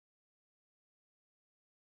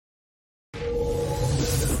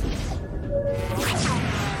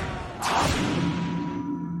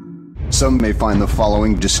Some may find the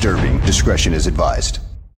following disturbing. Discretion is advised.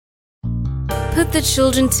 Put the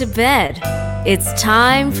children to bed. It's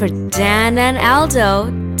time for Dan and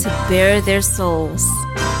Aldo to bare their souls.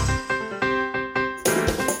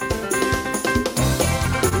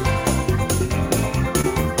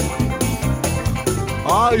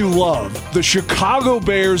 I love the Chicago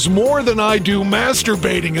Bears more than I do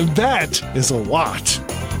masturbating, and that is a lot.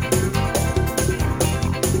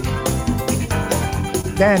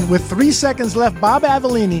 Then, with 3 seconds left, Bob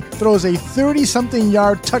Avellini throws a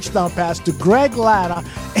 30-something-yard touchdown pass to Greg Latta,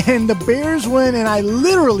 and the Bears win, and I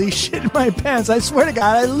literally shit my pants. I swear to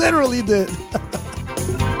God, I literally did.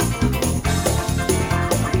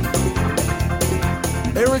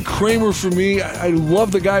 Eric Kramer, for me, I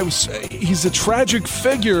love the guy. He's a tragic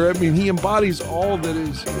figure. I mean, he embodies all that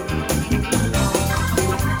is.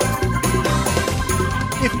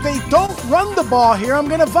 If they don't run the ball here, I'm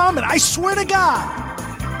going to vomit. I swear to God.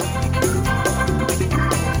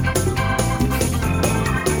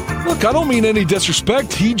 Look, I don't mean any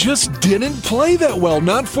disrespect. He just didn't play that well.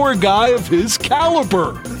 Not for a guy of his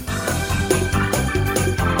caliber.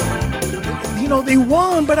 You know, they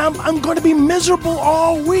won, but I'm going to be miserable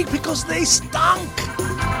all week because they stunk.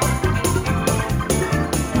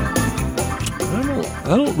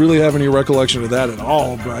 I don't really have any recollection of that at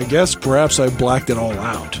all, but I guess perhaps I blacked it all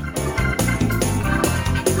out.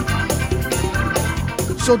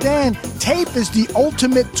 So, Dan, tape is the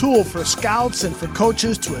ultimate tool for scouts and for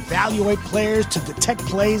coaches to evaluate players, to detect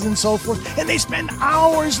plays and so forth. And they spend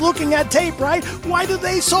hours looking at tape, right? Why do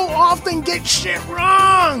they so often get shit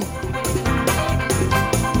wrong?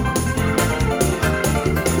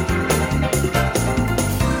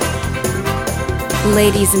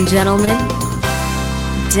 Ladies and gentlemen,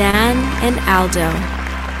 Dan and Aldo.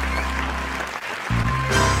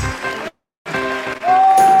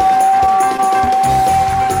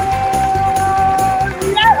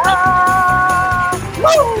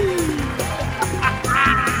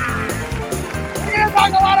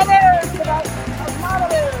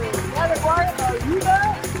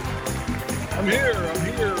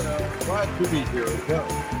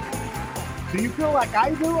 Do you feel like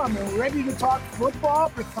I do? I'm ready to talk football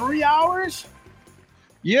for 3 hours?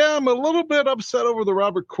 Yeah, I'm a little bit upset over the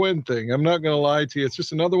Robert Quinn thing. I'm not going to lie to you. It's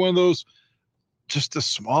just another one of those, just a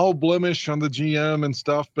small blemish on the GM and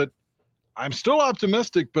stuff. But I'm still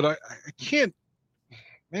optimistic, but I can't.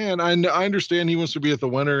 Man, I understand he wants to be at the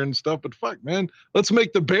winner and stuff, but fuck, man, let's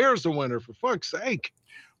make the Bears the winner, for fuck's sake.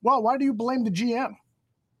 Well, why do you blame the GM?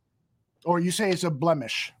 Or you say it's a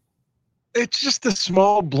blemish? It's just a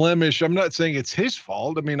small blemish. I'm not saying it's his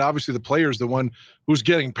fault. I mean, obviously the player's the one who's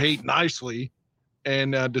getting paid nicely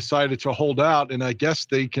and decided to hold out. And I guess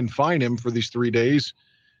they can fine him for these 3 days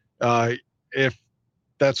if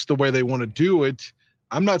that's the way they want to do it.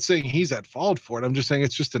 I'm not saying he's at fault for it. I'm just saying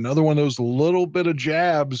it's just another one of those little bit of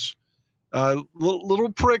jabs,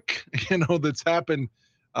 little prick, that's happened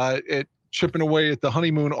at chipping away at the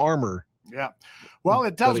honeymoon armor. Yeah. Well,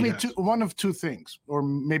 it tells me one of two things, or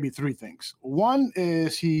maybe three things. One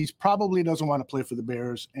is he probably doesn't want to play for the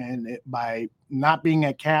Bears, and by not being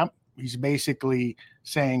at camp, he's basically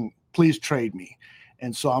saying, please trade me.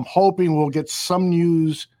 And so I'm hoping we'll get some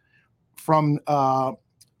news from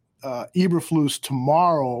Eberflus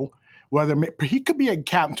tomorrow, whether he could be at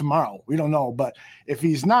camp tomorrow. We don't know. But if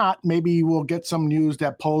he's not, maybe we'll get some news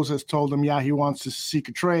that Poles has told him, he wants to seek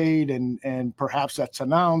a trade, and perhaps that's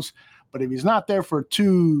announced. But if he's not there for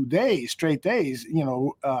 2 days, straight days,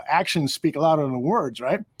 actions speak louder than words,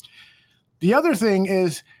 right? The other thing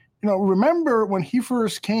is, remember when he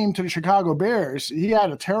first came to the Chicago Bears, he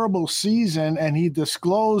had a terrible season, and he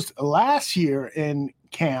disclosed last year in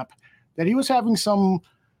camp that he was having some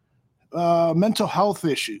mental health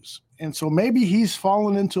issues. And so maybe he's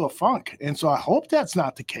fallen into a funk. And so I hope that's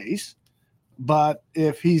not the case. But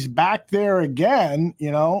if he's back there again,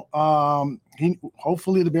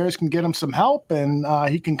 hopefully the Bears can get him some help, and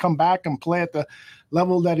he can come back and play at the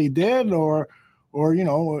level that he did, or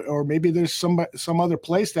maybe there's some other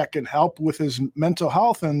place that can help with his mental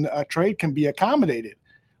health, and a trade can be accommodated.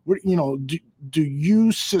 Do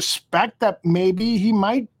you suspect that maybe he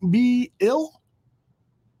might be ill?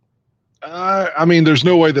 I mean, there's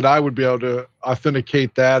no way that I would be able to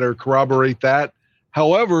authenticate that or corroborate that.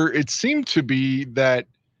 However, it seemed to be that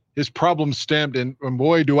his problem stemmed, and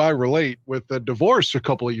boy, do I relate, with the divorce a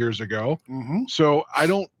couple of years ago. Mm-hmm. So I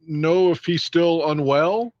don't know if he's still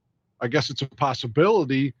unwell. I guess it's a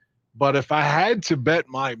possibility. But if I had to bet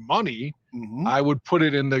my money, mm-hmm. I would put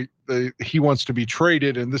it in the he wants to be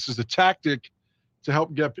traded, and this is a tactic to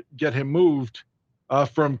help get him moved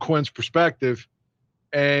from Quinn's perspective.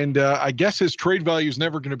 And I guess his trade value is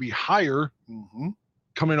never going to be higher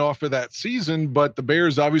coming off of that season, but the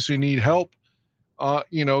Bears obviously need help,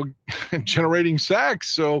 generating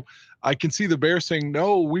sacks. So I can see the Bears saying,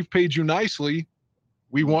 no, we've paid you nicely.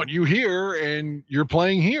 We want you here and you're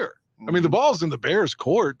playing here. I mean, the ball's in the Bears'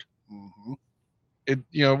 court.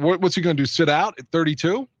 What's he going to do? Sit out at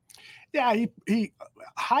 32? Yeah, he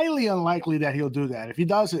highly unlikely that he'll do that. If he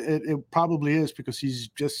does, it probably is because he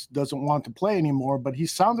just doesn't want to play anymore. But he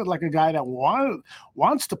sounded like a guy that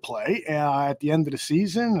wants to play at the end of the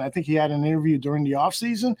season. I think he had an interview during the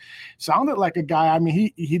offseason. Sounded like a guy. I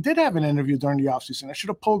mean, he did have an interview during the offseason. I should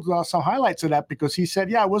have pulled some highlights of that because he said,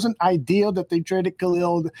 yeah, it wasn't ideal that they traded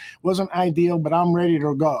Khalil. It wasn't ideal, but I'm ready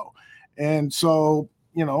to go. And so,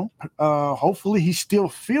 hopefully he still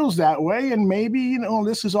feels that way. And maybe,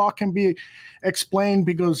 this is all can be explained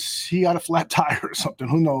because he got a flat tire or something.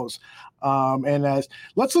 Who knows?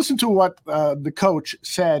 Let's listen to what the coach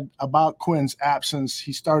said about Quinn's absence.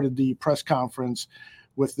 He started the press conference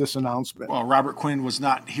with this announcement. Well, Robert Quinn was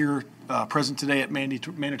not here present today at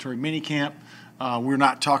mandatory minicamp. We're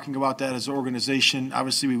not talking about that as an organization.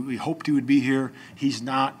 Obviously, we hoped he would be here. He's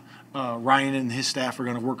not. Ryan and his staff are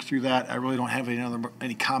going to work through that. I really don't have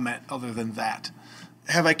any comment other than that.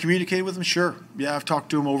 Have I communicated with him? Sure. Yeah, I've talked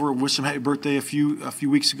to him over, wished him happy birthday a few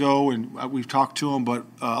weeks ago, and we've talked to him. But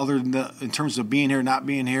other than that, in terms of being here, not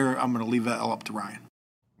being here, I'm going to leave that all up to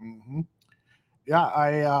Ryan. Yeah,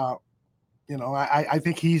 I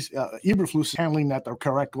think he's Eberflus is handling that the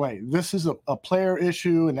correct way. This is a player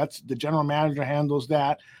issue, and that's the general manager handles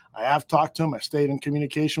that. I have talked to him. I stayed in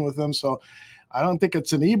communication with him, so I don't think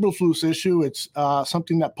it's an Eberflus issue. It's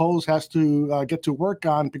something that Poles has to get to work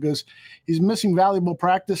on because he's missing valuable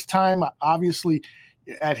practice time. Obviously,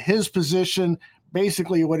 at his position,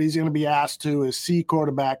 basically what he's going to be asked to is see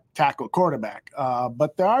quarterback, tackle quarterback.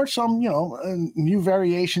 But there are some, new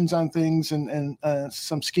variations on things and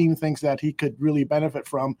some scheme things that he could really benefit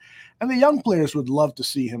from. And the young players would love to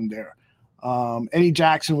see him there. Eddie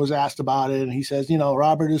Jackson was asked about it, and he says,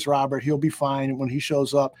 Robert is Robert. He'll be fine when he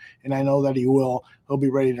shows up, and I know that he will. He'll be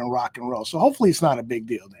ready to rock and roll. So hopefully it's not a big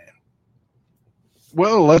deal, Dan.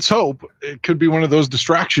 Well, let's hope. It could be one of those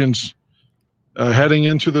distractions heading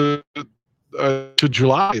into to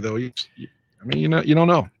July, though. You don't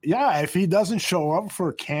know. Yeah, if he doesn't show up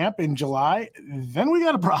for camp in July, then we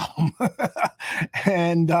got a problem.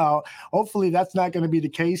 And hopefully that's not going to be the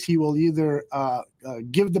case. He will either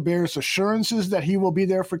give the Bears assurances that he will be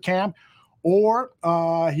there for camp or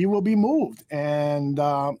he will be moved. And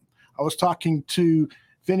I was talking to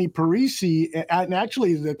Vinny Parisi, and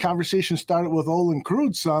actually the conversation started with Olin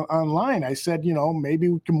Kreutz online. I said, maybe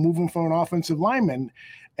we can move him for an offensive lineman.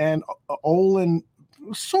 And Olin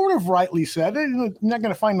sort of rightly said, you're not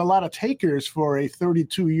going to find a lot of takers for a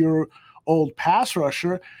 32-year-old pass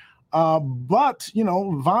rusher. But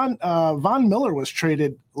Von Miller was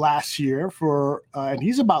traded last year and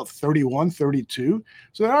he's about 31, 32.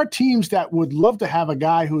 So there are teams that would love to have a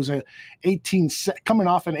guy who's coming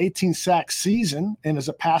off an 18-sack season and is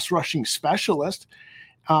a pass rushing specialist.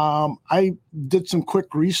 I did some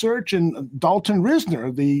quick research, and Dalton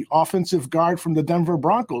Risner, the offensive guard from the Denver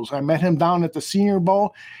Broncos, I met him down at the Senior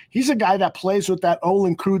Bowl. He's a guy that plays with that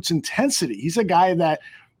Olin Kreutz intensity. He's a guy that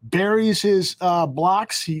buries his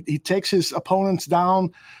blocks. He takes his opponents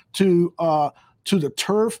down to the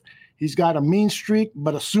turf. He's got a mean streak,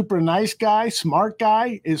 but a super nice guy, smart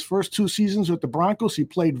guy. His first 2 seasons with the Broncos, he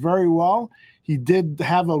played very well. He did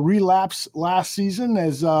have a relapse last season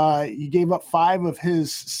as he gave up 5 of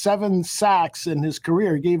his 7 sacks in his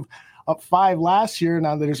career. He gave up 5 last year.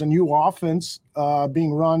 Now there's a new offense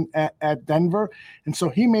being run at Denver. And so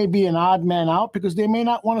he may be an odd man out because they may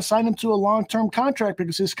not want to sign him to a long-term contract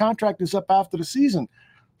because his contract is up after the season.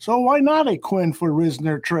 So why not a Quinn for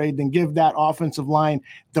Risner trade and give that offensive line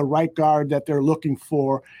the right guard that they're looking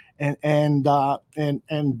for and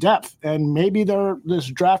depth? And maybe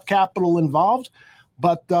there's draft capital involved,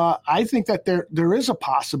 but I think that there is a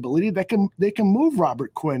possibility that they can move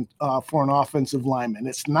Robert Quinn for an offensive lineman.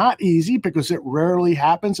 It's not easy because it rarely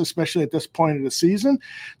happens, especially at this point of the season.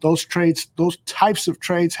 Those types of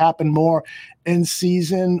trades happen more in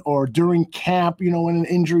season or during camp, when an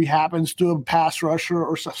injury happens to a pass rusher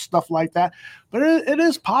or stuff like that. But it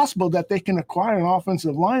is possible that they can acquire an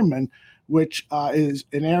offensive lineman, which is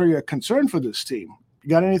an area of concern for this team. You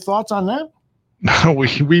got any thoughts on that? No,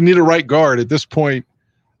 we need a right guard at this point.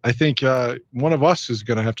 I think one of us is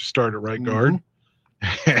going to have to start at right guard.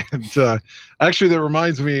 And actually, that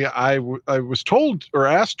reminds me, I was told or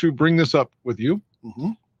asked to bring this up with you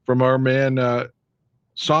from our man,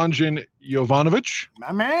 Sanjin Jovanovic.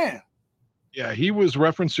 My man. Yeah, he was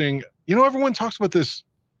referencing, everyone talks about this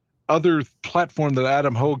other platform that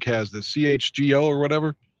Adam Hogue has, the CHGO or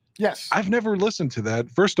whatever. Yes. I've never listened to that.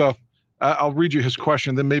 First off, I'll read you his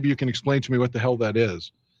question, then maybe you can explain to me what the hell that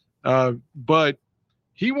is. But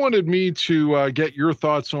he wanted me to get your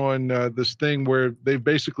thoughts on this thing where they've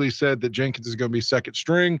basically said that Jenkins is going to be second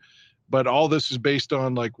string, but all this is based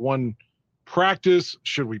on like one practice.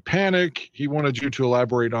 Should we panic? He wanted you to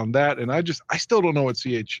elaborate on that. And I still don't know what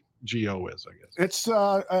CHGO is, I guess. It's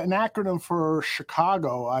an acronym for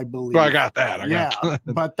Chicago, I believe. Well, I got that.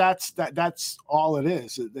 But that's all it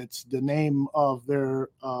is. It's the name of their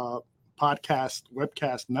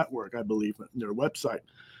webcast network, I believe, their website.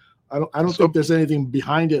 I don't think there's anything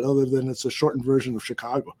behind it other than it's a shortened version of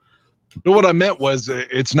Chicago. But what I meant was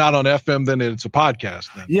it's not on FM, then it's a podcast.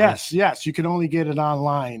 Then, yes, right? Yes. You can only get it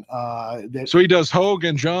online. So he does Hogue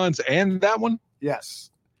and Johns and that one?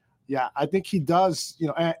 Yes. Yeah, I think he does,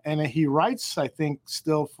 and he writes, I think,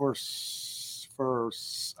 still for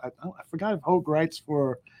I forgot if Hogue writes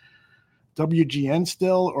for WGN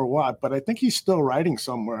still or what, but I think he's still writing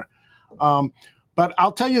somewhere. But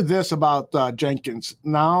I'll tell you this about Jenkins.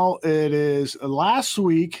 Now it is last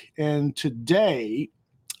week and today,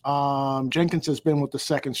 Jenkins has been with the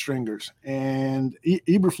second stringers, and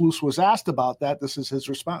Eberflus was asked about that. This is his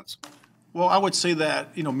response. Well, I would say that,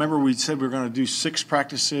 remember we said we were going to do 6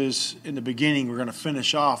 practices in the beginning. We're going to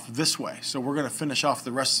finish off this way. So we're going to finish off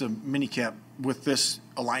the rest of minicamp with this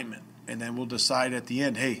alignment. And then we'll decide at the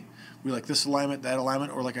end, hey, we like this alignment, that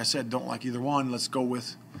alignment, or like I said, don't like either one. Let's go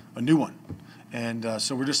with a new one. And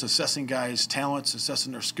so we're just assessing guys' talents,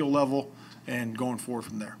 assessing their skill level, and going forward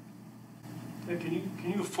from there.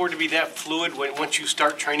 Can you afford to be that fluid once you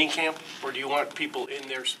start training camp, or do you want people in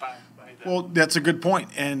their spot by then? Well, that's a good point,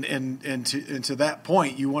 and to that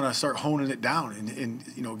point, you want to start honing it down,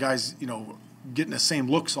 and guys, getting the same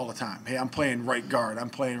looks all the time. Hey, I'm playing right guard,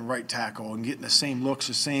 I'm playing right tackle, and getting the same looks,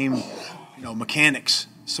 the same, mechanics,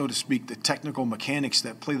 so to speak, the technical mechanics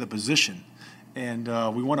that play the position, and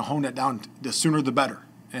we want to hone that down. The sooner the better,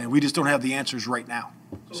 and we just don't have the answers right now.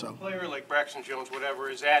 So a player like Braxton Jones, whatever,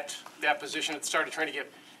 is at that position at the start of training camp.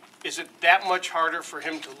 Is it that much harder for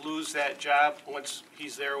him to lose that job once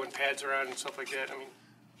he's there, when pads are on and stuff like that?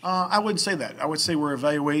 I wouldn't say that. I would say we're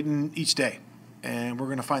evaluating each day, and we're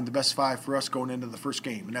going to find the best 5 for us going into the first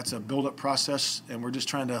game. And that's a build-up process, and we're just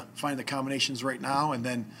trying to find the combinations right now. And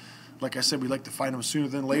then, like I said, we like to find them sooner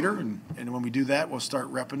than later. And when we do that, we'll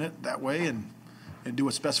start repping it that way and do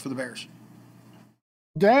what's best for the Bears.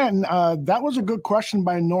 Dan, that was a good question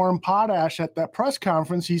by Norm Potash at that press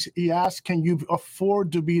conference. He asked, can you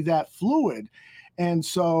afford to be that fluid? And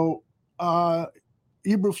so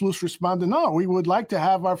Eberflus responded, no, we would like to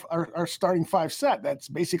have our starting 5 set. That's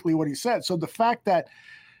basically what he said. So the fact that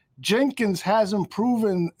Jenkins hasn't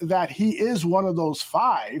proven that he is one of those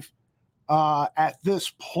 5 at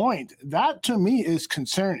this point, that to me is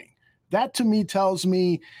concerning. That to me tells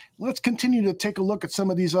me, let's continue to take a look at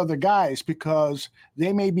some of these other guys because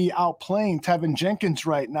they may be outplaying Tevin Jenkins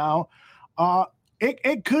right now.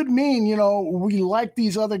 It could mean, we like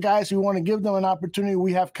these other guys. We want to give them an opportunity.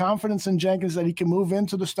 We have confidence in Jenkins that he can move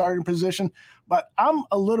into the starting position. But I'm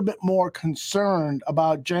a little bit more concerned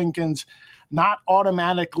about Jenkins not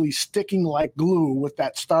automatically sticking like glue with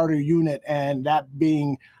that starter unit and that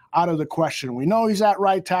being out of the question. We know he's at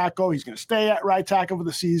right tackle. He's going to stay at right tackle for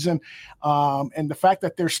the season. And the fact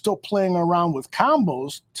that they're still playing around with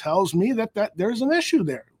combos tells me that there's an issue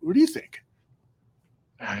there. What do you think?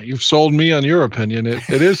 You've sold me on your opinion. It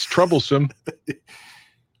is troublesome.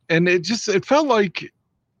 And it felt like,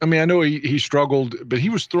 I know he struggled, but he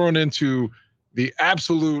was thrown into the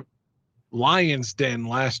absolute lion's den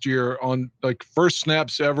last year on like first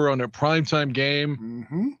snaps ever on a primetime game.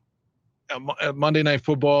 Mm-hmm. Monday Night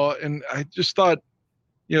Football, and I just thought,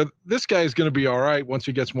 this guy is going to be all right once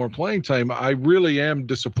he gets more playing time. I really am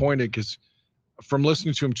disappointed because from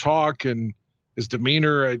listening to him talk and his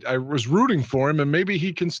demeanor, I was rooting for him, and maybe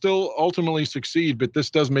he can still ultimately succeed, but this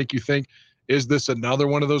does make you think, is this another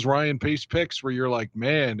one of those Ryan Pace picks where you're like,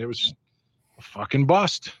 man, it was a fucking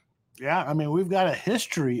bust? Yeah, we've got a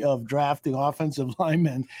history of drafting offensive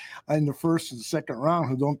linemen in the first and second round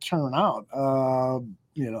who don't turn out.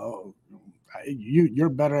 You're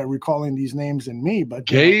better at recalling these names than me, but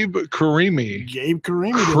Gabe Karimi,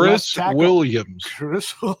 Chris Williams,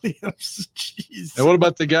 jeez. And what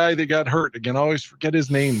about the guy that got hurt? I can always forget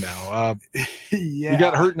his name now. Yeah, he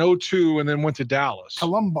got hurt in 2002 and then went to Dallas.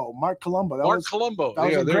 Mark Colombo. That was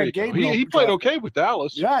a great game. He played okay with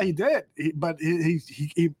Dallas. Yeah, he did. But he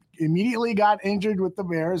immediately got injured with the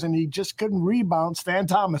Bears, and he just couldn't rebound. Stan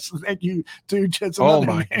Thomas, thank you to just. Oh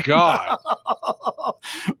my God!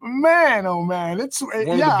 Man, oh man, it's One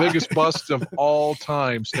of the biggest busts of all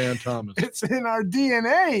time, Stan Thomas. It's in our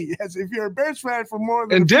DNA. As if you're a Bears fan for more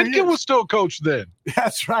than and Ditkin was still coach then.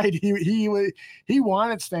 That's right. He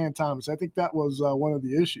wanted Stan Thomas. I think that was one of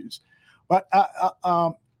the issues. But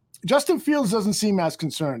Justin Fields doesn't seem as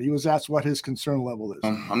concerned. He was asked what his concern level is.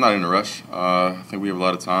 I'm not in a rush. I think we have a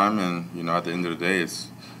lot of time, and at the end of the day, it's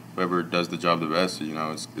whoever does the job the best.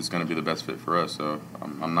 It's going to be the best fit for us. So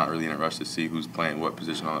I'm not really in a rush to see who's playing what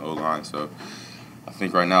position on the O-line. So I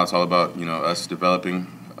think right now it's all about us developing,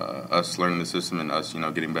 us learning the system, and us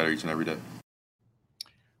getting better each and every day.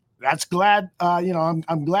 That's glad.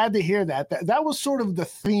 I'm glad to hear that. That was sort of the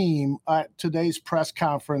theme at today's press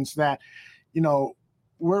conference. That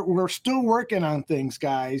we're still working on things,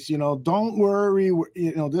 guys. Don't worry.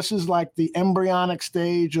 This is like the embryonic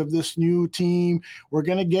stage of this new team. We're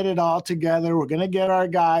going to get it all together. We're going to get our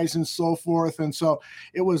guys and so forth. And so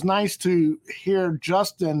it was nice to hear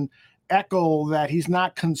Justin echo that he's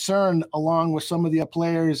not concerned, along with some of the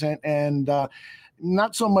players and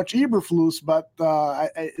not so much Eberflus, but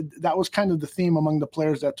that was kind of the theme among the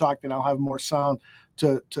players that talked, and I'll have more sound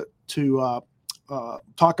to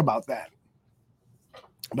talk about that.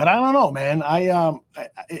 But I don't know, man.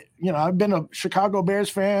 I've been a Chicago Bears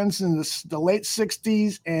fan since the late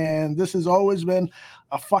 60s, and this has always been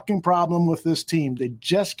a fucking problem with this team. They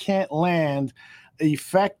just can't land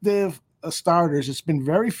effective starters. It's been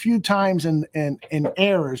very few times in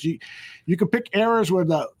errors. You could pick errors where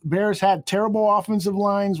the Bears had terrible offensive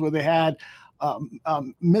lines, where they had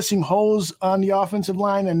missing holes on the offensive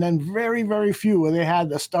line, and then very, very few where they had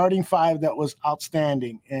the starting five that was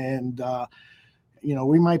outstanding. And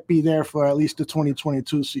we might be there for at least the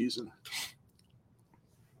 2022 season.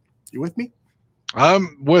 You with me?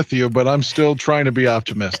 I'm with you, but I'm still trying to be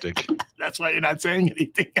optimistic. That's why you're not saying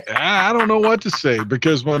anything. I don't know what to say,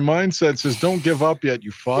 because my mindset says, don't give up yet,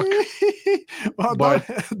 you fuck. Well, but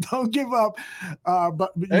don't give up.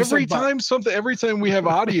 But every time we have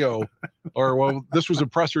audio, or this was a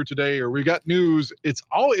presser today, or we got news, it's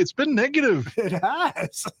been negative. It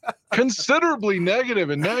has. Considerably negative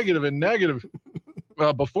and negative and negative.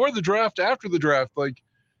 Before the draft, after the draft,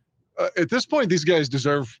 at this point, these guys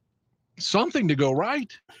deserve something to go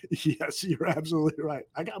right. Yes, you're absolutely right.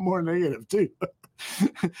 I got more negative too.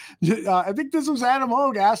 I think this was Adam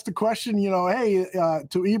Hogue asked the question, hey,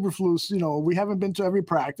 to Eberflus, we haven't been to every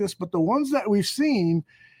practice, but the ones that we've seen,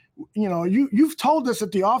 you've told us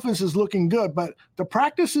that the offense is looking good, but the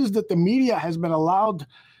practices that the media has been allowed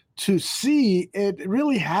to see, it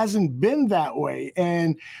really hasn't been that way.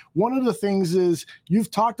 And one of the things is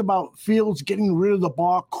you've talked about Fields getting rid of the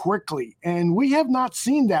ball quickly, and we have not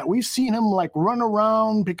seen that. We've seen him run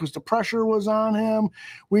around because the pressure was on him.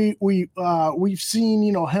 We've seen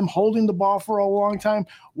him holding the ball for a long time.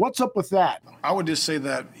 What's up with that? I would just say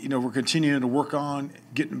that we're continuing to work on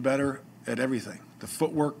getting better at everything. The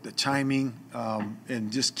footwork, the timing,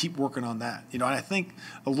 and just keep working on that. And I think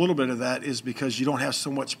a little bit of that is because you don't have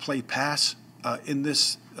so much play pass in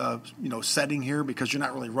this, setting here, because you're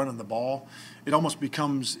not really running the ball. It almost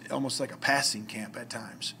becomes like a passing camp at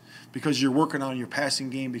times, because you're working on your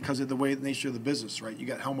passing game because of the nature of the business, right? You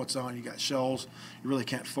got helmets on, you got shells. You really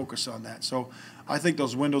can't focus on that. So I think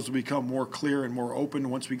those windows will become more clear and more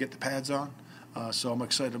open once we get the pads on. So I'm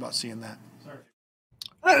excited about seeing that.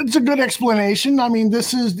 It's a good explanation. I mean,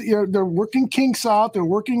 this is they're working kinks out. They're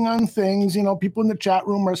working on things. People in the chat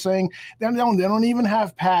room are saying they don't even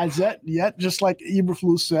have pads yet, just like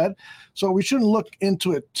Eberflus said. So we shouldn't look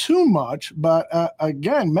into it too much. But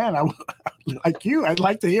again, man, like you, I'd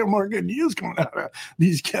like to hear more good news coming out of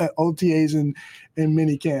these OTAs and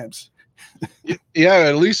mini camps. Yeah,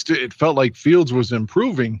 at least it felt like Fields was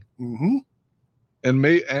improving, and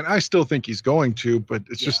I still think he's going to, but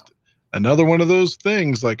it's just another one of those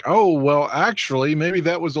things like, oh, well, actually, maybe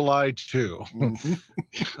that was a lie too.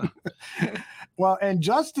 Well, and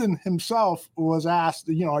Justin himself was asked,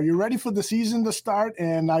 are you ready for the season to start?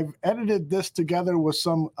 And I've edited this together with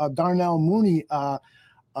some Darnell Mooney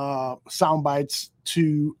sound bites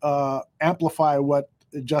to amplify what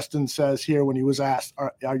Justin says here when he was asked,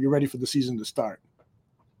 are you ready for the season to start?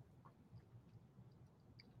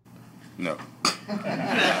 No.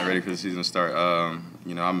 Not ready for the season to start.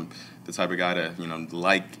 I'm the type of guy that,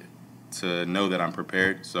 like to know that I'm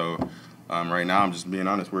prepared. So right now, I'm just being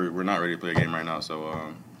honest, we're not ready to play a game right now.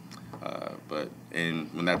 So, but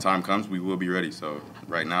when that time comes, we will be ready. So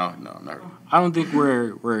right now, no, I'm not ready. I don't think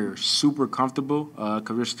we're super comfortable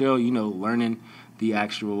because we're still, learning the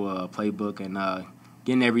actual playbook and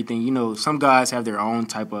getting everything. Some guys have their own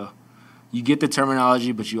type of, you get the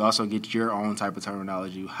terminology, but you also get your own type of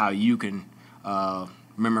terminology, how you can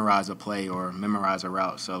memorize a play or memorize a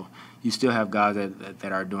route. So you still have guys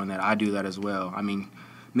that are doing that. I do that as well. I mean,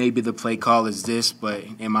 maybe the play call is this, but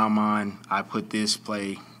in my mind, I put this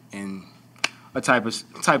play in a type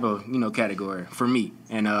of category for me.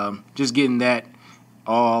 And just getting that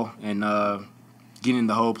all and getting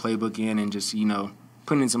the whole playbook in and just,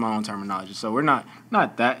 putting in some of my own terminology. So we're not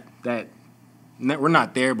we're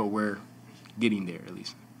not there, but we're getting there at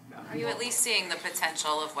least. Are you at least seeing the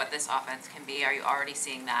potential of what this offense can be? Are you already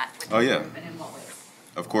seeing that? Oh, yeah. And in what ways?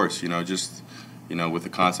 Of course, just with the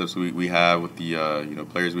concepts we have, with the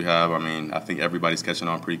players we have. I mean, I think everybody's catching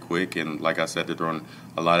on pretty quick, and like I said, they're throwing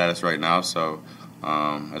a lot at us right now. So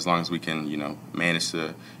as long as we can manage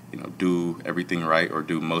to do everything right or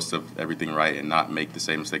do most of everything right and not make the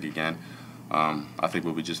same mistake again, I think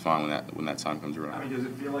we'll be just fine when that time comes around. I mean, does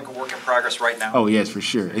it feel like a work in progress right now? Oh yes, for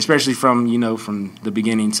sure. Especially from the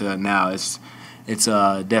beginning to now, it's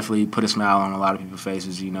definitely put a smile on a lot of people's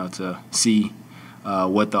faces. To see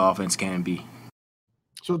what the offense can be.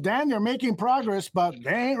 So, Dan, you're making progress, but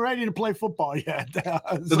they ain't ready to play football yet.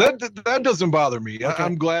 So that doesn't bother me. Okay.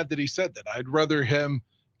 I'm glad that he said that. I'd rather him,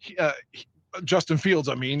 Justin Fields,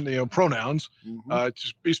 pronouns, to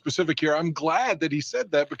be specific here. I'm glad that he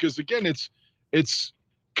said that because, again, it's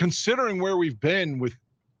considering where we've been with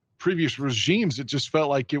previous regimes, it just felt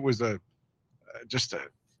like it was just a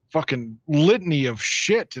fucking litany of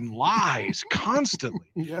shit and lies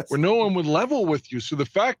constantly, Yes. where no one would level with you. So the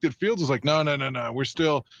fact that Fields is like, no,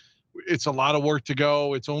 it's a lot of work to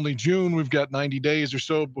go. It's only June. We've got 90 days or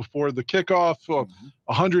so before the kickoff,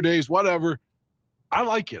 100 days, whatever. I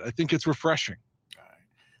like it. I think it's refreshing.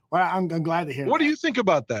 Well, I'm glad to hear What that. do you think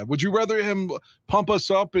about that? Would you rather him pump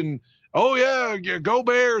us up and, oh, yeah, go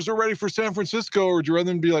Bears, we're ready for San Francisco, or would you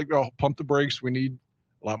rather him be like, oh, pump the brakes, we need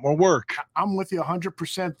a lot more work? I'm with you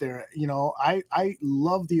 100% there. I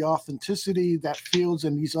love the authenticity that Fields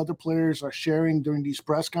and these other players are sharing during these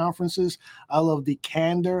press conferences. I love the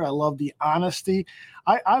candor. I love the honesty.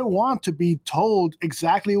 I want to be told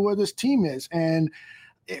exactly where this team is. And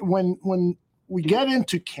when we get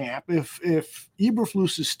into camp, if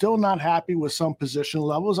Eberflus is still not happy with some position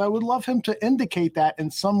levels, I would love him to indicate that in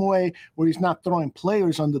some way where he's not throwing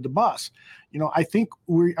players under the bus. I think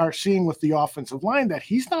we are seeing with the offensive line that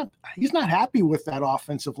he's not happy with that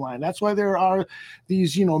offensive line. That's why there are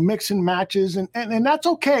these, mix and matches, and that's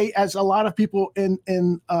okay, as a lot of people in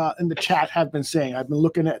the chat have been saying. I've been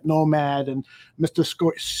looking at Nomad and Mr.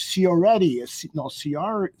 Cioretti.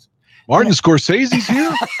 Martin Scorsese's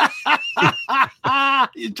here?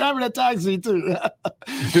 He's driving a taxi too.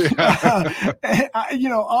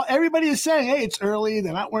 Everybody is saying, hey, it's early.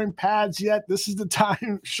 They're not wearing pads yet. This is the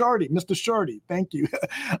time. Shorty, Mr. Shorty, thank you.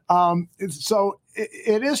 So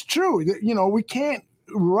it is true that, we can't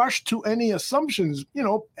rush to any assumptions,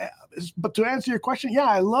 but to answer your question, yeah,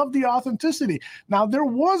 I love the authenticity. Now, there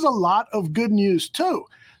was a lot of good news too.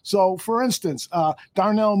 So, for instance,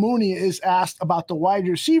 Darnell Mooney is asked about the wide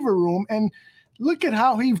receiver room, and look at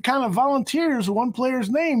how he kind of volunteers one player's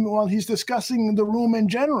name while he's discussing the room in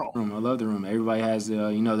general. I love the room. Everybody has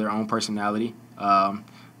their own personality,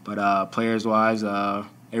 but players-wise,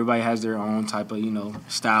 everybody has their own type of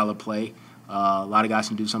style of play. A lot of guys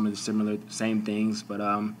can do some of the same things, but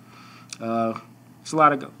it's a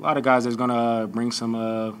lot of guys that's gonna bring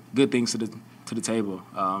some good things to the table.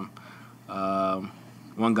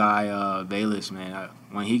 One guy, Bayless, man,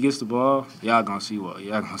 when he gets the ball, y'all gonna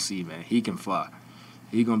see, man. He can fly.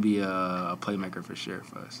 He's gonna be a playmaker for sure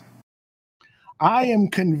for us. I am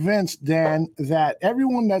convinced, Dan, that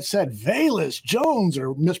everyone that said Velus Jones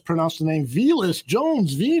or mispronounced the name Velus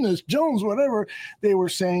Jones, Venus Jones, whatever they were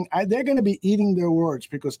saying, they're going to be eating their words,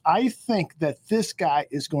 because I think that this guy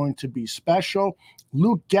is going to be special.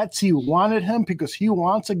 Luke Getsy wanted him because he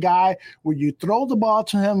wants a guy where you throw the ball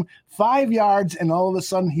to him 5 yards and all of a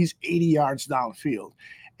sudden he's 80 yards downfield.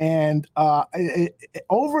 And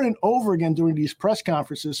over and over again during these press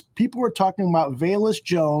conferences, people were talking about Velus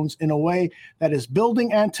Jones in a way that is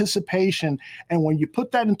building anticipation. And when you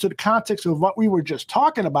put that into the context of what we were just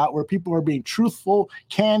talking about, where people are being truthful,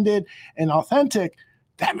 candid, and authentic,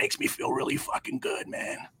 that makes me feel really fucking good,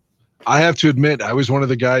 man. I have to admit, I was one of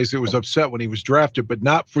the guys that was upset when he was drafted, but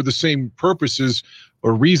not for the same purposes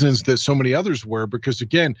or reasons that so many others were. Because,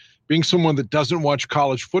 again, being someone that doesn't watch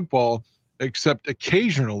college football except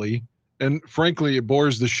occasionally, and frankly, it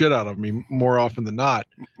bores the shit out of me more often than not,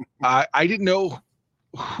 I didn't know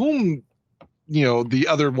whom, the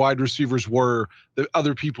other wide receivers were that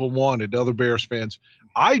other people wanted, other Bears fans.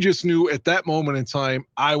 I just knew at that moment in time,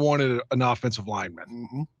 I wanted an offensive lineman.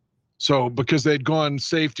 Mm-hmm. So because they'd gone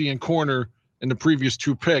safety and corner in the previous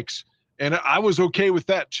two picks, and I was okay with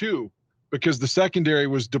that too. because the secondary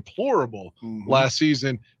was deplorable last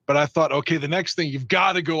season. But I thought, okay, the next thing, you've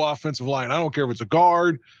got to go offensive line. I don't care if it's a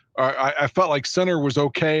guard. I felt like center was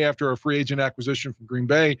okay after a free agent acquisition from Green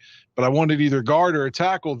Bay, but I wanted either guard or a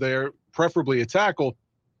tackle there, preferably a tackle.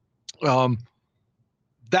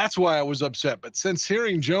 That's why I was upset. But since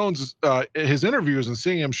hearing Jones, his interviews and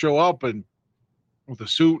seeing him show up and with a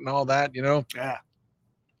suit and all that, Yeah.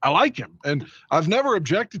 I like him. And I've never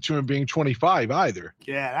objected to him being 25 either.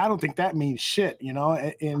 Yeah, I don't think that means shit.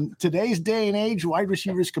 In today's day and age, wide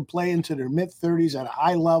receivers can play into their mid-30s at a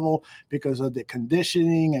high level because of the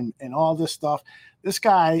conditioning and all this stuff. This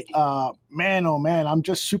guy, man, oh man, I'm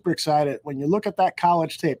just super excited. When you look at that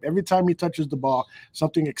college tape, every time he touches the ball,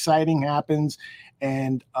 something exciting happens.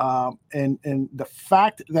 And the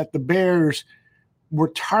fact that the Bears were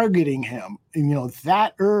targeting him,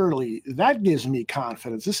 that early, that gives me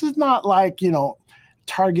confidence. This is not like,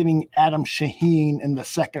 targeting Adam Shaheen in the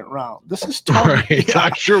second round. This is right. Yeah.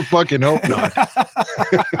 I sure fucking hope not.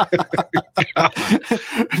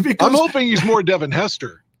 I'm hoping he's more Devin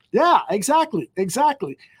Hester. Yeah, exactly.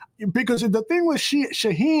 Because the thing with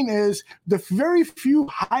Shaheen is the very few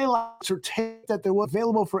highlights or tape that there was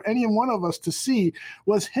available for any one of us to see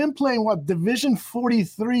was him playing Division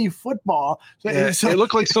 43 football. Yeah, it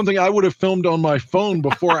looked like something I would have filmed on my phone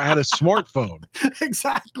before I had a smartphone.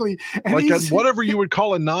 Exactly. And like whatever you would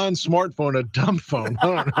call a non-smartphone, a dumb phone. I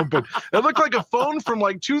don't know, but it looked like a phone from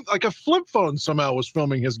like a flip phone somehow was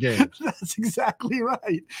filming his games. That's exactly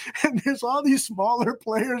right. And there's all these smaller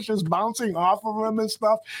players just bouncing off of him and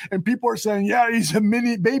stuff. And people are saying, yeah, he's a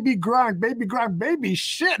mini baby Gronk. Baby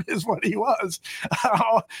shit is what he was.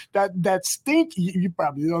 That stinky, you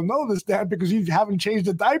probably don't know this, Dad, because you haven't changed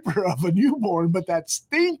the diaper of a newborn, but that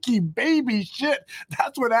stinky baby shit,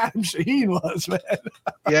 that's what Adam Shaheen was, man.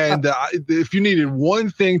 Yeah, and if you needed one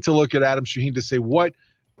thing to look at Adam Shaheen to say what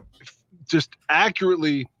just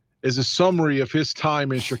accurately is a summary of his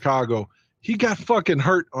time in Chicago, he got fucking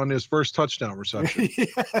hurt on his first touchdown reception.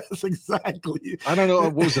 Yes, exactly. I don't know.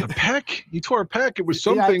 Was it a pec? He tore a pec. It was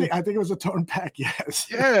something. Yeah, I think it was a torn pec. Yes.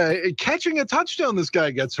 Yeah, catching a touchdown, this guy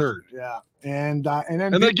gets hurt. Yeah, and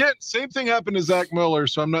then again, same thing happened to Zach Miller.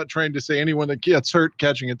 So I'm not trying to say anyone that gets hurt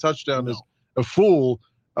catching a touchdown is a fool,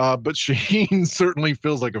 but Shaheen certainly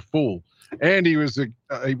feels like a fool. And he was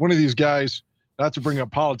one of these guys. Not to bring up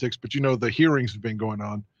politics, but the hearings have been going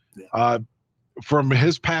on. Yeah. From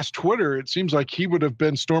his past Twitter, it seems like he would have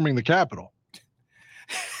been storming the Capitol.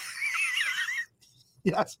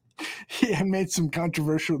 Yes, he had made some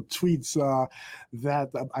controversial tweets that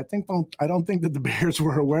I don't think that the Bears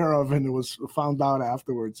were aware of, and it was found out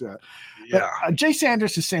afterwards. Yeah. But, Jay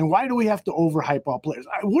Sanders is saying, "Why do we have to overhype all players?"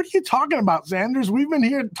 What are you talking about, Sanders? We've been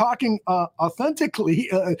here talking authentically,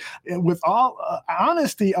 with all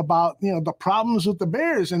honesty, about the problems with the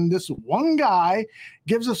Bears, and this one guy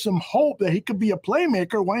gives us some hope that he could be a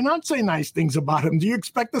playmaker. Why not say nice things about him? Do you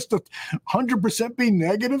expect us to 100% be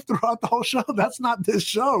negative throughout the whole show? That's not this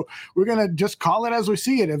show. We're going to just call it as we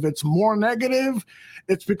see it. If it's more negative,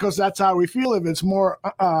 it's because that's how we feel. If it's more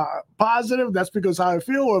positive, that's because how I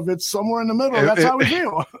feel. Or if it's somewhere in the middle, that's how we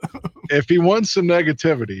feel. If he wants some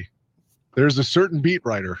negativity, there's a certain beat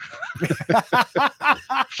writer.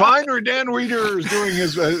 Find where Dan Wiederer is doing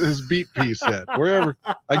his beat piece at. Wherever.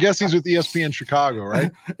 I guess he's with ESPN Chicago, right?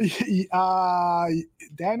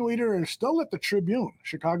 Dan Wiederer is still at the Tribune,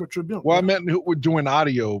 Chicago Tribune. Well, I meant doing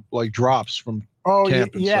audio, like drops from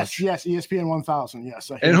camp and yes, such. yes, ESPN 1000,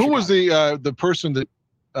 yes. And who was the person that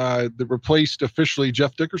replaced officially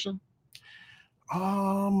Jeff Dickerson?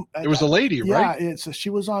 It was a lady, right? Yeah, she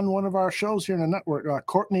was on one of our shows here in the network,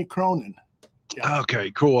 Courtney Cronin. Yeah.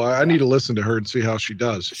 Okay, cool. I need to listen to her and see how she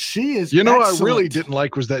does. She is. What I really didn't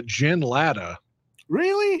like was that Jen Latta.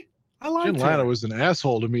 Really? I liked her. Jen Latta was an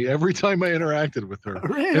asshole to me every time I interacted with her.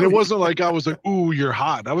 Really? And it wasn't like I was like, "Ooh, you're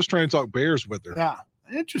hot." I was trying to talk Bears with her. Yeah,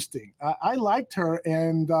 interesting. I liked her,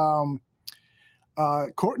 and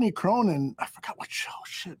Courtney Cronin. I forgot what show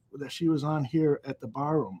that she was on here at the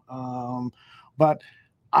barroom. But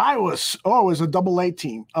I was, it was a double-A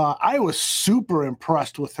team. I was super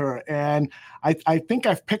impressed with her. And I think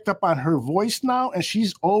I've picked up on her voice now, and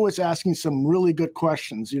she's always asking some really good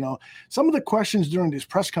questions. Some of the questions during these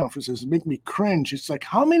press conferences make me cringe. It's like,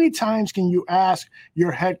 how many times can you ask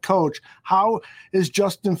your head coach, how is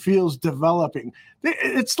Justin Fields developing?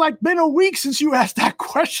 It's like been a week since you asked that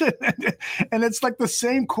question. And it's like the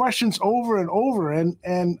same questions over and over. And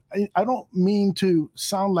I don't mean to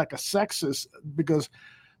sound like a sexist, because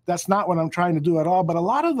that's not what I'm trying to do at all. But a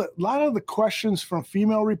lot of the questions from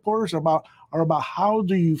female reporters are about how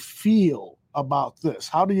do you feel about this?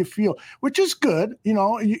 How do you feel? Which is good. You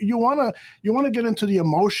know, you want to get into the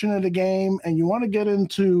emotion of the game, and you want to get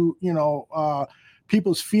into,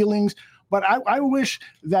 people's feelings. But I wish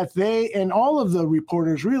that they and all of the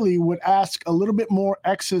reporters really would ask a little bit more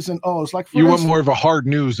X's and O's. Like, you want more of a hard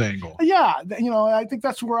news angle. Yeah, I think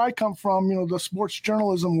that's where I come from, the sports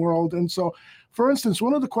journalism world. And so, for instance,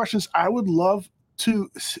 one of the questions I would love to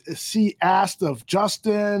see asked of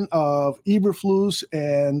Justin, of Eberflus,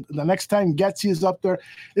 and the next time Getsy is up there,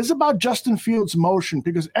 is about Justin Fields' motion.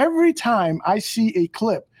 Because every time I see a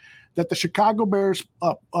clip that the Chicago Bears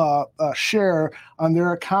share on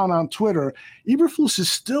their account on Twitter, Eberflus is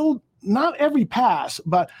still, not every pass,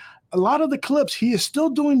 but a lot of the clips, he is still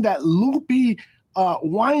doing that loopy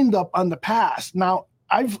wind up on the pass. Now,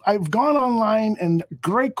 I've gone online, and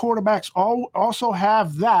great quarterbacks also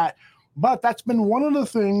have that, but that's been one of the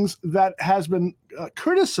things that has been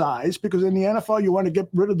criticized, because in the NFL, you want to get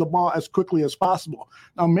rid of the ball as quickly as possible.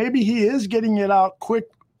 Now, maybe he is getting it out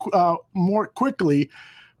more quickly,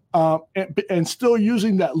 and still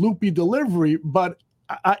using that loopy delivery, but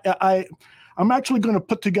I'm actually going to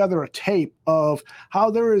put together a tape of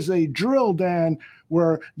how there is a drill, Dan,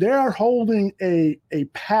 where they are holding a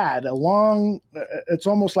pad along. It's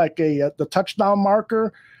almost like the touchdown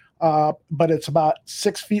marker, but it's about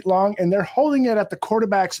 6 feet long, and they're holding it at the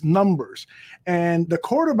quarterback's numbers. And the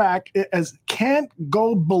quarterback can't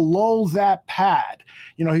go below that pad.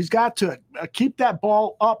 He's got to keep that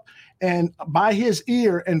ball up and by his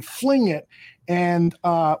ear and fling it. And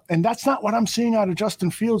that's not what I'm seeing out of Justin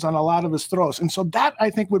Fields on a lot of his throws. And so that, I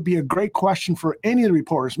think, would be a great question for any of the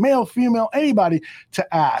reporters, male, female, anybody,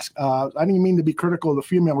 to ask. I didn't mean to be critical of the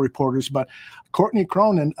female reporters, but Courtney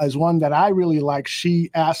Cronin is one that I really like. She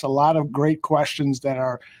asks a lot of great questions that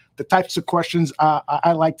are the types of questions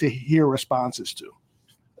I like to hear responses to.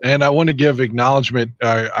 And I want to give acknowledgement.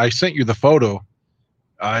 I sent you the photo.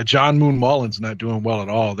 John Moon Mullen's not doing well at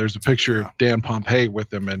all. There's a picture of Dan Pompei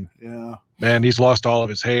with him, and man, he's lost all of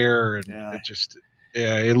his hair, and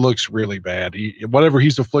it looks really bad. Whatever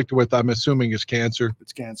he's afflicted with, I'm assuming, is cancer.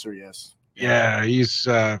 It's cancer, yes. Yeah, he's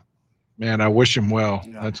man, I wish him well.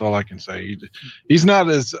 Yeah. That's all I can say. He's not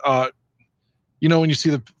as when you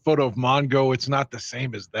see the photo of Mongo, it's not the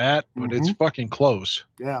same as that, but it's fucking close.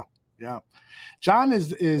 Yeah. John is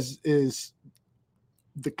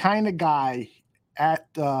the kind of guy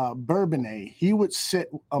at Bourbonnais. He would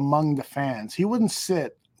sit among the fans. He wouldn't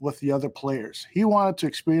sit with the other players. He wanted to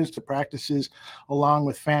experience the practices along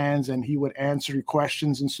with fans, and he would answer your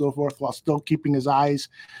questions and so forth while still keeping his eyes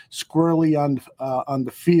squarely on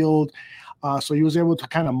the field. So he was able to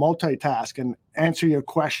kind of multitask and answer your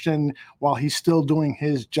question while he's still doing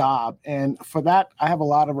his job. And for that, I have a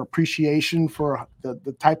lot of appreciation for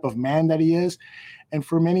the type of man that he is. And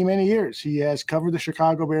for many, many years, he has covered the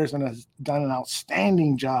Chicago Bears and has done an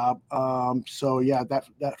outstanding job. So, yeah,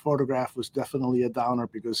 that photograph was definitely a downer,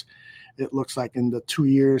 because it looks like in the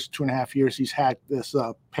 2.5 years he's had this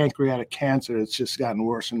pancreatic cancer, it's just gotten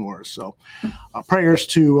worse and worse. So prayers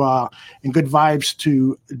to and good vibes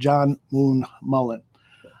to John Moon Mullen.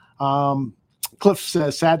 Cliff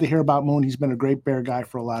says, sad to hear about Moon. He's been a great Bear guy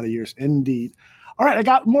for a lot of years. Indeed. All right, I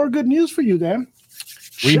got more good news for you then.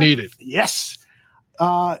 We need it. Yes.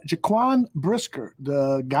 Jaquan Brisker,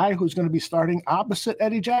 the guy who's going to be starting opposite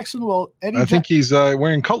Eddie Jackson. Well, I think he's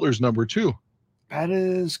wearing Cutler's number 2. That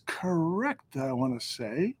is correct. I want to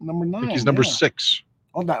say number 9. I think he's number 6.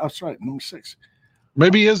 Oh, that's right, number 6.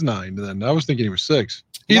 Maybe he is 9. Then I was thinking he was 6.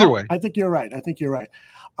 Either way, I think you're right.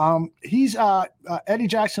 He's Eddie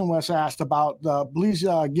Jackson was asked about. Please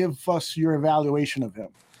give us your evaluation of him.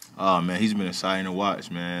 Oh, man, he's been exciting to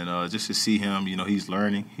watch, man. Just to see him, he's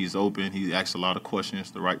learning. He's open. He asks a lot of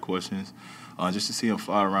questions, the right questions. Just to see him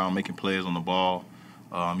fly around making plays on the ball.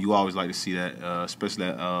 You always like to see that,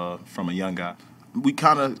 especially from a young guy. We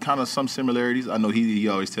kind of some similarities. I know he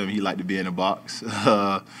always tell me he like to be in the box.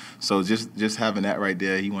 So just having that right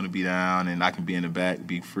there, he want to be down and I can be in the back,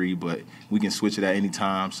 be free, but we can switch it at any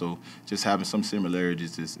time. So just having some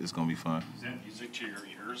similarities is going to be fun. Is that music to your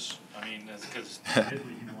ears? I mean, because that's what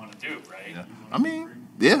you want to do, right? Yeah. I mean,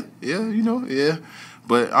 yeah.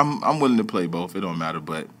 But I'm willing to play both. It don't matter.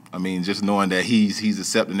 But I mean, just knowing that he's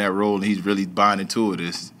accepting that role and he's really buying into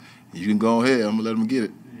it, you can go ahead. I'm gonna let him get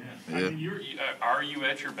it. Yeah. I mean, are you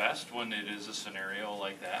at your best when it is a scenario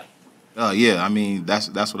like that? Yeah. I mean, that's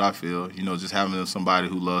what I feel. Just having somebody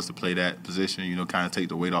who loves to play that position, kind of take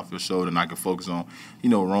the weight off your shoulder, and I can focus on,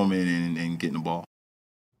 roaming and getting the ball.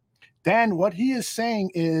 Dan, what he is saying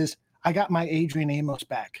is, I got my Adrian Amos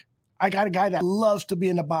back. I got a guy that loves to be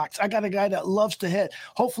in the box. I got a guy that loves to hit.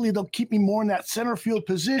 Hopefully they'll keep me more in that center field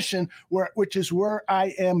position which is where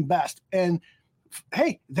I am best. And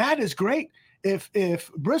hey, that is great.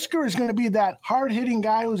 If Brisker is going to be that hard-hitting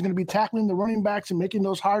guy who's going to be tackling the running backs and making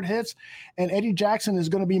those hard hits, and Eddie Jackson is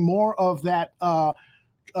going to be more of that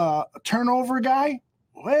turnover guy,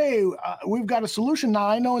 hey, we've got a solution. Now,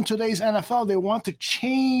 I know in today's NFL, they want to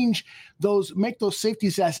make those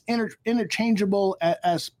safeties as interchangeable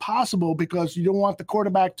as possible, because you don't want the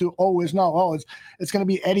quarterback to always know, it's going to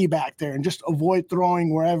be Eddie back there, and just avoid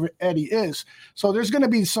throwing wherever Eddie is. So there's going to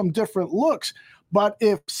be some different looks. But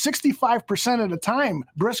if 65% of the time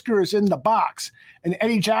Brisker is in the box and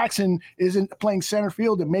Eddie Jackson isn't playing center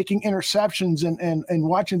field and making interceptions and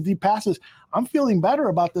watching deep passes, I'm feeling better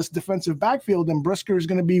about this defensive backfield, and Brisker is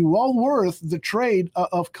going to be well worth the trade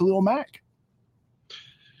of Khalil Mack.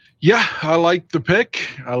 Yeah, I like the pick.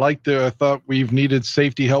 I thought we've needed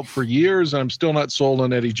safety help for years. I'm still not sold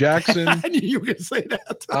on Eddie Jackson. I knew you were going to say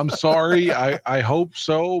that. I'm sorry. I hope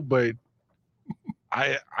so, but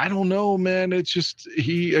I don't know, man. It's just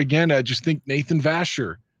I just think Nathan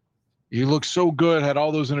Vasher, he looked so good, had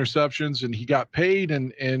all those interceptions, and he got paid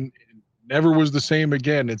and never was the same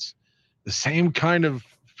again. It's the same kind of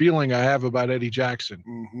feeling I have about Eddie Jackson.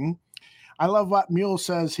 Mm-hmm. I love what Mule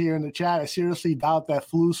says here in the chat. I seriously doubt that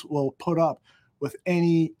Flus will put up with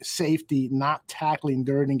any safety not tackling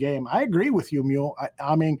during the game. I agree with you, Mule.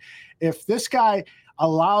 I mean, if this guy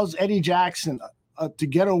allows Eddie Jackson to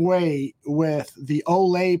get away with the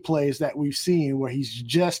Olay plays that we've seen where he's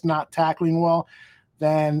just not tackling well,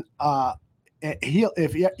 then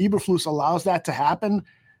if Eberflus allows that to happen,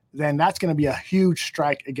 then that's going to be a huge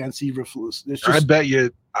strike against Eberflus. I bet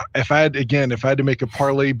you, if I had to make a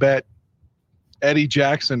parlay bet, Eddie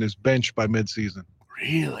Jackson is benched by midseason.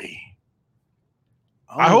 Really?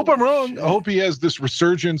 I hope I'm wrong. Shit. I hope he has this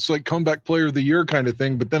resurgence, like comeback player of the year kind of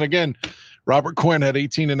thing. But then again, Robert Quinn had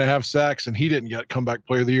 18 and a half sacks, and he didn't get comeback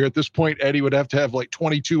player of the year. At this point, Eddie would have to have like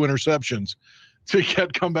 22 interceptions to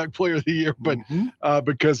get comeback player of the year, but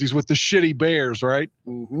because he's with the shitty Bears, right?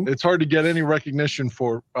 Mm-hmm. It's hard to get any recognition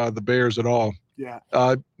for the Bears at all. Yeah.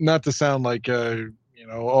 Not to sound like,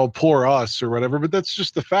 poor us or whatever, but that's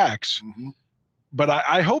just the facts. Mm-hmm. But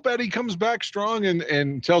I hope Eddie comes back strong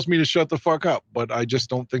and tells me to shut the fuck up, but I just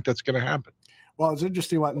don't think that's going to happen. Well, it's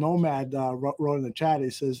interesting what Nomad wrote in the chat. He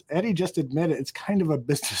says, Eddie just admitted it's kind of a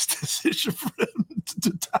business decision for him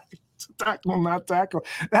to tackle, not tackle.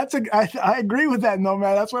 I agree with that,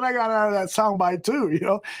 Nomad. That's what I got out of that soundbite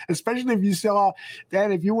too, especially if you saw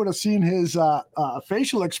that, if you would have seen his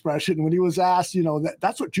facial expression when he was asked,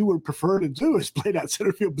 that's what you would prefer to do is play that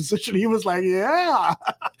center field position. He was like, yeah,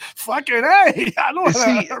 fucking A. I don't want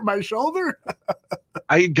to hurt my shoulder.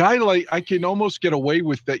 I can almost get away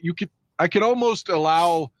with that. I could almost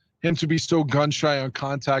allow him to be so gun shy on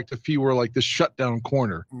contact if he were like the shutdown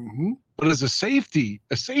corner. Mm-hmm. But as a safety,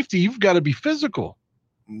 you've got to be physical.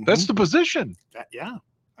 Mm-hmm. That's the position. Yeah.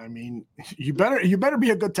 I mean, you better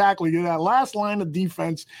be a good tackler. You're that last line of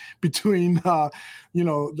defense between the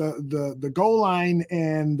goal line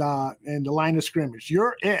and the line of scrimmage.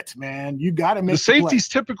 You're it, man. You got to make the safety's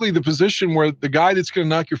typically the position where the guy that's going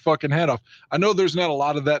to knock your fucking head off. I know there's not a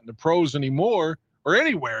lot of that in the pros anymore or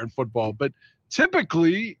anywhere in football, but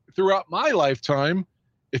typically throughout my lifetime,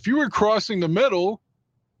 if you were crossing the middle,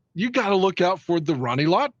 you got to look out for the Ronnie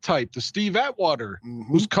Lott type, the Steve Atwater,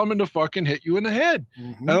 who's coming to fucking hit you in the head.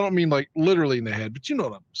 Mm-hmm. I don't mean like literally in the head, but you know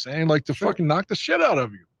what I'm saying? Like to fucking knock the shit out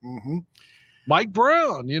of you. Mm-hmm. Mike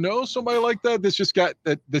Brown, somebody like that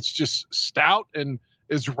that's just stout and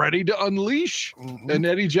is ready to unleash. Mm-hmm. And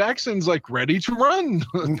Eddie Jackson's like ready to run.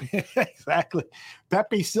 Exactly.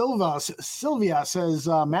 Pepe Sylvia says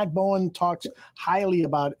Matt Bowen talks highly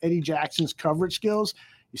about Eddie Jackson's coverage skills.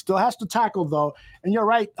 He still has to tackle, though. And you're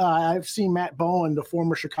right. I've seen Matt Bowen, the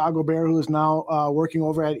former Chicago Bear, who is now working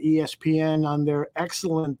over at ESPN on their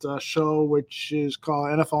excellent show, which is called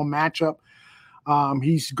NFL Matchup.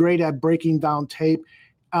 He's great at breaking down tape.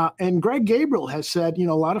 And Greg Gabriel has said,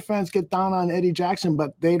 a lot of fans get down on Eddie Jackson,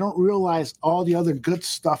 but they don't realize all the other good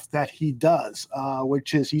stuff that he does,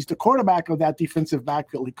 which is he's the quarterback of that defensive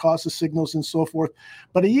backfield. He calls the signals and so forth,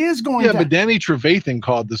 but he is going but Danny Trevathan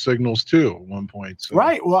called the signals too at one point. So.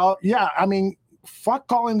 Right. Well, yeah, I mean, fuck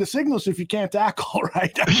calling the signals if you can't tackle,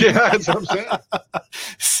 right? Yeah, that's what I'm saying.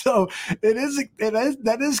 So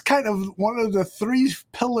that is kind of one of the three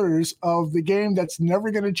pillars of the game that's never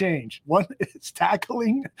going to change. One is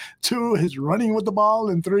tackling, two is running with the ball,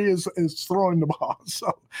 and three is throwing the ball.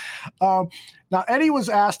 So now Eddie was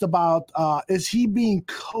asked about is he being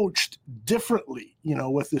coached differently,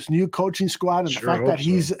 with this new coaching squad and the fact that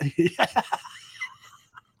he's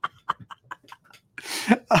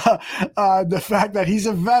the fact that he's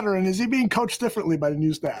a veteran. Is he being coached differently by the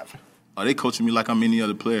new staff? They coaching me like I'm any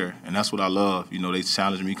other player, and that's what I love. You know, they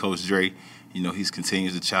challenge me, Coach Dre. You know, he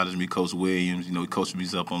continues to challenge me, Coach Williams. You know, he coaches me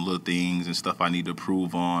up on little things and stuff I need to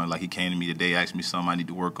improve on. Like he came to me today, asked me something I need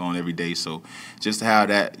to work on every day. So just to have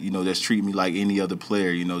that, you know, just treat me like any other player,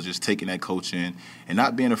 you know, just taking that coaching and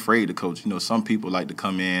not being afraid to coach. You know, some people like to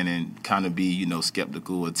come in and kind of be, you know,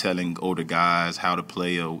 skeptical or telling older guys how to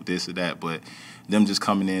play or this or that. But them just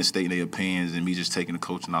coming in, stating their opinions, and me just taking the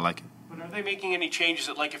coaching, I like it. But are they making any changes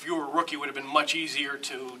that, like, if you were a rookie, would have been much easier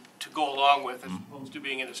to go along with as opposed to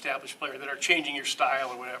being an established player, that are changing your style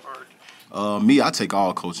or whatever? Me, I take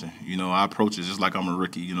all coaching. You know, I approach it just like I'm a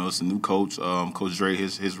rookie. You know, it's a new coach. Coach Dre,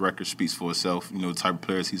 his record speaks for itself. You know, the type of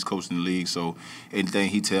players he's coached in the league. So anything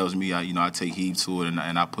he tells me, I take heed to it,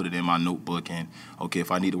 and I put it in my notebook. And, okay,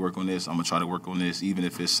 if I need to work on this, I'm going to try to work on this, even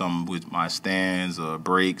if it's something with my stands or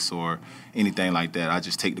breaks or anything like that. I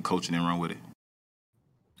just take the coaching and run with it.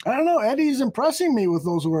 I don't know. Eddie's impressing me with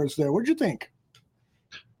those words there. What'd you think?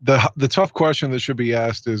 The tough question that should be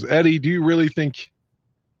asked is, Eddie, do you really think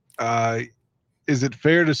is it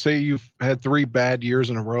fair to say you've had 3 bad years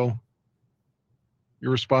in a row?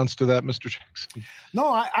 Your response to that, Mr. Jackson? No,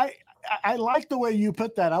 I like the way you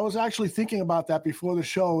put that. I was actually thinking about that before the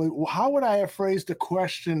show. How would I have phrased the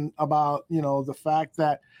question about, you know, the fact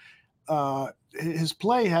that his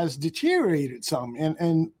play has deteriorated some?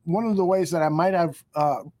 And one of the ways that I might have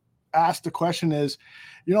asked the question is,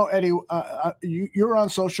 you know, Eddie, you're on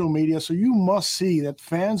social media, so you must see that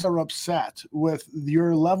fans are upset with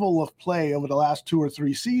your level of play over the last 2 or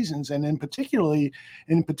 3 seasons, and in particular,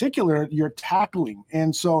 your tackling.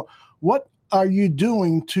 And so, what are you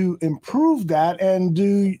doing to improve that? And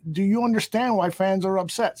do you understand why fans are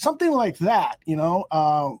upset? Something like that, you know.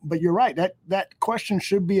 But you're right, that question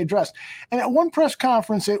should be addressed. And at one press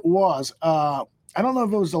conference, it was. I don't know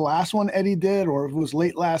if it was the last one Eddie did or if it was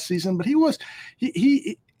late last season, but he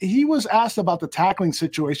was asked about the tackling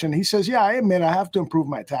situation. He says, yeah, I admit I have to improve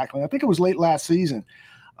my tackling. I think it was late last season.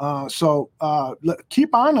 So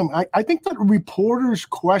keep on them. I think that reporters'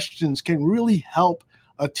 questions can really help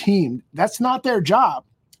a team. That's not their job.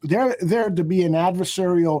 They're there to be an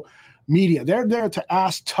adversarial media. They're there to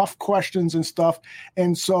ask tough questions and stuff.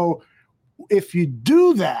 And so if you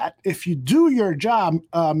do that, if you do your job,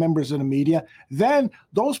 members of the media, then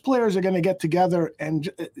those players are going to get together.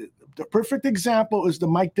 And the perfect example is the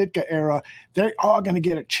Mike Ditka era. They're all going to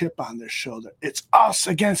get a chip on their shoulder. It's us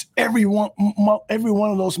against every one of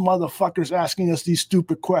those motherfuckers asking us these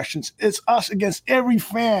stupid questions. It's us against every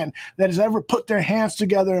fan that has ever put their hands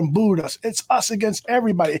together and booed us. It's us against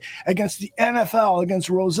everybody, against the NFL, against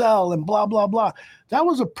Rozelle and blah, blah, blah. That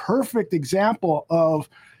was a perfect example of,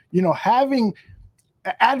 you know, having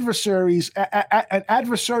adversaries, an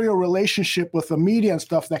adversarial relationship with the media and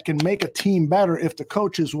stuff that can make a team better if the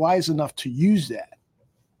coach is wise enough to use that.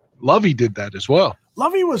 Lovey did that as well.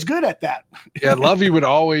 Lovey was good at that. Yeah, Lovey would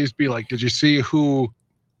always be like, did you see who,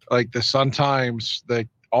 like the Sun-Times, that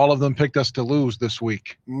all of them picked us to lose this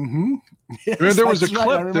week? Mm-hmm. Yes, there was a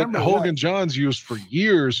clip that Hogan Johns used for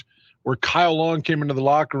years where Kyle Long came into the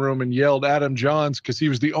locker room and yelled Adam Johns because he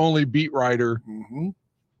was the only beat writer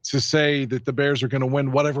to say that the Bears are going to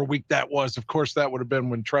win whatever week that was. Of course, that would have been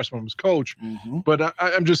when Trestman was coach. But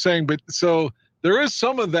I'm just saying, but so there is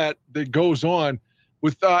some of that goes on.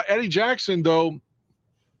 With Eddie Jackson, though,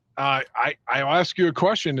 I'll ask you a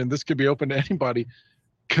question, and this could be open to anybody.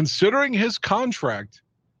 Considering his contract,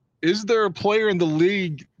 is there a player in the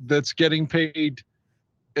league that's getting paid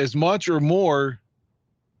as much or more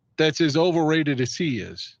that's as overrated as he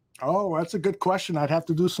is? Oh, that's a good question. I'd have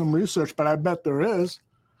to do some research, but I bet there is.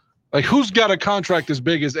 Like, who's got a contract as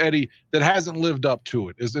big as Eddie that hasn't lived up to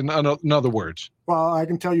it, is in other words? Well, I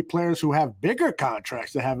can tell you players who have bigger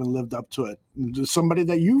contracts that haven't lived up to it. There's somebody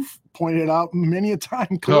that you've pointed out many a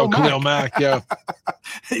time, Khalil Mack, yeah.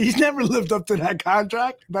 He's never lived up to that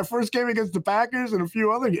contract. That first game against the Packers and a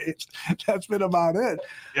few other games, that's been about it.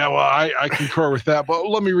 Yeah, well, I concur with that. But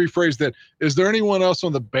let me rephrase that. Is there anyone else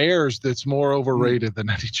on the Bears that's more overrated than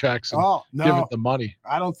Eddie Jackson? Oh, no. Given the money.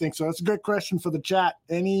 I don't think so. That's a good question for the chat.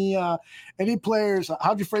 Any players,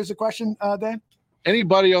 how'd you phrase the question, Dan?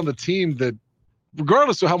 Anybody on the team that,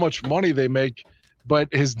 regardless of how much money they make,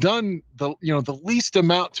 but has done the least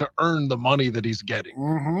amount to earn the money that he's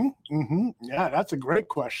getting. Yeah, that's a great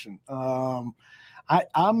question.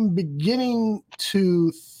 I'm beginning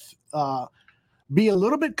to be a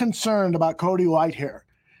little bit concerned about Cody Whitehair.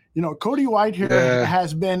 You know, Cody Whitehair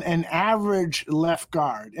has been an average left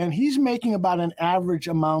guard, and he's making about an average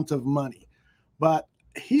amount of money. But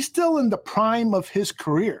he's still in the prime of his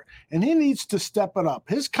career, and he needs to step it up.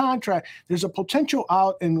 His contract, there's a potential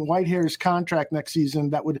out in Whitehair's contract next season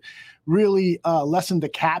that would really lessen the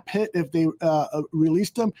cap hit if they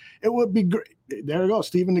released him. It would be great. There you go.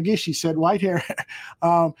 Stephen Nagishi said Whitehair.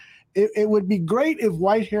 It would be great if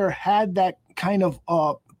Whitehair had that kind of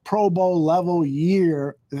Pro Bowl level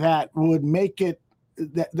year that would make it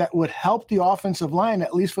that would help the offensive line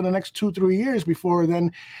at least for the next 2-3 years before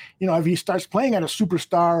then, if he starts playing at a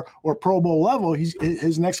superstar or Pro Bowl level,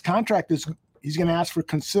 his next contract he's going to ask for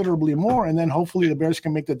considerably more. And then hopefully the Bears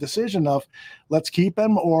can make the decision of let's keep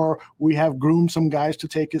him or we have groomed some guys to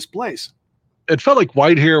take his place. It felt like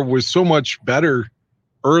Whitehair was so much better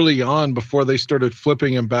early on before they started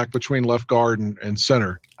flipping him back between left guard and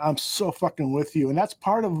center. I'm so fucking with you. And that's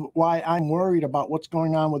part of why I'm worried about what's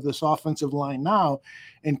going on with this offensive line now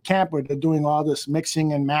in camp, where they're doing all this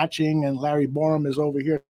mixing and matching, and Larry Borum is over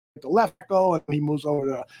here at the left tackle and he moves over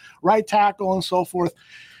to right tackle and so forth.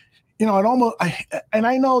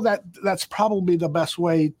 I know that that's probably the best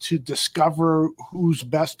way to discover who's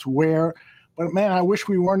best where. But, man, I wish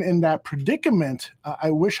we weren't in that predicament.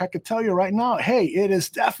 I wish I could tell you right now, hey, it is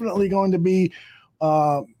definitely going to be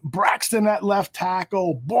Braxton at left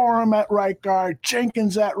tackle, Borum at right guard,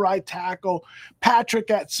 Jenkins at right tackle,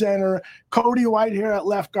 Patrick at center, Cody Whitehair at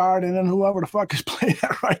left guard, and then whoever the fuck is playing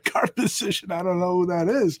that right guard position. I don't know who that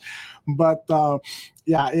is. But,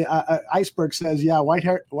 Iceberg says,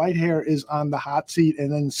 Whitehair is on the hot seat.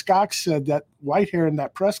 And then Scott said that Whitehair in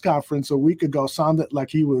that press conference a week ago sounded like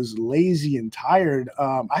he was lazy and tired.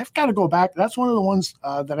 I've got to go back. That's one of the ones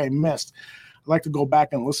that I missed. I'd like to go back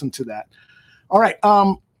and listen to that. All right.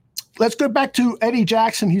 Let's go back to Eddie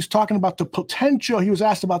Jackson. He's talking about the potential. He was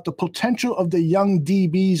asked about the potential of the young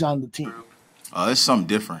DBs on the team. It's something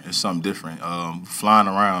different. Flying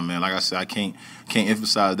around, man. Like I said, I can't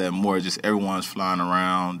emphasize that more. Just everyone's flying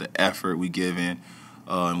around, the effort we give in.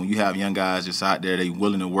 And when you have young guys just out there, they're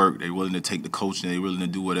willing to work, they're willing to take the coaching, they're willing to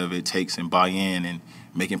do whatever it takes and buy in and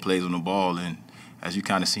making plays on the ball. And as you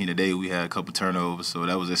kind of seen today, we had a couple turnovers, so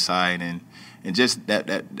that was exciting. And just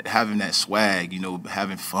that having that swag,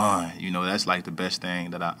 having fun, that's like the best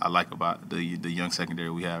thing that I like about the young secondary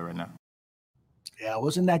we have right now. Yeah,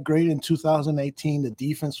 wasn't that great in 2018? The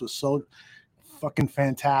defense was so fucking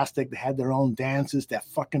fantastic. They had their own dances, that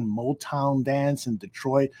fucking Motown dance in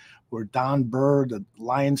Detroit where Don Burr, the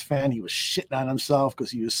Lions fan, he was shitting on himself because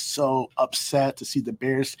he was so upset to see the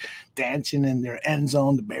Bears dancing in their end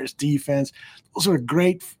zone, the Bears defense.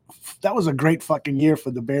 That was a great fucking year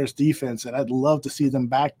for the Bears defense, and I'd love to see them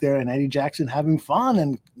back there and Eddie Jackson having fun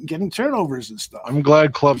and getting turnovers and stuff. I'm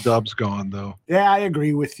glad Club Dub's gone, though. Yeah, I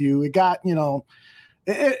agree with you. It got,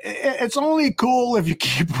 it's only cool if you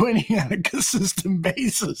keep winning on a consistent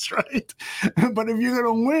basis, right? But if you're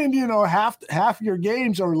going to win, half your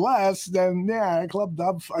games or less, then yeah, Club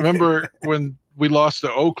Dub. Remember when we lost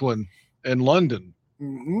to Oakland and London?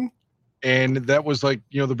 Mm-hmm. And that was like,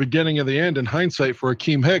 the beginning of the end in hindsight for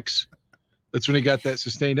Akeem Hicks. That's when he got that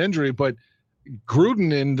sustained injury. But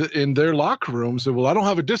Gruden in their locker room said, well, I don't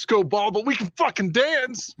have a disco ball, but we can fucking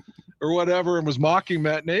dance or whatever, and was mocking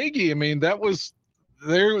Matt Nagy. I mean, that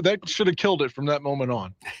should have killed it from that moment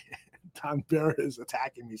on. Don Bear is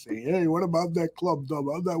attacking me saying, hey, what about that Club Dub?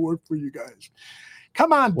 How'd that work for you guys?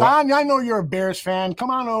 Come on, Don. I know you're a Bears fan.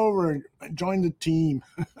 Come on over and join the team.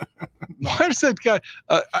 Why is that guy?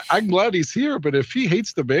 I'm glad he's here, but if he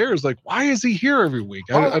hates the Bears, why is he here every week?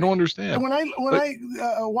 I don't understand. When I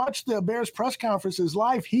watch the Bears press conferences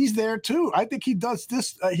live, he's there too. I think he does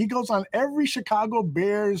this. He goes on every Chicago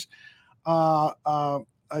Bears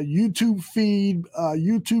YouTube feed,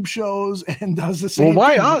 YouTube shows, and does the same. Well,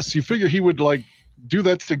 why thing. us? You figure he would do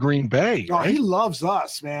that to Green Bay. Oh, right? He loves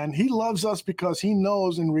us, man. He loves us because he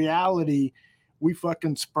knows in reality we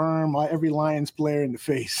fucking sperm every Lions player in the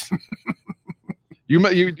face.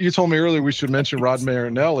 You told me earlier we should mention Rod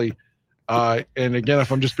Marinelli. And again,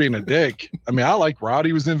 if I'm just being a dick, I mean, I like Rod.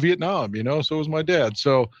 He was in Vietnam, so was my dad.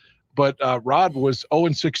 But Rod was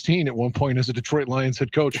 0-16 at one point as a Detroit Lions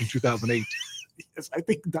head coach in 2008. Yes, I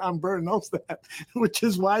think Don Burr knows that, which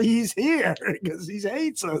is why he's here, because he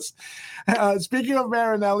hates us. Speaking of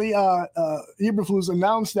Marinelli, Eberflus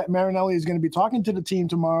announced that Marinelli is going to be talking to the team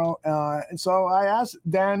tomorrow. And so I asked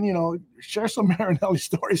Dan, share some Marinelli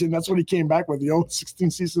stories, and that's what he came back with, the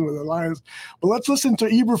 0-16 season with the Lions. But let's listen to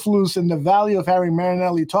Eberflus and the value of having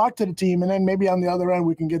Marinelli talk to the team, and then maybe on the other end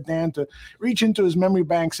we can get Dan to reach into his memory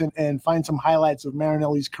banks and find some highlights of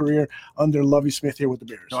Marinelli's career under Lovie Smith here with the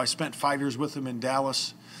Bears. I spent 5 years with him in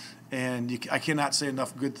Dallas, and I cannot say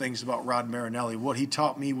enough good things about Rod Marinelli. What he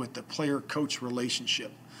taught me with the player-coach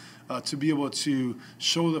relationship, to be able to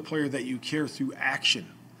show the player that you care through action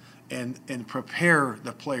and prepare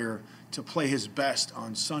the player to play his best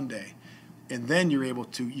on Sunday. And then you're able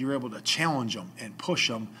to challenge them and push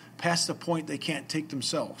them past the point they can't take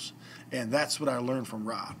themselves. And that's what I learned from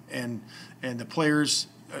Rob. And the players,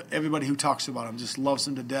 everybody who talks about him just loves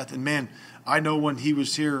him to death. And, man, I know when he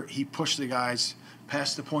was here, he pushed the guys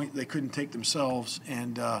past the point they couldn't take themselves.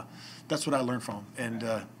 And that's what I learned from him.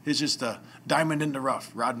 And he's just a diamond in the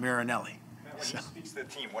rough, Rod Marinelli. When he speaks to the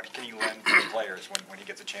team, what can he lend to the players when he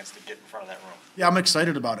gets a chance to get in front of that room? Yeah, I'm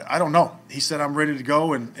excited about it. I don't know. He said I'm ready to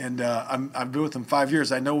go, and I've been with him 5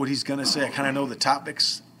 years. I know what he's going to say. I kind of know the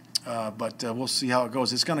topics, but we'll see how it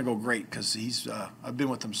goes. It's going to go great because I've been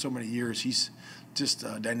with him so many years. He's just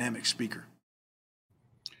a dynamic speaker.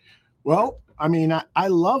 Well, I mean, I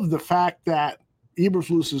love the fact that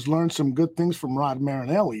Eberflus has learned some good things from Rod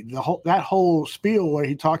Marinelli. That whole spiel where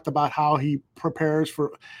he talked about how he prepares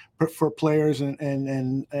for players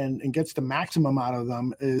and gets the maximum out of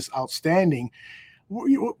them is outstanding.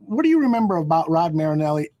 What do you remember about Rod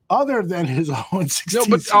Marinelli other than his 0-16? No,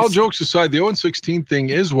 but all jokes aside, the 0-16 thing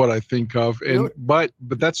is what I think of, and really?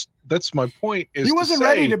 but that's my point. Is he wasn't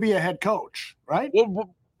ready to be a head coach, right?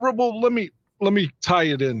 Well, let me tie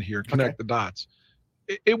it in here, connect the dots.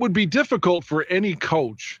 It would be difficult for any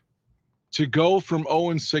coach to go from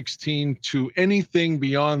 0-16 to anything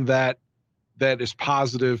beyond that is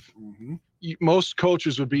positive. Mm-hmm. Most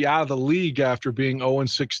coaches would be out of the league after being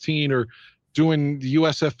 0-16 or doing the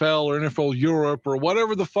USFL or NFL Europe or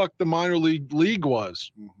whatever the fuck the minor league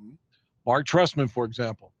was. Mm-hmm. Mark Trestman, for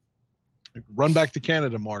example. Run back to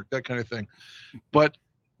Canada, Mark, that kind of thing. But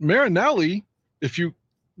Marinelli, if you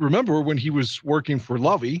remember when he was working for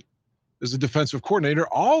Lovey as a defensive coordinator,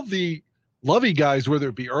 all the Lovey guys, whether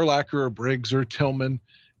it be Urlacher or Briggs or Tillman,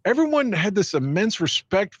 everyone had this immense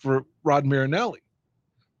respect for Rod Marinelli.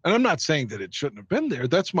 And I'm not saying that it shouldn't have been there.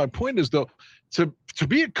 That's my point, is though to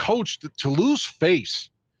be a coach, to lose face,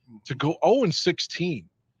 to go 0-16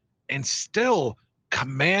 and still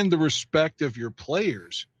command the respect of your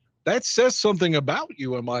players, that says something about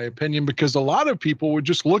you, in my opinion, because a lot of people would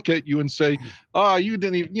just look at you and say, you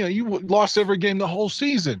didn't even, you lost every game the whole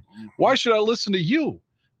season. Why should I listen to you?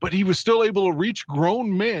 But he was still able to reach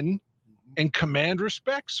grown men and command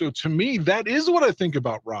respect. So to me, that is what I think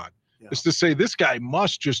about Rod, is to say this guy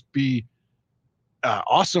must just be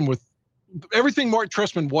awesome with everything Mark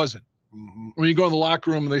Trestman wasn't. Mm-hmm. When you go in the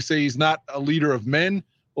locker room and they say he's not a leader of men,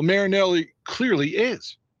 well, Marinelli clearly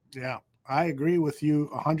is. Yeah, I agree with you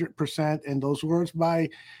 100%. And those words by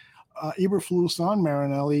Eberflus on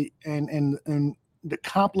Marinelli and the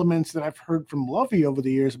compliments that I've heard from Lovey over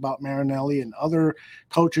the years about Marinelli and other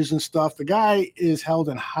coaches and stuff, the guy is held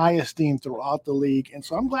in high esteem throughout the league. And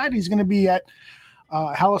so I'm glad he's going to be at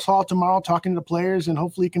Hallis Hall tomorrow talking to the players, and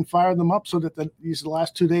hopefully he can fire them up so that these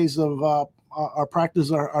last 2 days of our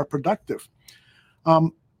practice are productive.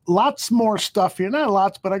 Lots more stuff here. Not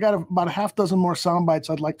lots, but I got about a half dozen more sound bites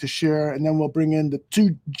I'd like to share, and then we'll bring in the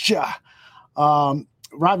Tuja.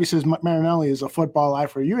 Robbie says Marinelli is a football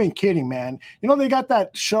lifer. You ain't kidding, man. They got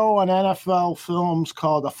that show on NFL Films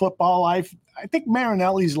called A Football Life. I think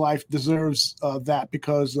Marinelli's life deserves that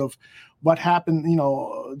because of what happened,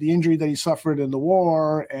 the injury that he suffered in the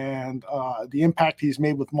war and the impact he's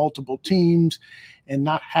made with multiple teams and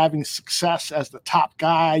not having success as the top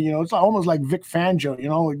guy. It's almost like Vic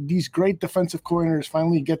Fangio. These great defensive coordinators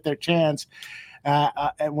finally get their chance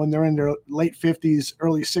when they're in their late 50s,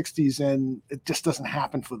 early 60s, and it just doesn't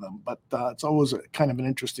happen for them. But it's always kind of an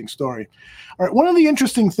interesting story. All right, one of the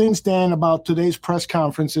interesting things, Dan, about today's press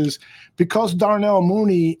conference is because Darnell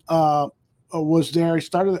Mooney was there.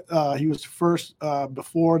 He was first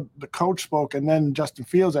before the coach spoke, and then Justin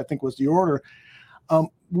Fields, I think, was the order.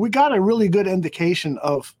 We got a really good indication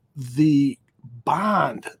of the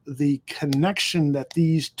bond, the connection that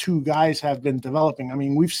these two guys have been developing. I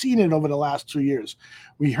mean, we've seen it over the last 2 years.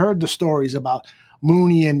 We heard the stories about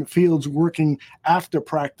Mooney and Fields working after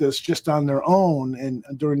practice just on their own, and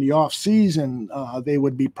during the off season, they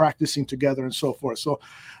would be practicing together and so forth. So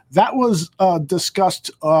that was discussed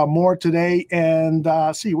more today. And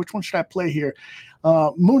see, which one should I play here?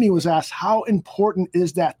 Mooney was asked, how important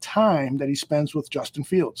is that time that he spends with Justin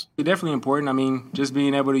Fields? It's definitely important. I mean, just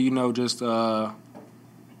being able to, just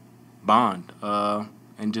bond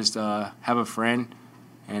and just have a friend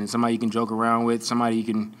and somebody you can joke around with, somebody you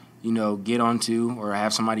can, get onto, or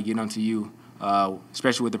have somebody get onto you,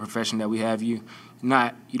 especially with the profession that we have. You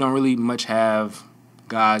don't really much have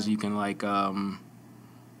guys you can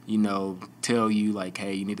tell you like,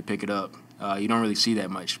 hey, you need to pick it up. You don't really see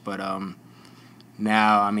that much, but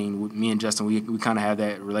now, I mean, me and Justin, we kind of have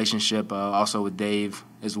that relationship also with Dave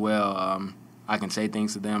as well. I can say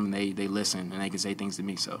things to them, and they listen, and they can say things to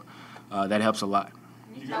me. So that helps a lot.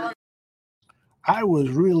 I was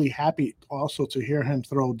really happy also to hear him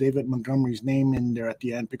throw David Montgomery's name in there at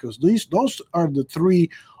the end, because those are the three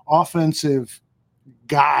offensive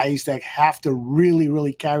guys that have to really,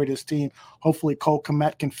 really carry this team. Hopefully Cole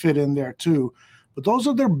Kmet can fit in there too. But those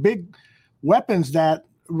are their big weapons that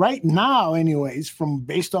right now, anyways,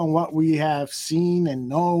 based on what we have seen and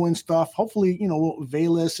know and stuff, hopefully,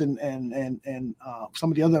 Velus and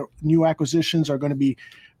some of the other new acquisitions are going to be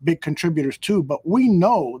big contributors too. But we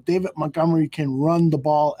know David Montgomery can run the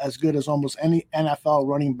ball as good as almost any NFL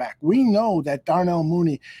running back. We know that Darnell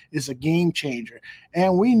Mooney is a game changer.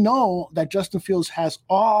 And we know that Justin Fields has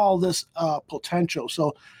all this potential.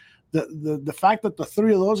 So the fact that the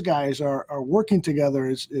three of those guys are working together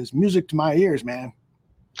is music to my ears, man.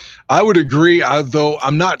 I would agree, though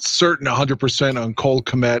I'm not certain 100% on Cole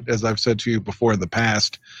Kmet, as I've said to you before in the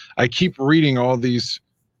past. I keep reading all these,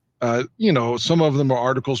 some of them are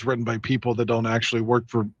articles written by people that don't actually work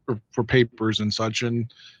for papers and such,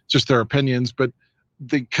 and just their opinions. But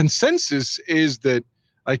the consensus is that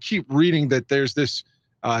I keep reading that there's this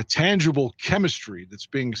tangible chemistry that's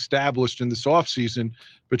being established in this offseason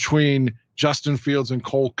between Justin Fields and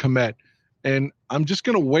Cole Kmet. And I'm just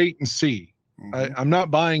going to wait and see. I'm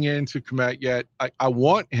not buying into Kmet yet. I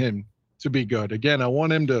want him to be good. Again, I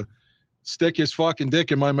want him to stick his fucking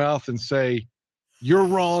dick in my mouth and say, you're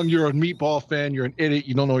wrong, you're a meatball fan, you're an idiot,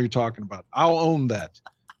 you don't know what you're talking about. I'll own that.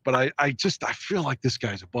 But I feel like this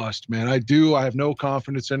guy's a bust, man. I do. I have no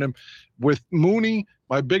confidence in him. With Mooney,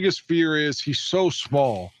 my biggest fear is he's so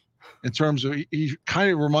small in terms of he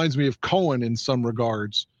kind of reminds me of Cohen in some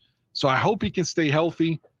regards. So I hope he can stay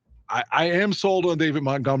healthy. I am sold on David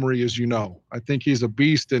Montgomery, as you know. I think he's a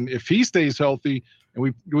beast, and if he stays healthy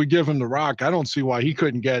and we give him the rock, I don't see why he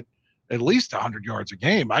couldn't get at least 100 yards a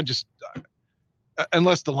game.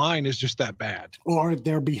 Unless the line is just that bad, or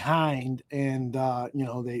they're behind and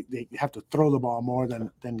they have to throw the ball more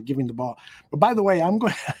than giving the ball. But by the way, I'm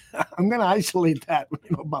going to isolate that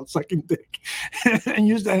about sucking dick and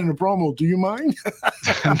use that in a promo. Do you mind?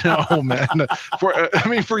 No, man.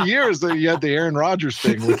 For years you had the Aaron Rodgers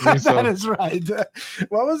thing with me. So. That is right.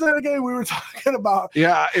 What was that again? We were talking about.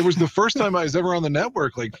 Yeah, it was the first time I was ever on the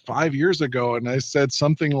network, like 5 years ago, and I said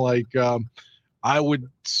something like. I would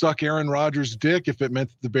suck Aaron Rodgers' dick if it meant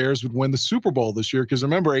that the Bears would win the Super Bowl this year. Because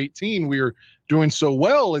remember, 2018, we were doing so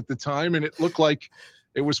well at the time, and it looked like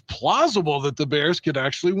it was plausible that the Bears could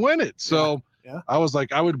actually win it. So yeah. I was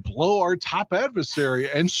like, I would blow our top adversary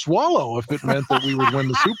and swallow if it meant that we would win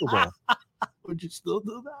the Super Bowl. Would you still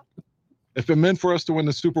do that? If it meant for us to win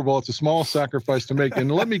the Super Bowl, it's a small sacrifice to make. And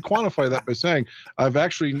let me quantify that by saying I'm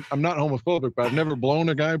not homophobic, but I've never blown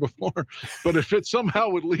a guy before. But if it somehow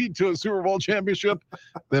would lead to a Super Bowl championship,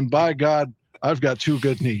 then by God, I've got two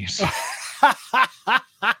good knees.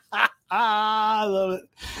 I love it.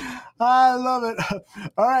 I love it.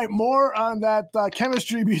 All right, more on that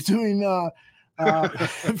chemistry between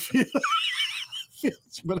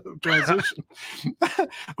It's a bit of a transition.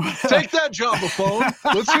 Take that, John Buffone.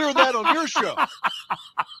 Let's hear that on your show.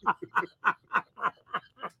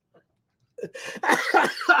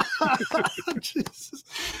 Jesus.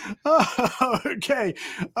 Okay.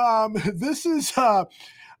 This is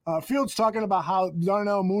Fields talking about how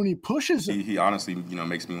Darnell Mooney pushes him. He honestly,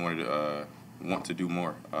 makes me want to do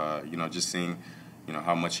more. Just seeing,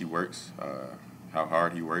 how much he works. How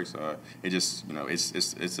hard he works. It just,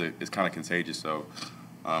 it's kind of contagious. So,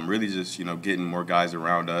 really just, getting more guys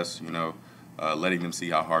around us, letting them see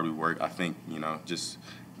how hard we work. I think, just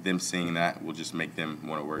them seeing that will just make them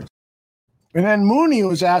want to work. And then Mooney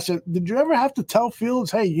was asked, did you ever have to tell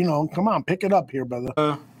Fields, hey, come on, pick it up here,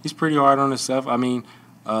 brother? He's pretty hard on himself. I mean,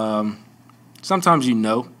 sometimes you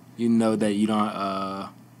know that you don't,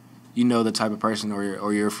 the type of person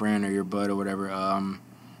or your friend or your bud or whatever,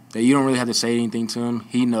 that you don't really have to say anything to him.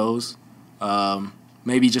 He knows.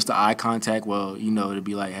 Maybe just the eye contact, to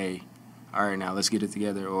be like, hey, all right, now let's get it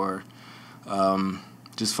together, or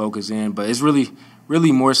just focus in. But it's really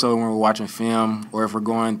more so when we're watching film, or if we're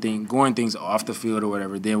going things off the field or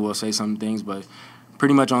whatever, then we'll say some things. But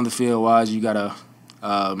pretty much on the field wise, you gotta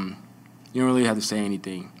you don't really have to say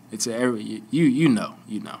anything. It's you know.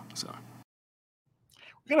 So.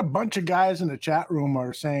 We got a bunch of guys in the chat room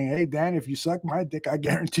are saying, hey, Dan, if you suck my dick, I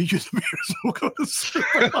guarantee you the Bears will go to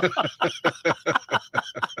Super Bowl.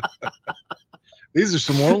 These are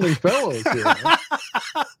some lonely fellows here.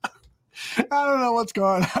 Huh? I don't know what's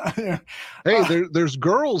going on here. Hey, there's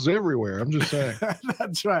girls everywhere. I'm just saying.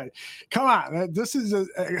 That's right. Come on. This is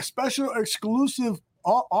a special exclusive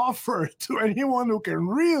offer to anyone who can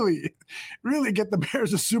really get the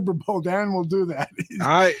Bears a Super Bowl. Dan will do that.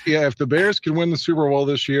 If the Bears can win the Super Bowl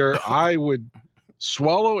this year, I would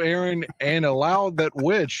swallow Aaron and allow that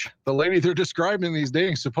witch, the lady they're describing these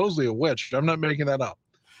dating, supposedly a witch. I'm not making that up.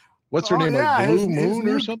 What's her name? Yeah, like Blue Moon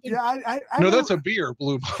or something? Yeah, no, that's a beer,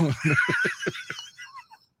 Blue Moon.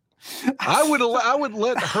 I would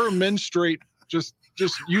let her menstruate, just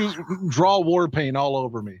draw war paint all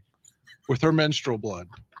over me with her menstrual blood.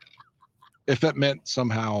 If that meant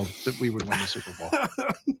somehow that we would win the Super Bowl.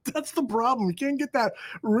 That's the problem. You can't get that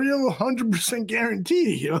real 100%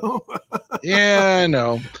 guarantee, you know? Yeah, I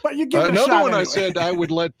know. But you give it a another shot one anyway. I said I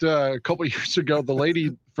would let a couple of years ago, the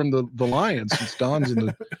lady from the Lions, since Don's in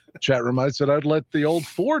the chat room, I said I'd let the old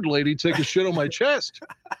Ford lady take a shit on my chest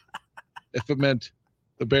if it meant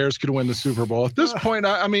the Bears could win the Super Bowl. At this point,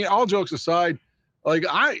 I mean, all jokes aside, like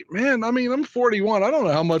I'm 41. I don't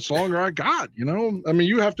know how much longer I got, you know? I mean,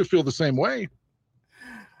 you have to feel the same way.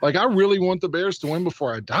 Like, I really want the Bears to win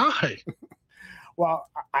before I die. Well,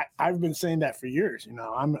 I've been saying that for years. You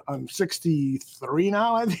know, I'm 63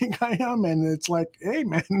 now, I think I am. And it's like, hey,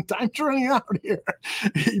 man, time's running out here.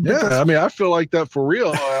 Yeah, I mean, I feel like that for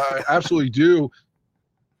real. I absolutely do.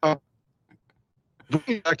 Back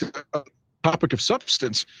to the topic of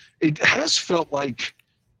substance, it has felt like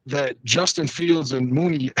that Justin Fields and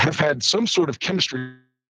Mooney have had some sort of chemistry.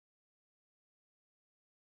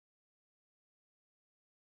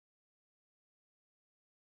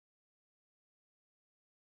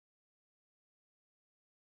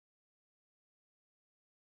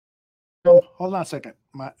 Hold on a second.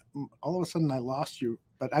 All of a sudden I lost you,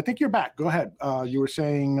 but I think you're back. Go ahead. You were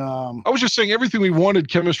saying. I was just saying everything we wanted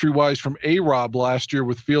chemistry-wise from A-Rob last year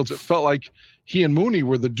with Fields. It felt like he and Mooney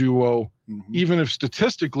were the duo, even if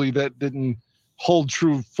statistically that didn't hold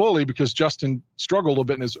true fully because Justin struggled a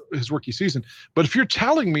bit in his rookie season. But if you're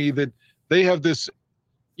telling me that they have this,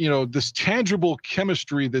 you know, this tangible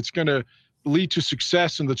chemistry that's going to lead to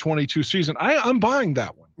success in the 22 season, I'm buying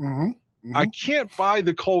that one. I can't buy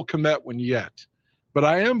the Cole Kmet one yet, but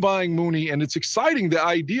I am buying Mooney, and it's exciting, the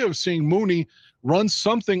idea of seeing Mooney run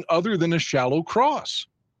something other than a shallow cross.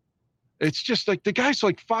 It's just like the guy's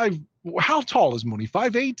like how tall is Mooney?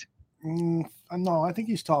 5'8"? No, I think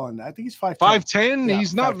he's taller than that. I think he's 5'10". 5'10"? Yeah,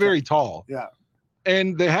 he's not 5'10". very tall. Yeah.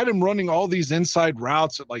 And they had him running all these inside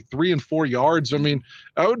routes at like 3 and 4 yards. I mean,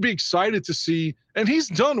 I would be excited to see, and he's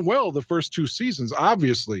done well the first 2 seasons,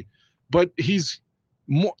 obviously, but he's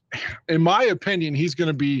more, in my opinion, he's going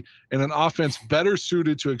to be in an offense better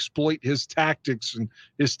suited to exploit his tactics and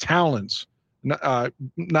his talents,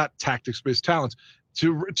 not tactics, but his talents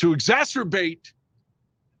to exacerbate,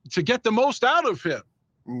 to get the most out of him.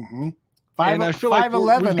 And I feel like we've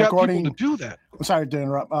got people to do that. I'm sorry to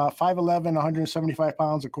interrupt. 5'11", 175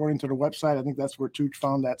 pounds, according to the website. I think that's where Tooch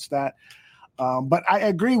found that stat. But I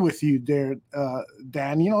agree with you there,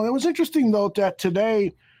 Dan. You know, it was interesting, though, that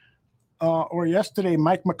today or yesterday,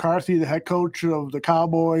 Mike McCarthy, the head coach of the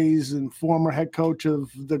Cowboys and former head coach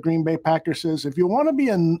of the Green Bay Packers, says if you want to be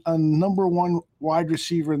a number one wide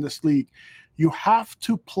receiver in this league, you have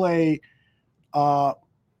to play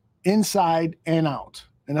inside and out.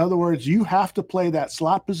 In other words, you have to play that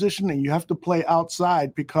slot position and you have to play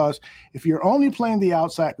outside, because if you're only playing the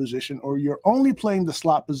outside position or you're only playing the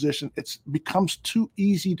slot position, it becomes too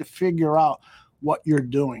easy to figure out what you're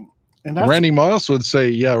doing. And Randy Moss would say,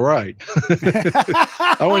 yeah, right.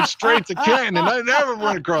 I went straight to Ken and I never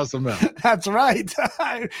went across the middle. That's right.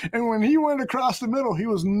 And when he went across the middle, he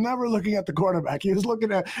was never looking at the quarterback. He was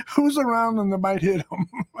looking at who's around and that might hit him.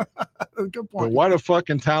 Good point. But what a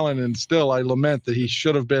fucking talent. And still, I lament that he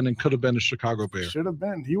should have been and could have been a Chicago Bear. Should have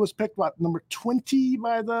been. He was picked, number 20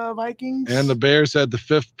 by the Vikings? And the Bears had the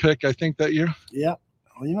 5th pick, I think, that year. Yeah.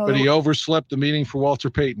 Well, you know, but he overslept the meeting for Walter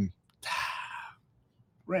Payton.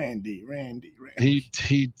 Randy. He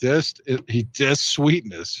dissed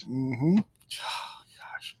sweetness. Oh,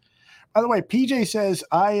 gosh. By the way, PJ says,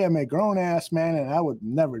 I am a grown-ass man, and I would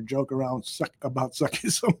never joke around about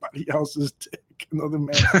sucking somebody else's dick. Another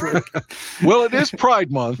man's dick. Well, it is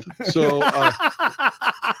Pride Month, so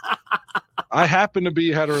I happen to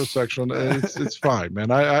be heterosexual. It's fine, man.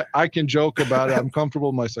 I can joke about it. I'm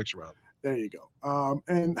comfortable with my sexuality. There you go.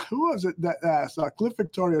 And who was it that asked? Cliff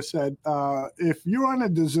Victoria said, if you're on a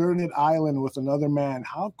deserted island with another man,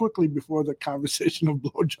 how quickly before the conversation of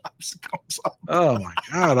blowjobs comes up? Oh, my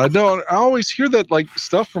God. I always hear that, like,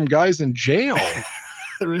 stuff from guys in jail.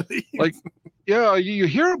 Really? Like, yeah, you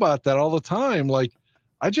hear about that all the time. Like,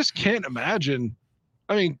 I just can't imagine.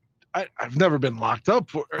 I mean, I've never been locked up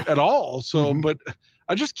at all. So, but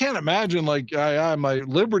I just can't imagine like my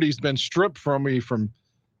liberty's been stripped from me from,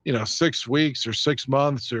 6 weeks or 6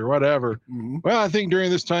 months or whatever. Well, I think during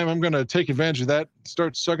this time I'm going to take advantage of that,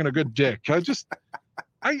 start sucking a good dick. I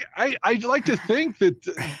like to think that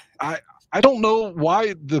I don't know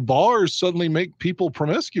why the bars suddenly make people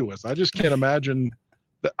promiscuous. I just can't imagine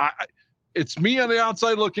that. It's me on the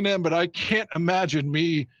outside looking in, but I can't imagine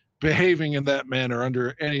me behaving in that manner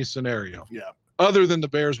under any scenario. Yeah. Other than the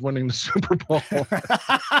Bears winning the Super Bowl.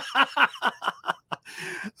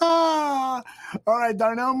 All right.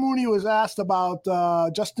 Darnell Mooney was asked about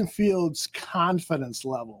Justin Fields' confidence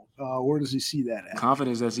level. Where does he see that at?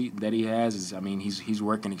 Confidence that he has is, he's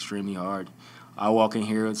working extremely hard. I walk in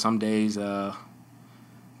here some days that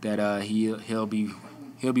he'll be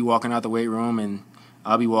walking out the weight room and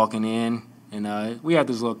I'll be walking in, and we had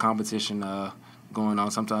this little competition going on.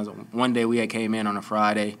 Sometimes one day we came in on a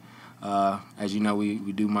Friday. As you know, we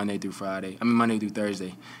do Monday through Thursday.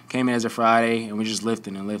 Came in as a Friday, and we're just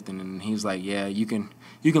lifting. And he's like, "Yeah, you can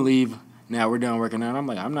leave now. We're done working out." I'm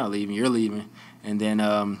like, "I'm not leaving. You're leaving." And then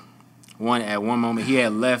at one moment he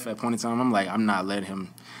had left at point in time. I'm like, "I'm not letting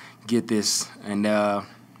him get this." And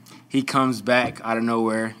he comes back out of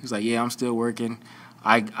nowhere. He's like, "Yeah, I'm still working."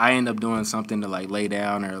 I end up doing something to like lay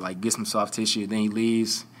down or like get some soft tissue. Then he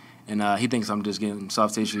leaves. And he thinks I'm just getting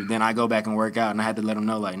soft tissue. Then I go back and work out, and I had to let him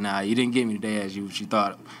know, like, nah, you didn't get me today as you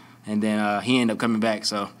thought. And then he ended up coming back.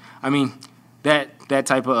 So, that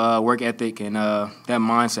type of work ethic and that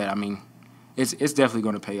mindset, it's definitely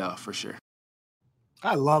going to pay off for sure.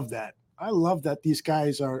 I love that. I love that these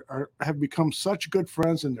guys have become such good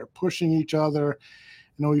friends, and they're pushing each other.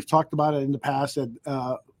 We've talked about it in the past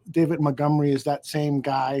that David Montgomery is that same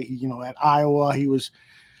guy. At Iowa, he was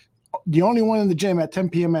the only one in the gym at 10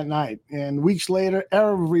 p.m. at night. And weeks later,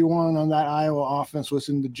 everyone on that Iowa offense was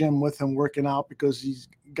in the gym with him working out because he's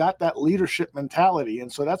got that leadership mentality. And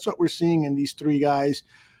so that's what we're seeing in these three guys,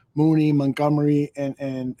 Mooney, Montgomery,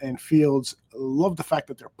 and Fields. Love the fact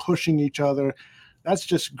that they're pushing each other. That's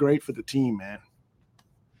just great for the team, man.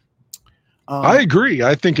 I agree.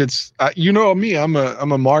 I think it's, me, I'm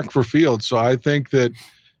a mark for Fields. So I think that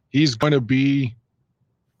he's going to be,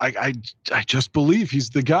 I just believe he's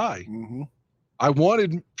the guy. Mm-hmm. I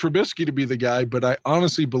wanted Trubisky to be the guy, but I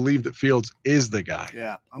honestly believe that Fields is the guy.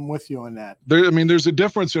 Yeah, I'm with you on that. There's a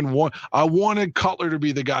difference in one. I wanted Cutler to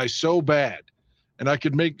be the guy so bad, and I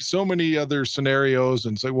could make so many other scenarios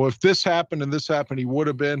and say, well, if this happened and this happened, he would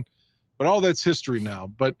have been. But all that's history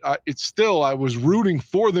now. But it's still, I was rooting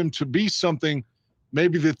for them to be something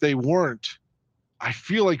maybe that they weren't. I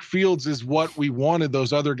feel like Fields is what we wanted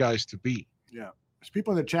those other guys to be. Yeah.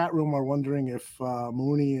 People in the chat room are wondering if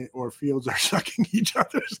Mooney or Fields are sucking each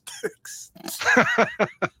other's dicks.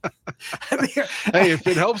 Hey, if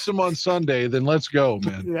it helps them on Sunday, then let's go,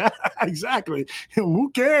 man. Yeah, exactly.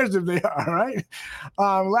 Who cares if they are, right?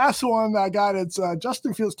 Last one I got, it's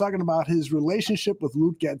Justin Fields talking about his relationship with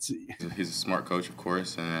Luke Getsy. He's a smart coach, of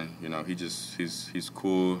course, and he's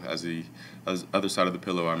cool as the other side of the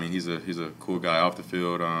pillow. He's a cool guy off the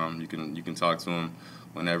field. You can talk to him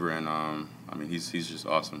whenever, and he's just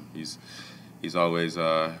awesome. He's always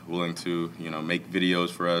willing to make videos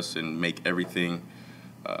for us and make everything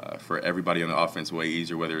for everybody on the offense way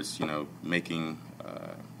easier. Whether it's making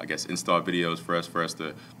install videos for us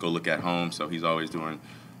to go look at home. So he's always doing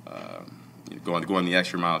going the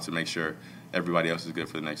extra mile to make sure everybody else is good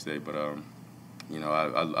for the next day. But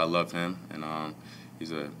I love him, and he's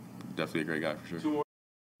definitely a great guy for sure.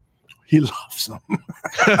 He loves them.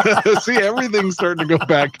 See, everything's starting to go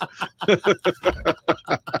back.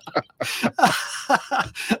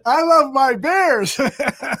 I love my Bears.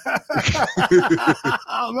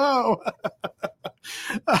 Oh, no.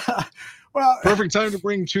 Well, perfect time to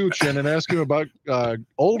bring Tooch in and ask him about good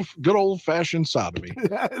old-fashioned sodomy.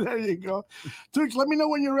 There you go. Tooch, let me know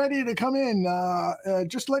when you're ready to come in.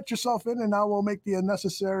 Just let yourself in, and I will make the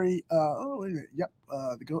necessary.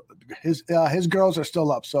 His girls are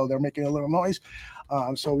still up, so they're making a little noise.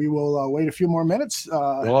 So we will wait a few more minutes.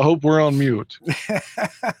 Well, I hope we're on mute.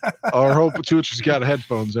 Or I hope Tooch has got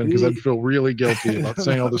headphones in, because I'd feel really guilty about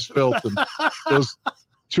saying all this filth and those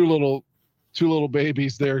two little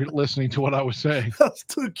babies there listening to what I was saying. Those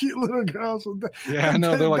two cute little girls. Yeah, I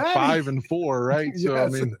know. They're like 5 and 4, right? So,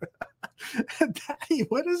 Yes. Daddy,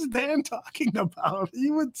 what is Dan talking about?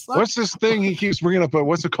 He would suck. What's this thing he keeps bringing up?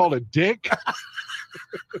 What's it called? A dick?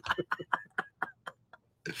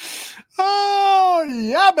 Oh,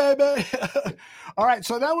 yeah, baby. All right,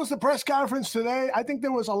 so that was the press conference today. I think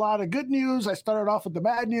there was a lot of good news. I started off with the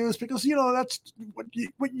bad news because, that's what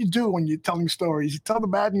you do when you're telling stories. You tell the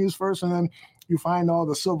bad news first, and then, you find all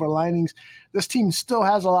the silver linings. This team still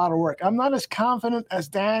has a lot of work. I'm not as confident as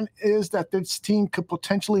Dan is that this team could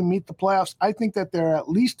potentially meet the playoffs. I think that they're at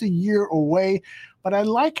least a year away, but I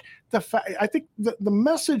like the fact. I think the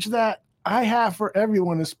message that I have for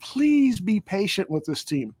everyone is please be patient with this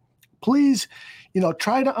team. Please,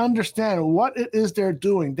 try to understand what it is they're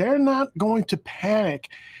doing. They're not going to panic.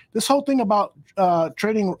 This whole thing about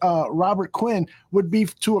trading Robert Quinn would be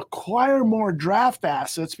to acquire more draft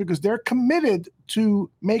assets because they're committed to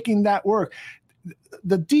making that work.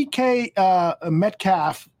 The DK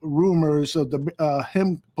Metcalf rumors of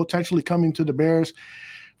him potentially coming to the Bears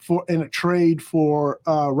in a trade for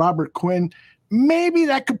Robert Quinn, maybe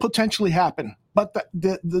that could potentially happen. But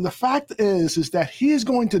the fact is that he is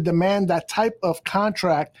going to demand that type of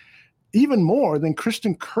contract even more than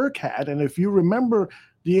Christian Kirk had. And if you remember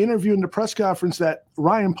the interview in the press conference that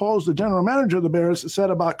Ryan Poles, the general manager of the Bears, said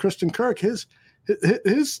about Christian Kirk, his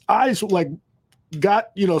eyes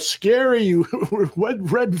got scary with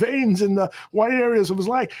red veins in the white areas of his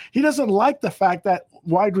leg. He doesn't like the fact that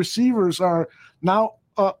wide receivers are now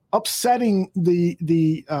upsetting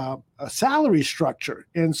the salary structure.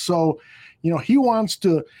 And so, he wants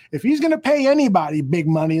to, if he's going to pay anybody big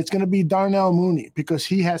money, it's going to be Darnell Mooney, because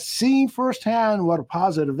he has seen firsthand what a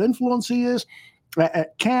positive influence he is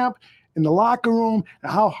at camp, in the locker room,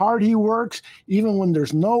 and how hard he works. Even when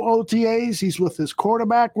there's no OTAs, he's with his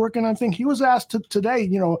quarterback working on things. He was asked today,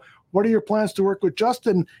 what are your plans to work with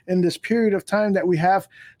Justin in this period of time that we have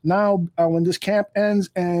now when this camp ends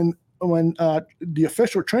and when the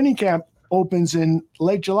official training camp opens in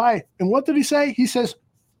late July? And what did he say? He says,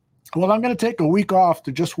 well, I'm going to take a week off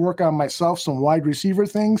to just work on myself, some wide receiver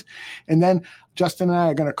things. And then Justin and I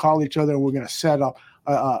are going to call each other and we're going to set up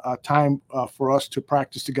a time for us to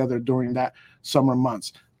practice together during that summer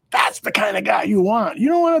months. That's the kind of guy you want. You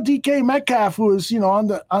don't want a DK Metcalf who is, on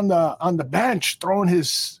the bench throwing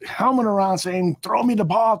his helmet around saying, throw me the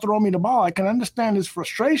ball, throw me the ball. I can understand his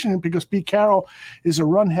frustration because Pete Carroll is a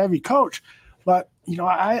run-heavy coach. But,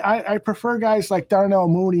 I prefer guys like Darnell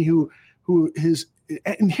Mooney who his –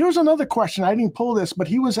 and here's another question. I didn't pull this, but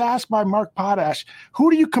he was asked by Mark Potash, who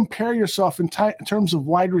do you compare yourself in terms of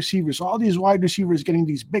wide receivers? All these wide receivers getting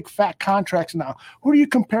these big fat contracts now. Who do you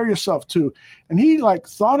compare yourself to? And he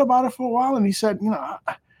thought about it for a while and he said,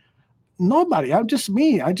 nobody. I'm just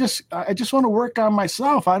me. I just want to work on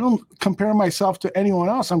myself. I don't compare myself to anyone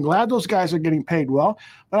else. I'm glad those guys are getting paid well,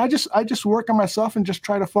 but I just work on myself and just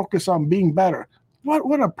try to focus on being better.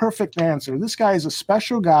 What a perfect answer. This guy is a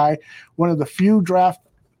special guy, one of the few draft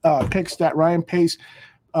picks that Ryan Pace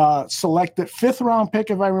selected, 5th round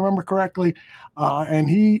pick, if I remember correctly. And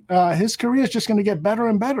his career is just going to get better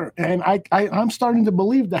and better. And I'm starting to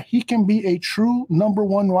believe that he can be a true number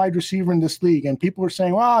one wide receiver in this league. And people are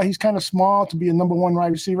saying, well, he's kind of small to be a number one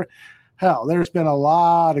wide receiver. Hell, there's been a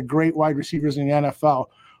lot of great wide receivers in the NFL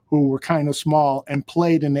who were kind of small and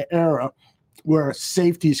played in the era where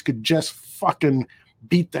safeties could just fucking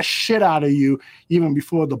beat the shit out of you even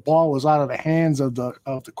before the ball was out of the hands of the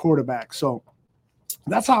quarterback. So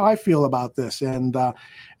that's how I feel about this. And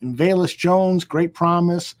Velus Jones, great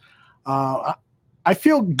promise. I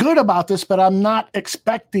feel good about this, but I'm not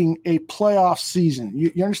expecting a playoff season.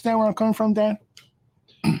 You understand where I'm coming from, Dan?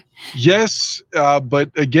 Yes,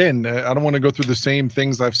 but again, I don't want to go through the same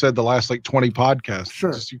things I've said the last 20 podcasts.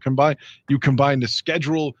 Sure. You combine the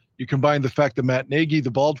schedule, you combine the fact that Matt Nagy,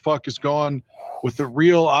 the bald fuck, is gone, with a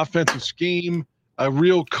real offensive scheme, a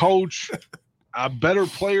real coach, better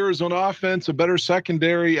players on offense, a better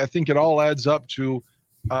secondary. I think it all adds up to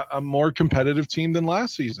a more competitive team than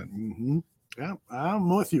last season. Mm-hmm. Yeah,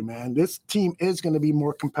 I'm with you, man. This team is going to be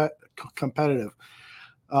more competitive.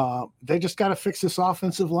 They just got to fix this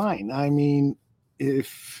offensive line. I mean,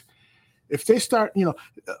 if they start,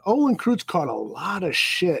 Olin Kreutz caught a lot of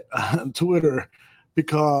shit on Twitter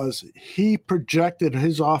because he projected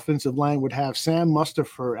his offensive line would have Sam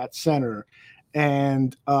Mustipher at center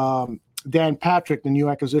and Dan Patrick, the new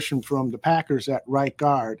acquisition from the Packers, at right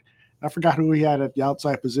guard. I forgot who he had at the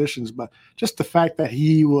outside positions, but just the fact that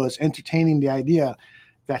he was entertaining the idea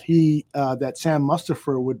that that Sam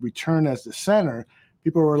Mustipher would return as the center,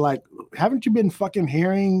 people were like, haven't you been fucking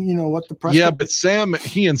hearing, what the press? Yeah, but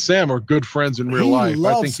he and Sam are good friends in real life.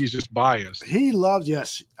 I think he's just biased.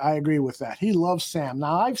 Yes, I agree with that. He loves Sam.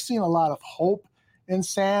 Now, I've seen a lot of hope in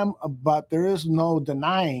Sam, but there is no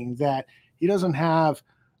denying that he doesn't have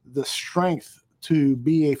the strength to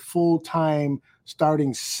be a full-time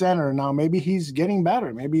starting center. Now, maybe he's getting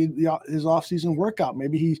better. Maybe his offseason workout.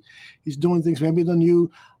 Maybe he's doing things. Maybe the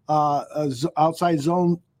new outside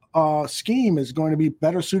zone scheme is going to be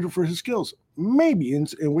better suited for his skills. Maybe,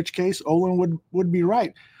 in which case Olin would be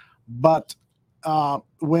right. But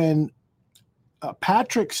when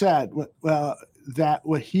Patrick said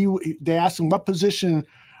that they asked him, what position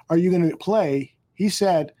are you going to play? He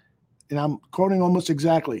said, and I'm quoting almost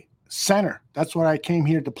exactly, center. That's what I came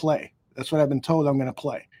here to play. That's what I've been told I'm going to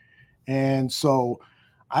play. And so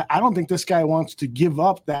I don't think this guy wants to give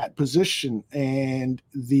up that position. And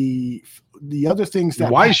the other things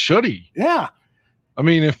that why should he? Yeah. I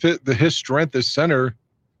mean, if his strength is center,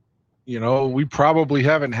 we probably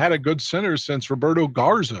haven't had a good center since Roberto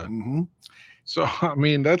Garza. Mm-hmm. So, I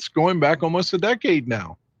mean, that's going back almost a decade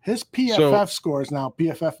now. His PFF scores now,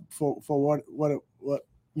 PFF for what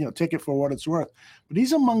take it for what it's worth. But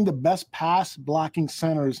he's among the best pass blocking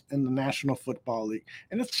centers in the National Football League.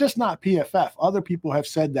 And it's just not PFF. Other people have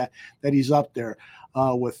said that he's up there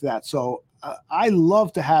with that. So I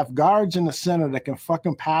love to have guards in the center that can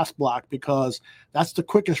fucking pass block, because that's the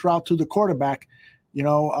quickest route to the quarterback.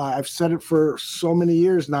 I've said it for so many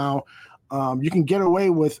years now. You can get away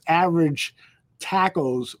with average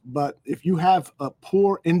tackles, but if you have a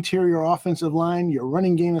poor interior offensive line, your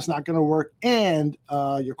running game is not going to work, and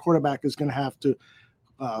your quarterback is going to have to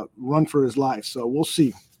run for his life. So we'll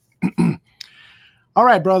see. All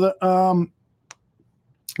right, brother.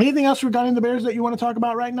 Anything else regarding the Bears that you want to talk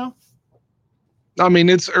about right now? I mean,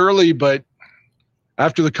 it's early, but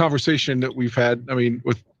after the conversation that we've had, I mean,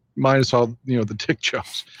 with minus all, the dick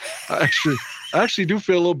jokes, I actually do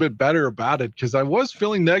feel a little bit better about it, because I was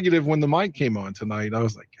feeling negative when the mic came on tonight. I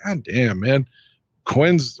was like, God damn, man,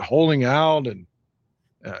 Quinn's holding out, and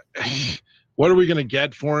what are we going to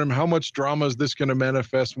get for him? How much drama is this going to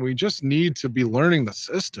manifest? We just need to be learning the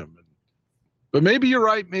system. But maybe you're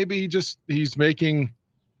right. Maybe he's making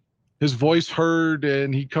his voice heard,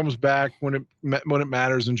 and he comes back when it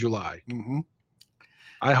matters in July. Mm-hmm.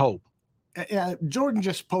 I hope. Jordan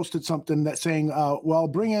just posted something that's saying,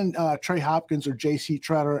 bring in Trey Hopkins or J.C.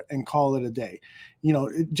 Tretter and call it a day.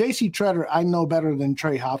 J.C. Tretter, I know better than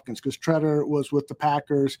Trey Hopkins, because Tretter was with the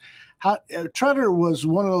Packers. Tretter was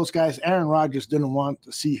one of those guys Aaron Rodgers didn't want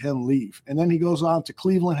to see him leave. And then he goes on to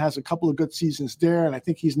Cleveland, has a couple of good seasons there, and I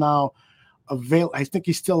think he's now I think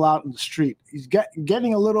he's still out in the street. He's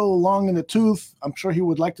getting a little long in the tooth. I'm sure he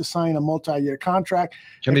would like to sign a multi-year contract.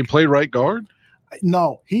 Can he play right guard?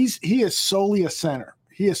 No, he is solely a center.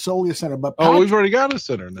 But we've already got a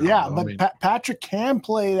center now. Yeah, Patrick can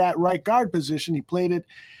play that right guard position. He played it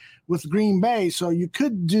with Green Bay, so you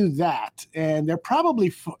could do that. And they're probably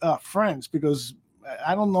friends, because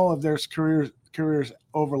I don't know if there's careers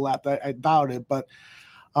overlap. I doubt it, but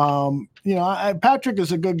Patrick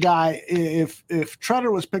is a good guy. If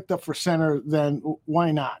Tretter was picked up for center, then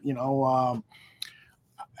why not?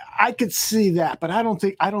 I could see that, but I don't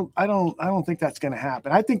think that's going to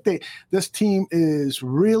happen. I think this team is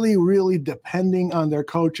really, really depending on their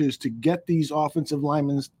coaches to get these offensive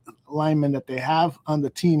linemen that they have on the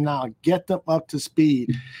team now, get them up to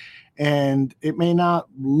speed. And it may not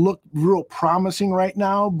look real promising right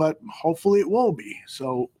now, but hopefully it will be.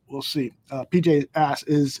 So we'll see. PJ asks,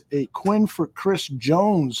 is a Quinn for Chris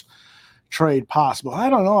Jones trade possible? I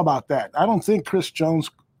don't know about that. I don't think Chris Jones,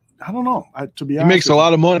 I don't know. To be honest, he makes a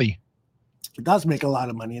lot of money. It does make a lot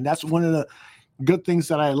of money. And that's one of the good things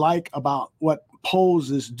that I like about what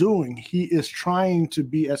Poles is doing. He is trying to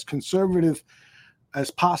be as conservative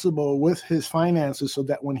as possible with his finances, so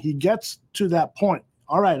that when he gets to that point,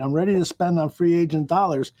 all right, I'm ready to spend on free agent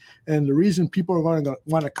dollars. And the reason people are going to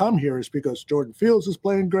want to come here is because Jordan Fields is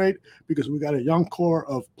playing great, because we got a young core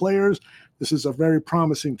of players. This is a very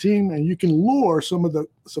promising team, and you can lure some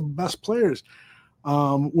best players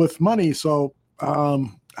with money. So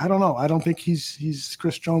I don't know. I don't think he's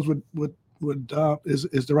Chris Jones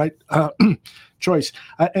is the right choice.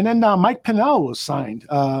 And then Mike Pennell was signed.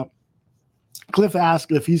 Cliff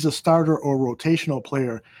asked if he's a starter or rotational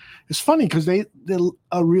player. It's funny because they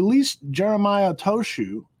released Jeremiah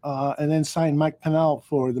Toshu and then signed Mike Pennell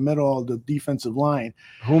for the middle of the defensive line.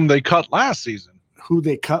 Whom they cut last season.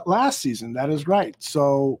 That is right.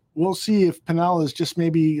 So we'll see if Pennell is just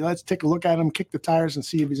maybe, let's take a look at him, kick the tires, and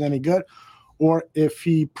see if he's any good. Or if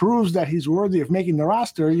he proves that he's worthy of making the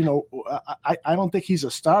roster. I don't think he's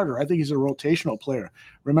a starter. I think he's a rotational player.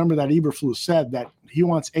 Remember that Eberflus said that he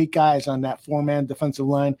wants 8 guys on that 4-man defensive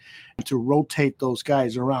line to rotate those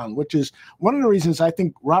guys around, which is one of the reasons I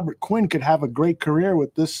think Robert Quinn could have a great career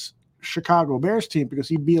with this Chicago Bears team, because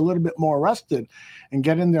he'd be a little bit more rested and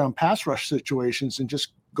get in there on pass rush situations and just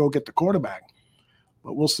go get the quarterback.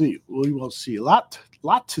 But we'll see. We will see. A lot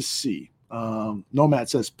to see. Nomad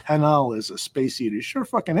says Pennell is a space eater. He sure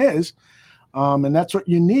fucking is. And that's what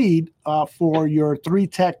you need for your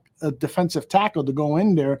 3-tech defensive tackle to go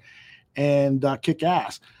in there and kick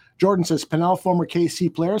ass. Jordan says Pennell, former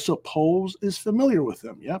KC player, so Poles is familiar with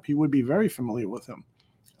him. Yep, he would be very familiar with him.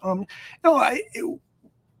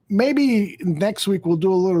 Maybe next week we'll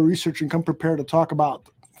do a little research and come prepared to talk about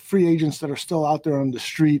free agents that are still out there on the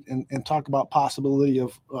street and talk about possibility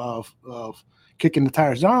of kicking the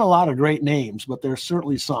tires. There aren't a lot of great names, but there's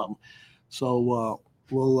certainly some. So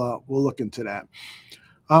we'll look into that.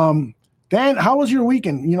 Dan, how was your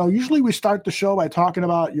weekend? Usually we start the show by talking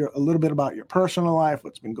about a little bit about your personal life,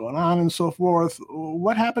 what's been going on and so forth.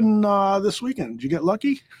 What happened this weekend? Did you get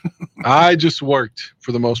lucky? I just worked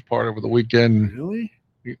for the most part over the weekend. Really?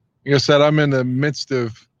 Like I said, I'm in the midst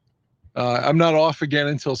of I'm not off again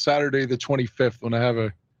until Saturday the 25th when I have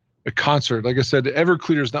a concert. Like I said,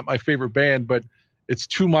 Everclear is not my favorite band, but it's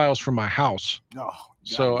 2 miles from my house. Oh,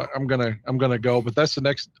 so I'm gonna go, but that's the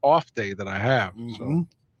next off day that I have. Mm-hmm.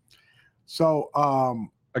 So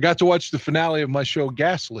I got to watch the finale of my show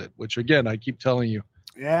Gaslit, which again I keep telling you,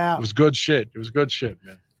 yeah, it was good shit. It was good shit,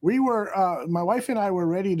 man. We were, my wife and I were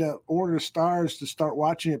ready to order Stars to start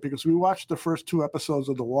watching it because we watched the first 2 episodes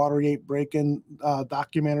of the Watergate break-in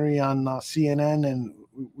documentary on CNN, and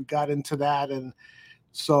we got into that. And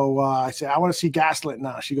so I said, I want to see Gaslit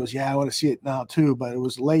now. She goes, yeah, I want to see it now too. But it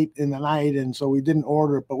was late in the night, and so we didn't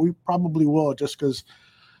order it. But we probably will, just because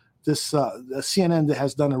the CNN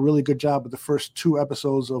has done a really good job with the first 2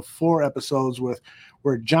 episodes of 4 episodes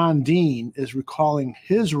where John Dean is recalling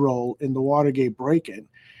his role in the Watergate break-in.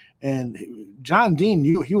 And John Dean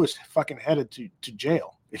knew he was fucking headed to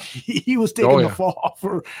jail. He was taking the fall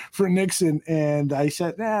for Nixon, and I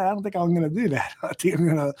said, "Nah, I don't think I'm going to do that. I think I'm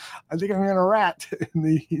going to rat."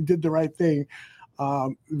 And he did the right thing.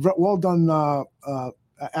 Well done.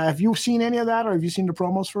 Have you seen any of that, or have you seen the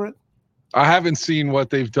promos for it? I haven't seen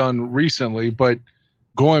what they've done recently, but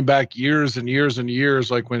going back years and years and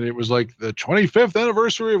years, like when it was like the 25th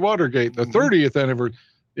anniversary of Watergate, the 30th anniversary,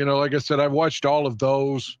 like I said, I've watched all of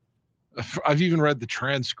those. I've even read the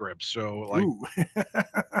transcripts. So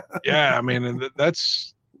yeah, I mean, and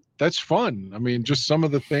that's fun. I mean, just some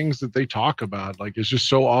of the things that they talk about, like, it's just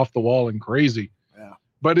so off the wall and crazy. Yeah.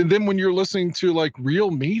 But and then when you're listening to like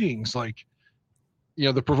real meetings, like,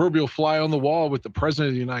 the proverbial fly on the wall with the president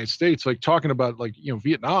of the United States, like talking about like,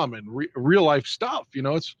 Vietnam and real life stuff,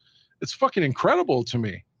 it's fucking incredible to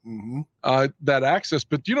me, that access.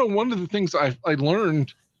 But, one of the things I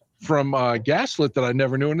learned from Gaslit that I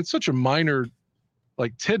never knew, and it's such a minor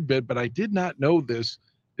like tidbit, but I did not know this,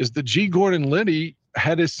 is that G. Gordon Liddy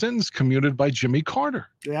had his sentence commuted by Jimmy Carter.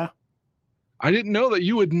 Yeah. I didn't know that.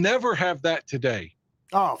 You would never have that today.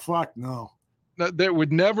 Oh, fuck no. There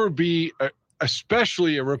would never be,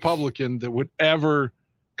 especially a Republican, that would ever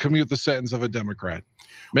commute the sentence of a Democrat.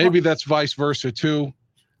 Maybe that's vice versa too.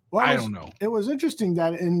 Well, I don't know. It was interesting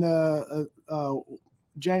that in the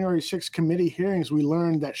January 6th committee hearings, we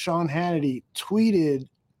learned that Sean Hannity tweeted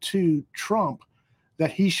to Trump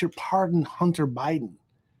that he should pardon Hunter Biden.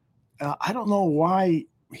 I don't know why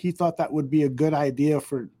he thought that would be a good idea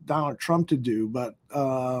for Donald Trump to do, but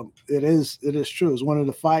it is true. It's one of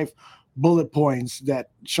the 5 bullet points that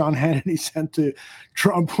Sean Hannity sent to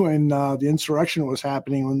Trump when the insurrection was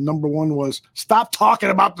happening. When number 1 was, stop talking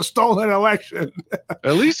about the stolen election.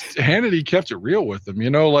 At least Hannity kept it real with him.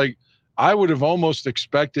 Like, I would have almost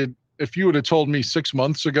expected, if you would have told me 6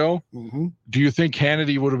 months ago, do you think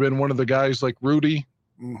Hannity would have been one of the guys like Rudy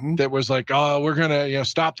that was like, oh, we're going to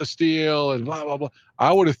stop the steal and blah, blah, blah.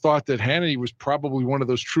 I would have thought that Hannity was probably one of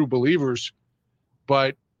those true believers,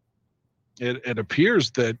 but it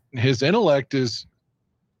appears that his intellect is,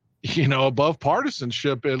 above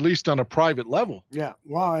partisanship, at least on a private level. Yeah.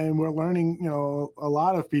 Well, and we're learning, a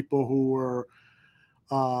lot of people who were,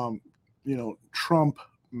 Trump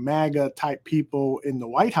MAGA type people in the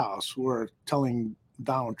White House were telling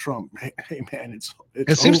Donald Trump, hey man,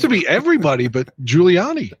 it seems to be everybody but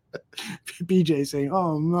Giuliani. BJ saying,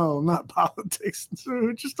 oh no, not politics.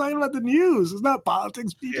 We're just talking about the news. It's not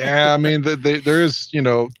politics, BJ. Yeah, I mean, there is,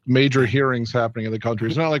 major hearings happening in the country.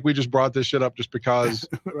 It's not like we just brought this shit up just because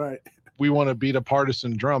right. We want to beat a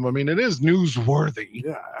partisan drum. I mean, it is newsworthy.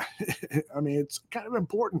 Yeah. I mean, it's kind of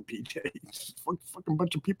important, BJ. Fucking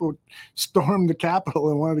bunch of people stormed the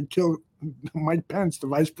Capitol and wanted to kill Mike Pence, the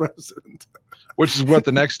vice president. Which is what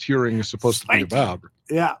the next hearing is supposed to be about.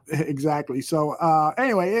 Yeah, exactly. So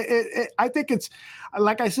anyway, I think it's,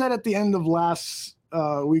 like I said at the end of last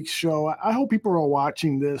week's show, I hope people are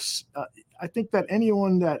watching this. I think that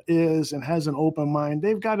anyone that is and has an open mind,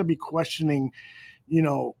 they've got to be questioning,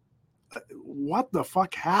 what the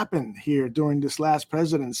fuck happened here during this last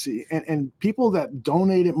presidency, and people that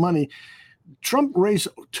donated money. Trump raised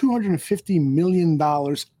 $250 million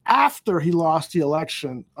after he lost the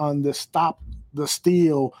election on the Stop the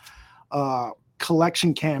Steele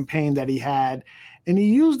collection campaign that he had, and he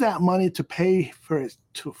used that money to pay for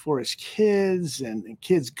his kids and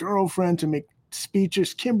kids' girlfriend to make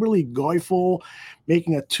speeches. Kimberly Guilfoyle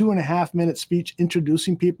making a 2.5-minute speech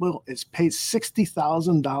introducing people. It's paid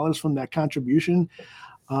 $60,000 from that contribution.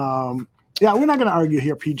 Yeah, we're not going to argue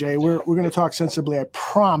here, PJ. We're going to talk sensibly. I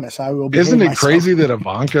promise I will. Isn't it crazy that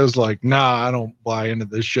Ivanka's like, nah, I don't buy into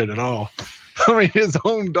this shit at all? I mean, his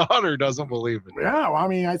own daughter doesn't believe it. Yeah, well, I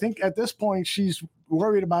mean, I think at this point she's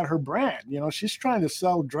worried about her brand. You know, she's trying to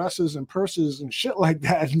sell dresses and purses and shit like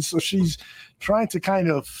that. And so she's trying to kind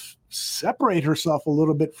of separate herself a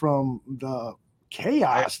little bit from the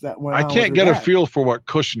chaos that went on. I can't get a feel for what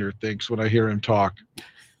Kushner thinks when I hear him talk.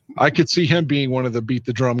 I could see him being one of the beat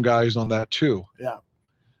the drum guys on that too. Yeah.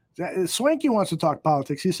 Swanky wants to talk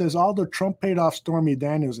politics. He says, although Trump paid off Stormy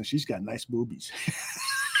Daniels and she's got nice boobies.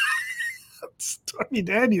 Stormy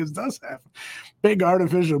Daniels does have big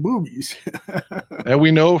artificial boobies. And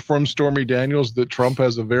we know from Stormy Daniels that Trump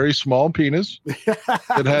has a very small penis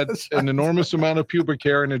that had an enormous amount of pubic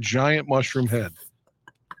hair and a giant mushroom head.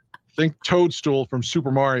 Think Toadstool from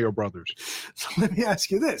Super Mario Brothers. So let me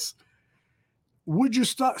ask you this. Would you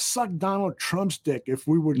suck Donald Trump's dick if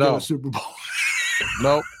we were to get a Super Bowl?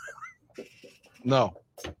 No. No.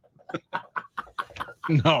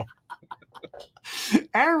 No.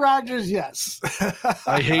 Aaron Rodgers, yes.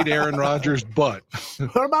 I hate Aaron Rodgers, but.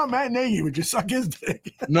 What about Matt Nagy? Would you suck his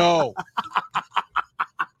dick? No.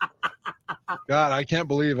 God, I can't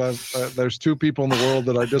believe there's two people in the world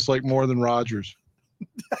that I dislike more than Rodgers.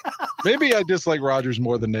 Maybe I dislike Rodgers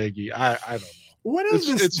more than Nagy. I don't know. What is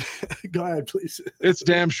this? Go ahead, please. It's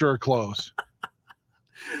damn sure close.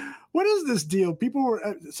 What is this deal? People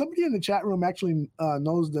were somebody in the chat room actually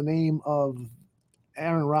knows the name of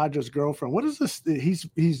Aaron Rodgers' girlfriend. What is this?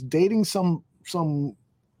 He's dating some.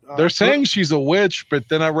 They're saying she's a witch, but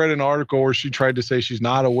then I read an article where she tried to say she's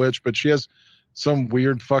not a witch, but she has some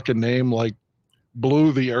weird fucking name like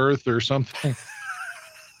Blue the Earth or something.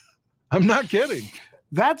 I'm not kidding.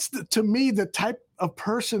 That's to me the type of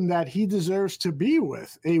person that he deserves to be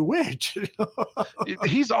with, a witch.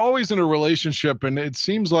 He's always in a relationship, and it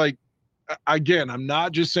seems like, again, I'm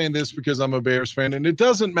not just saying this because I'm a Bears fan, and it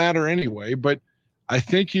doesn't matter anyway, but I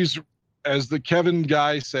think he's, as the Kevin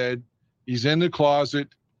guy said, he's in the closet,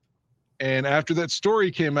 and after that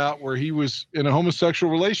story came out where he was in a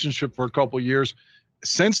homosexual relationship for a couple of years,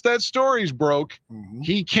 since that story's broke,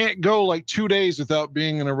 he can't go like 2 days without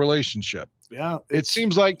being in a relationship. Yeah. It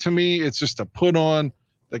seems like to me it's just a put on.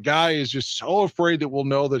 The guy is just so afraid that we'll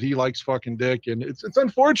know that he likes fucking dick. And it's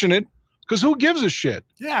unfortunate because who gives a shit?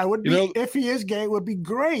 Yeah, it would be, if he is gay, it would be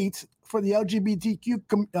great for the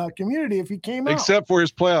LGBTQ community if he came out. Except for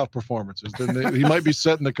his playoff performances. Then he might be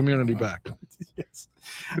setting the community back. Yes.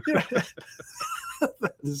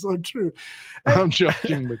 That is so true. I'm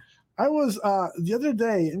joking, but I was the other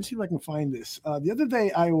day, let me see if I can find this. The other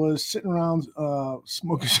day I was sitting around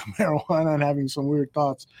smoking some marijuana and having some weird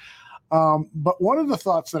thoughts. But one of the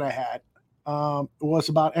thoughts that I had was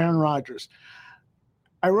about Aaron Rodgers.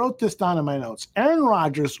 I wrote this down in my notes. Aaron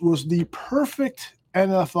Rodgers was the perfect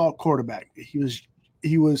NFL quarterback.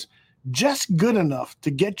 He was just good enough to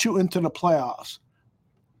get you into the playoffs.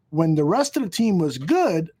 When the rest of the team was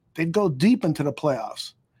good, they'd go deep into the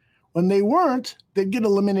playoffs. When they weren't, they'd get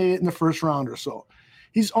eliminated in the first round or so.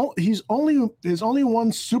 His only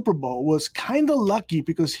one Super Bowl was kind of lucky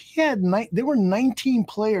because there were 19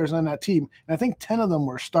 players on that team, and I think 10 of them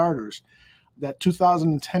were starters. That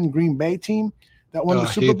 2010 Green Bay team that won the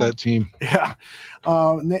Super Bowl. I hate that team. Yeah,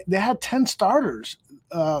 they had 10 starters,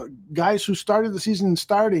 guys who started the season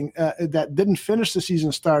starting that didn't finish the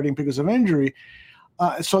season starting because of injury.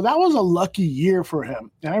 So that was a lucky year for him.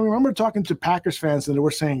 And I remember talking to Packers fans that were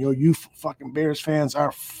saying, yo, you fucking Bears fans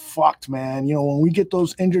are fucked, man. You know, when we get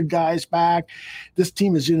those injured guys back, this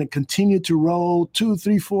team is going to continue to roll 2,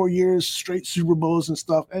 3, 4 years, straight Super Bowls and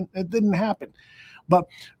stuff. And it didn't happen. But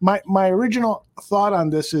my original thought on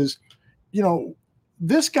this is, you know,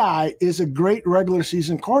 this guy is a great regular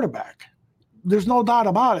season quarterback. There's no doubt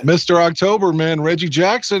about it. Mr. October, man, Reggie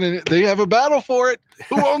Jackson, and they have a battle for it.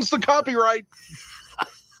 Who owns the copyright?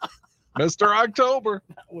 Mr. October.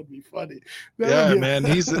 That would be funny. Man,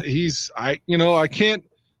 I can't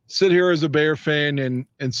sit here as a Bear fan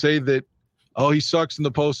and say that, oh, he sucks in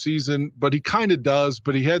the postseason, but he kind of does.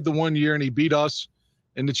 But he had the 1 year and he beat us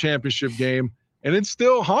in the championship game, and it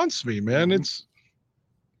still haunts me, man.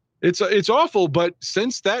 It's awful. But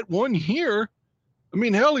since that 1 year, I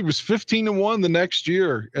mean, hell, he was 15-1 the next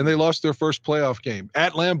year, and they lost their first playoff game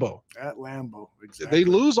at Lambeau. At Lambeau, exactly. They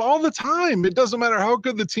lose all the time. It doesn't matter how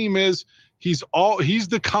good the team is. he's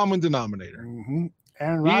the common denominator. Mm-hmm.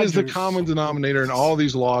 Aaron He Rodgers is the common denominator in all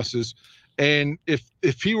these losses. And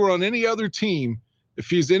if he were on any other team, if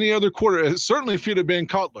he's any other quarter, certainly if he'd have been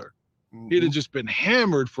Cutler, he'd have just been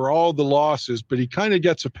hammered for all the losses, but he kind of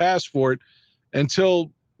gets a pass for it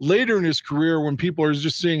until later in his career when people are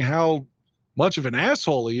just seeing how much of an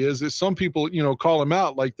asshole he is. That some people, call him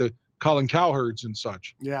out, like the Colin Cowherds and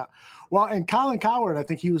such. Yeah. Well, and Colin Cowherd, I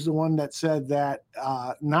think he was the one that said that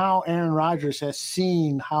now Aaron Rodgers has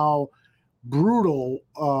seen how brutal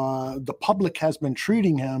the public has been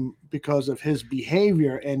treating him because of his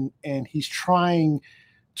behavior, and he's trying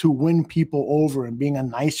to win people over and being a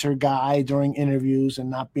nicer guy during interviews and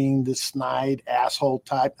not being this snide asshole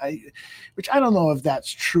type, which I don't know if that's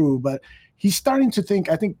true, but he's starting to think.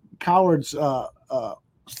 I think Cowherd's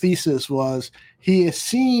thesis was he has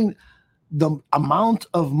seen the amount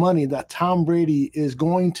of money that Tom Brady is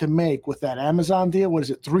going to make with that Amazon deal. What is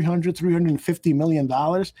it, $350 million?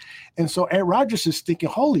 And so Aaron Rodgers is thinking,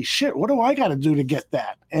 holy shit, what do I got to do to get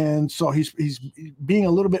that? And so he's being a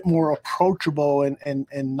little bit more approachable and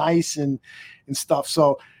nice and stuff.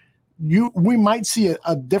 So we might see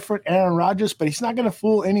a different Aaron Rodgers, but he's not going to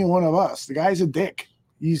fool any one of us. The guy's a dick.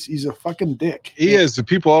 He's a fucking dick. He is. The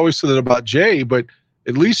people always say that about Jay, but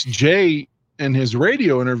at least Jay in his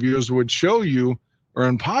radio interviews would show you, or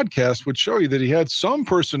in podcasts would show you, that he had some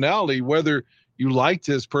personality, whether you liked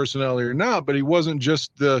his personality or not, but he wasn't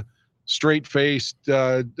just the straight-faced,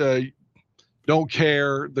 don't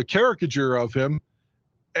care, the caricature of him.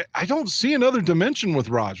 I don't see another dimension with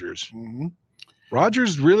Rodgers. Mm-hmm.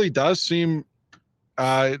 Rodgers really does seem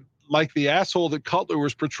like the asshole that Cutler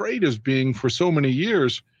was portrayed as being for so many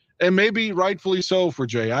years, and maybe rightfully so for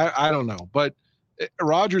Jay. I don't know, but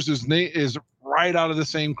Rodgers is right out of the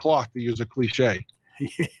same cloth, to use a cliche.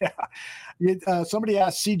 Yeah. Somebody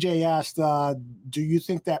asked, CJ asked, do you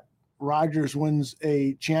think that Rodgers wins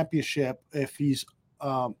a championship if he's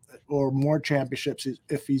or more championships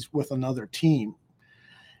if he's with another team?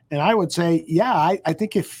 And I would say, yeah, I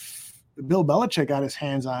think if Bill Belichick got his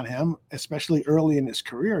hands on him, especially early in his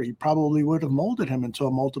career, he probably would have molded him into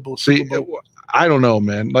a multiple Super Bowl. I don't know,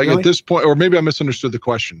 man. Like Really? At this point, or maybe I misunderstood the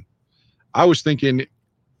question. I was thinking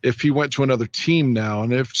if he went to another team now,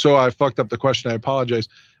 and if so, I fucked up the question. I apologize.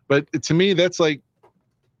 But to me, that's like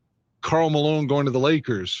Karl Malone going to the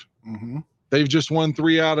Lakers. Mm-hmm. They've just won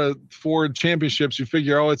 3 out of 4 championships. You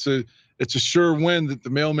figure, it's a sure win that the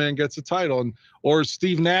mailman gets a title, or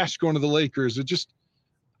Steve Nash going to the Lakers.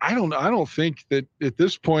 I don't think that at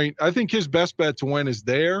this point. I think his best bet to win is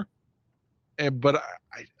there, but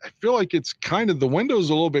I feel like it's kind of the window's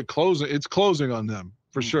a little bit closing. It's closing on them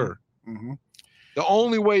for sure. Mm-hmm. The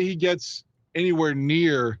only way he gets anywhere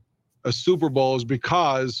near a Super Bowl is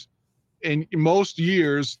because in most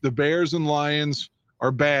years the Bears and Lions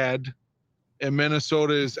are bad and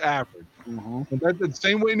Minnesota is average. Mm-hmm. And that's the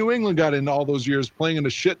same way New England got in all those years, playing in a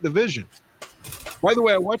shit division. By the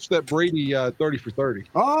way, I watched that Brady 30 for 30.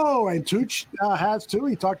 Oh, and Tooch has too.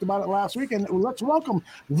 He talked about it last week. And let's welcome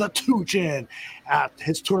the Tooch in at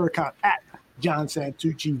his Twitter account at John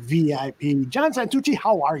Santucci VIP. John Santucci,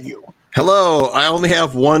 how are you? Hello. I only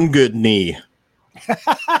have one good knee.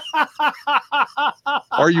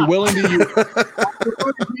 Are you willing to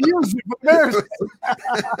use it? But there's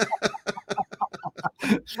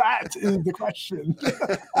that is the question.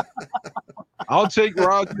 I'll take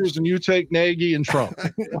Rodgers and you take Nagy and Trump.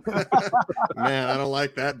 Man, I don't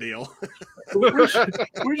like that deal.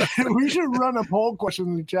 we should run a poll question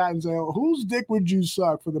in the chat and say, whose dick would you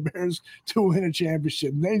suck for the Bears to win a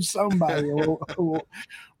championship? Name somebody.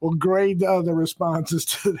 We'll grade the responses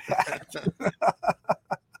to that.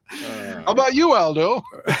 How about you, Aldo?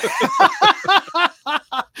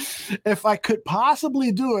 If I could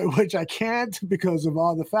possibly do it, which I can't because of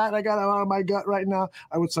all the fat I got out of my gut right now,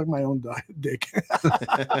 I would suck my own dick.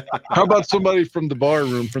 How about somebody from the bar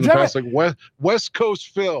room from the past, like West Coast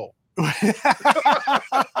Phil?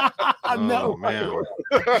 No, man.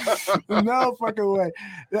 No fucking way.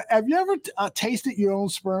 Have you ever tasted your own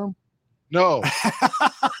sperm? No.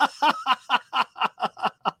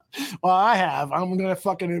 Well, I have. I'm gonna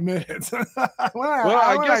fucking admit it.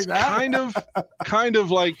 I guess kind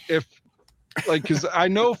of like because I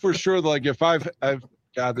know for sure, like if I've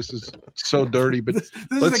God, this is so dirty, but this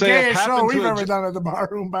let's is the say gayest show we've ever done at the bar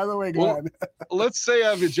room. By the way, go ahead. Let's say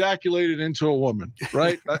I've ejaculated into a woman,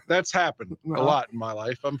 right? That's happened a lot in my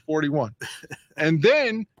life. I'm 41, and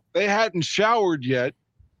then they hadn't showered yet.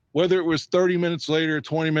 Whether it was 30 minutes later,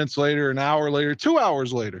 20 minutes later, an hour later, 2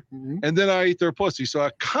 hours later, and then I ate their pussy. So I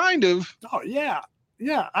kind of,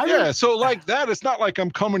 Yeah. So like that, it's not like I'm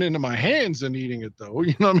coming into my hands and eating it though.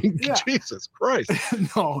 You know what I mean? Yeah. Jesus Christ.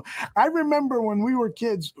 No, I remember when we were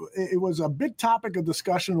kids, it was a big topic of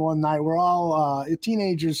discussion one night. We're all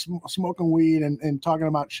teenagers smoking weed and talking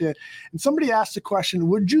about shit. And somebody asked the question,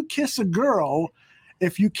 would you kiss a girl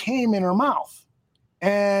if you came in her mouth?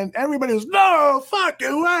 And everybody was, no,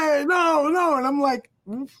 fucking way, no. And I'm like,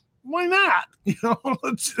 why not? You know,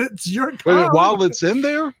 it's your car. While it's in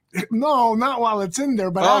there? No, not while it's in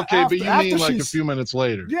there. But okay, but you mean like a few minutes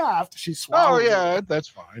later? Yeah, after she swallowed. Oh yeah, that's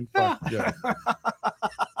fine. Yeah.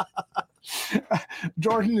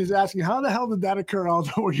 Jordan is asking, how the hell did that occur?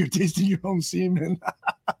 Although you're tasting your own semen.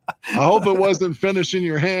 I hope it wasn't finishing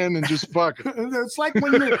your hand and just fucking. It's like I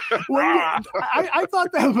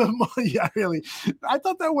thought that. Yeah, really. I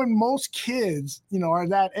thought that when most kids, are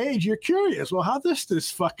that age, you're curious. Well, how does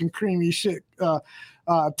this fucking creamy shit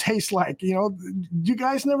taste like? You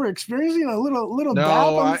guys never experienced a little.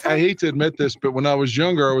 No, I hate to admit this, but when I was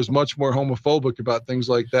younger, I was much more homophobic about things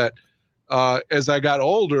like that. As I got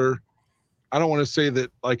older, I don't want to say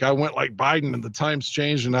that like I went like Biden and the times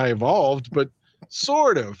changed and I evolved, but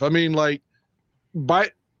sort of. I mean, like,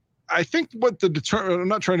 I think what I'm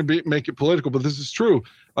not trying to make it political, but this is true.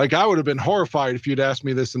 Like, I would have been horrified if you'd asked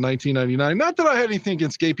me this in 1999. Not that I had anything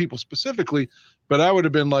against gay people specifically, but I would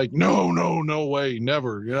have been like, no way,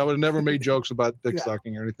 never. I would have never made jokes about dick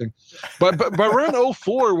sucking or anything. But around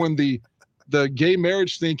 2004, when the gay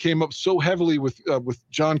marriage thing came up so heavily with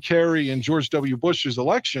John Kerry and George W. Bush's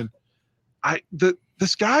election,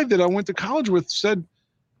 this guy that I went to college with said,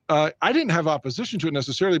 I didn't have opposition to it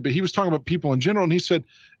necessarily, but he was talking about people in general. And he said,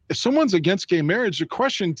 if someone's against gay marriage, the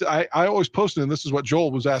question I always posted, and this is what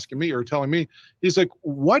Joel was asking me or telling me, he's like,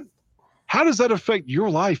 how does that affect your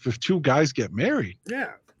life if two guys get married?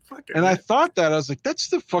 Yeah. And I thought that, I was like, that's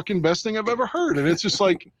the fucking best thing I've ever heard. And it's just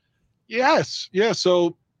like, yes. Yeah.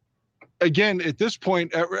 So again, at this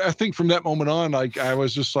point, I think from that moment on, like, I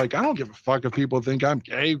was just like, I don't give a fuck if people think I'm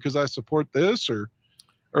gay because I support this or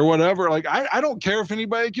whatever. Like, I don't care if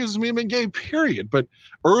anybody accuses me of being gay, period. But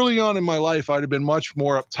early on in my life, I'd have been much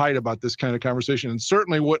more uptight about this kind of conversation and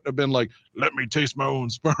certainly wouldn't have been like, let me taste my own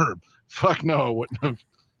sperm. Fuck no, I wouldn't have.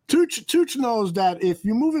 Tooch knows that if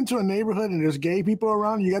you move into a neighborhood and there's gay people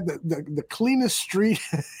around, you got the cleanest street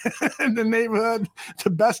in the neighborhood, the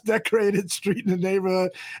best decorated street in the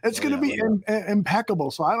neighborhood. It's going to be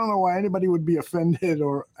impeccable. So I don't know why anybody would be offended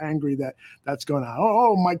or angry that that's going on.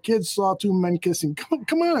 Oh, my kids saw two men kissing.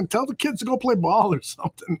 Come on, tell the kids to go play ball or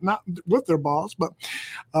something. Not with their balls, but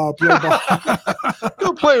play ball.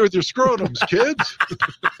 Go play with your scrotums, kids.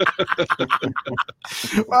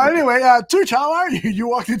 Well, anyway, Tooch, how are you? You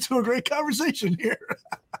walked into a great conversation here.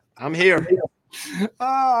 I'm here.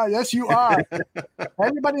 Yes, you are.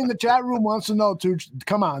 Everybody in the chat room wants to know, Tooch,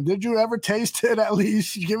 come on, did you ever taste it at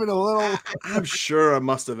least? Give it a little. I'm sure I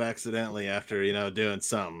must have accidentally after, doing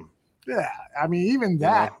something. Yeah, I mean, even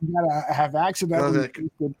that, you gotta have accidentally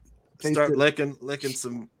start licking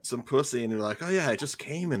some pussy, and you're like, oh yeah, I just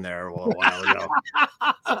came in there a while ago.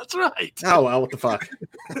 That's right. Oh well, what the fuck?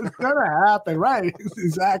 It's gonna happen, right?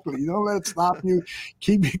 Exactly. You don't let it stop you.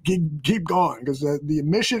 Keep going, because the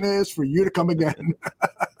mission is for you to come again.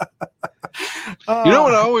 You know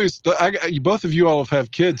what? Both of you all have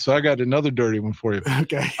kids, so I got another dirty one for you.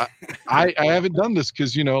 Okay. I haven't done this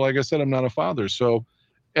because like I said, I'm not a father. So,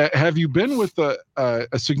 have you been with a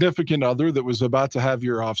significant other that was about to have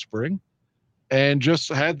your offspring, and just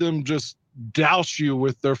had them just douse you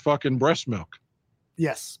with their fucking breast milk?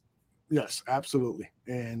 Yes, absolutely.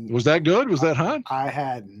 And was that good? Was that hot? I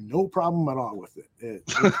had no problem at all with it.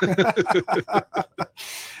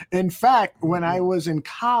 In fact, when I was in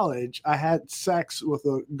college, I had sex with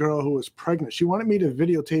a girl who was pregnant. She wanted me to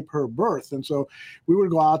videotape her birth, and so we would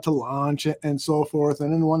go out to lunch and so forth.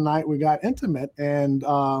 And then one night we got intimate, and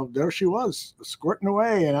there she was squirting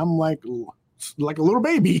away, and I'm like a little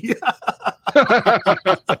baby.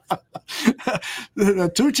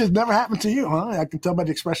 The Tooch has never happened to you, huh? I can tell by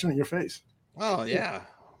the expression on your face. Oh yeah,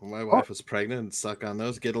 my wife was pregnant and suck on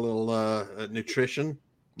those, get a little nutrition.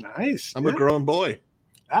 Nice. I'm a grown boy.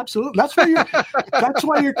 Absolutely. That's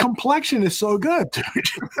why your complexion is so good, dude.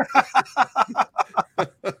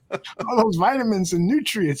 All those vitamins and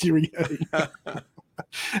nutrients you were getting.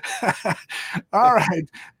 All right,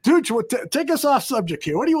 Tooch, take us off subject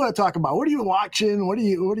here. What do you want to talk about? What are you watching? What do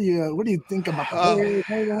you think about? I've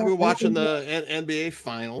been watching the NBA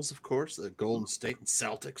Finals, of course, the Golden State and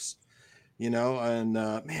Celtics. And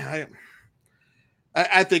man,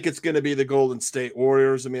 I think it's going to be the Golden State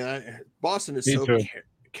Warriors. I mean, Boston is so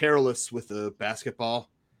careless with the basketball.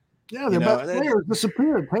 Yeah, their best players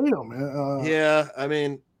disappeared. Tatum. Yeah, I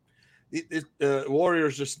mean,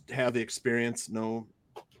 Warriors just have the experience, know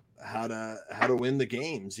how to win the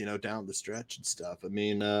games, down the stretch and stuff. I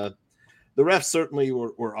mean, the refs certainly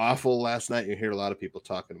were awful last night. You hear a lot of people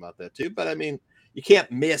talking about that too, but I mean, you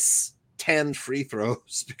can't miss 10 free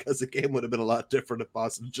throws because the game would have been a lot different if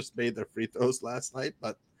Boston just made their free throws last night.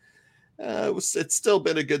 But it's still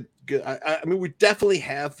been a good. I mean, we definitely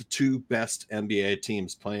have the two best NBA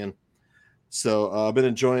teams playing. So I've been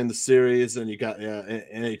enjoying the series, and you got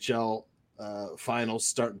NHL finals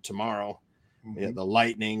starting tomorrow. Mm-hmm. Yeah, the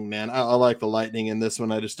Lightning, man. I like the Lightning in this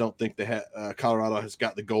one. I just don't think Colorado has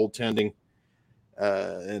got the goaltending,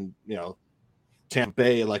 and Tampa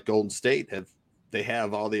Bay, like Golden State,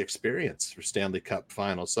 have all the experience for Stanley Cup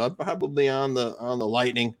finals. So I'm probably on the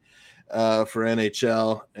Lightning for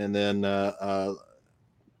NHL, and then I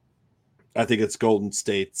think it's Golden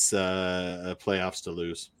State's playoffs to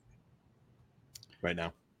lose right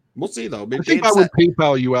now. We'll see though. I think I would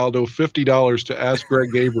PayPal you, Aldo, $50 to ask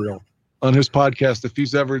Greg Gabriel on his podcast if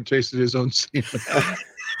he's ever tasted his own semen.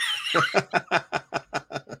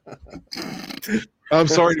 I'm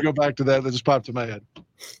sorry to go back to that. That just popped in my head.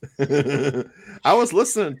 I was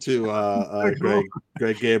listening to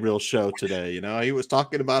Greg Gabriel's show today. He was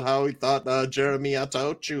talking about how he thought Jeremy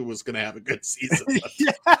Ataochu was going to have a good season.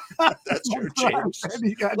 That's your change.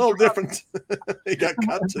 A little different. He got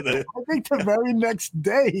cut today. I think the very next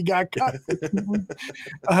day he got cut.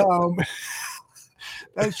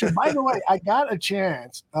 That's true. By the way, I got a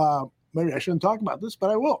chance. Maybe I shouldn't talk about this, but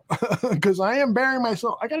I will because I am burying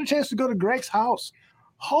myself. I got a chance to go to Greg's house.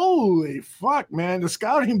 Holy fuck, man. The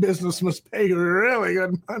scouting business must pay really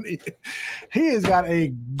good money. He has got a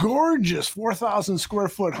gorgeous 4,000 square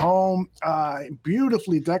foot home,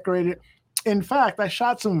 beautifully decorated. In fact, I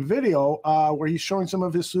shot some video where he's showing some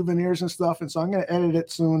of his souvenirs and stuff. And so I'm going to edit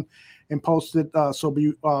it soon and post it. So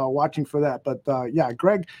be watching for that. But yeah,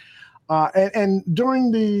 Greg. And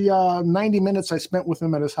during the 90 minutes I spent with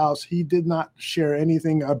him at his house, he did not share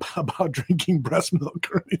anything about drinking breast milk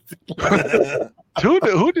or anything.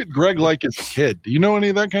 Who did Greg like as a kid? Do you know any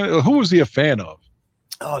of that kind of? Who was he a fan of?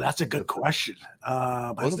 Oh, that's a good question.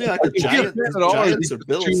 Wasn't he like a Giants or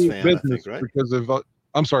Bills fan? I think, right? Because of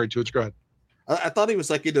I'm sorry, Toots, go ahead. I thought he was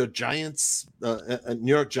like either Giants, a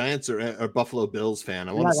New York Giants or Buffalo Bills fan.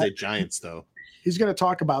 I want to say Giants though. He's going to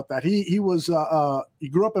talk about that. He was he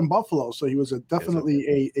grew up in Buffalo, so he was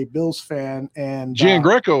definitely a Bills fan. And Gene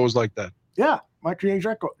Greco was like that. Yeah,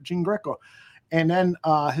 Gene Greco. And then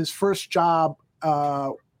his first job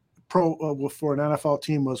for an NFL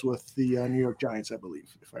team was with the New York Giants, I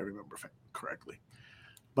believe, if I remember correctly.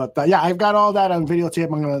 But yeah, I've got all that on videotape.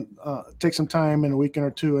 I'm going to take some time in a weekend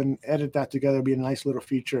or two and edit that together. It'll be a nice little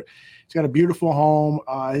feature. He's got a beautiful home.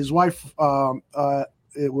 His wife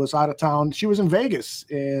it was out of town. She was in Vegas.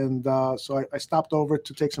 And so I stopped over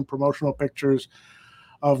to take some promotional pictures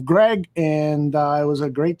of Greg. And it was a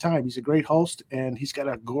great time. He's a great host. And he's got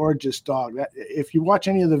a gorgeous dog. If you watch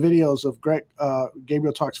any of the videos of Greg,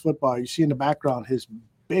 Gabriel Talks Football, you see in the background his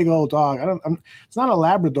big old dog. It's not a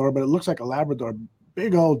Labrador, but it looks like a Labrador.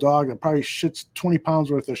 Big old dog that probably shits 20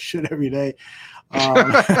 pounds worth of shit every day.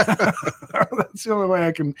 That's the only way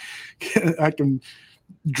I can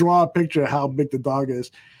draw a picture of how big the dog is.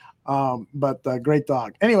 But great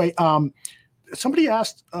dog. Anyway, somebody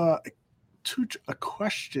asked a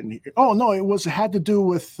question here. Oh no, it had to do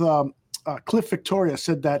with Cliff Victoria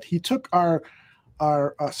said that he took our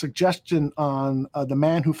suggestion on The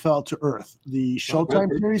Man Who Fell to Earth, the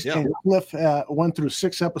Showtime series, and Cliff went through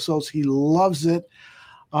 6 episodes. He loves it.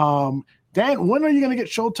 Dan, when are you going to get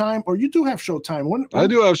Showtime? Or you do have Showtime? When? I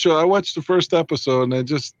do have Show. I watched the first episode,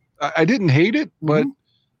 and I didn't hate it, but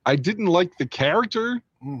I didn't like the character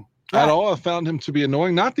at all. I found him to be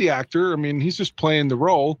annoying. Not the actor. I mean, he's just playing the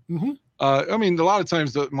role. I mean, a lot of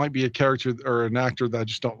times there might be a character or an actor that I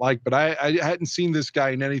just don't like, but I hadn't seen this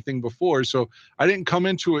guy in anything before, so I didn't come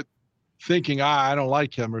into it thinking, I don't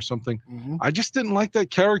like him or something. I just didn't like that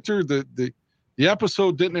character. The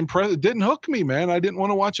episode didn't impress. It didn't hook me, man. I didn't want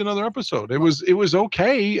to watch another episode. It was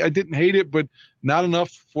okay. I didn't hate it, but not enough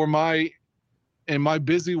for in my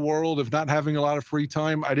busy world of not having a lot of free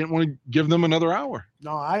time. I didn't want to give them another hour.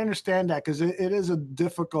 No, I understand that because it is a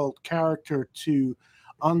difficult character to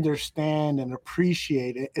understand and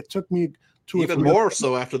appreciate. It took me even more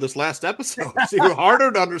so after this last episode. It's even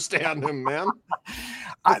harder to understand him, man.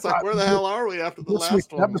 It's like, where the hell are we after the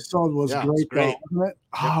last one? Episode was great. Wasn't it?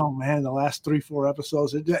 Oh man, the last 3-4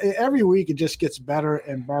 episodes. Every week it just gets better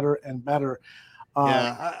and better and better.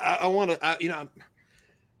 I want to,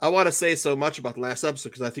 I want to say so much about the last episode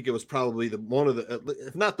because I think it was probably one of the,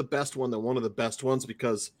 if not the best one, then one of the best ones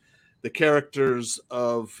because the characters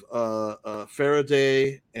of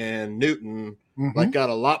Faraday and Newton like got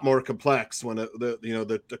a lot more complex when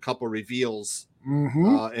the couple reveals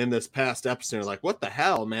in this past episode. Like, what the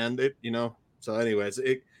hell, man? So anyways,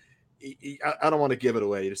 I don't want to give it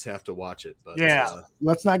away. You just have to watch it. But,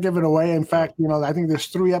 let's not give it away. In fact, I think there's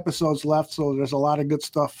 3 episodes left, so there's a lot of good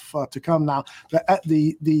stuff to come now.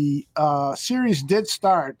 The series did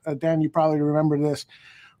start, Dan, you probably remember this,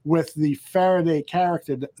 with the Faraday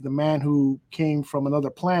character, the man who came from another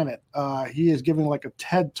planet. He is giving like a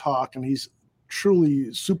TED talk, and he's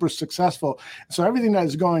truly super successful. So everything that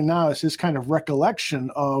is going now is his kind of recollection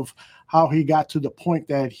of how he got to the point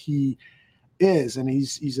that he is, and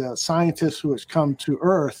he's a scientist who has come to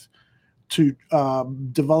Earth to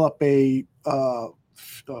develop a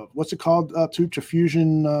what's it called? To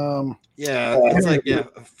fusion. It's like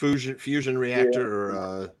a fusion reactor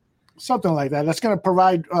or something like that. That's going to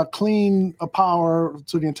provide clean power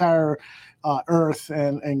to the entire Earth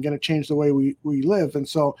and going to change the way we live. And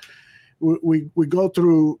so we go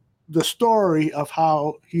through the story of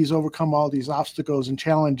how he's overcome all these obstacles and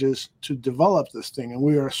challenges to develop this thing. And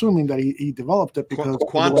we are assuming that he developed it because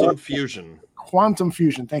quantum fusion. Quantum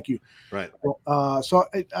fusion. Thank you. Right. So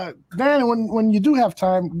Dan, when you do have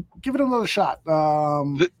time, give it another shot.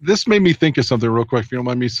 This made me think of something real quick. If you don't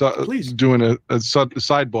mind me please doing a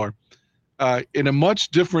sidebar. In a much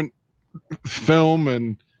different film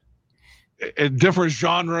and a different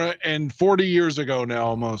genre, and 40 years ago now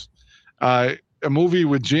almost, a movie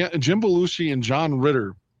with Jim Belushi and John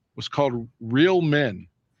Ritter was called Real Men.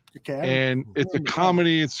 Okay. And it's a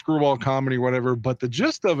comedy, it's screwball comedy, whatever. But the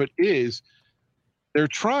gist of it is they're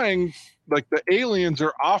trying, like the aliens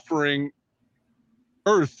are offering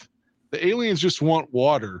Earth. The aliens just want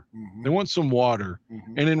water. They want some water.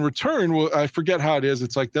 And in return, I forget how it is.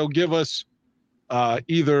 It's like they'll give us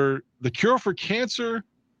either the cure for cancer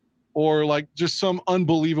or like just some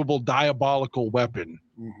unbelievable diabolical weapon.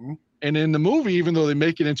 And in the movie, even though they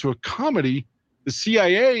make it into a comedy, the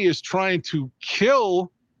CIA is trying to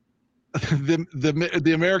kill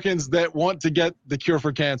the Americans that want to get the cure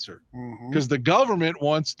for cancer because the government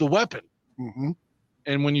wants the weapon.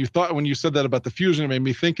 And when you said that about the fusion, it made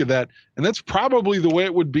me think of that. And that's probably the way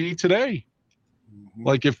it would be today.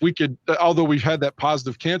 Like if we could, although we've had that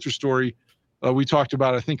positive cancer story we talked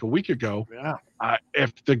about, I think a week ago.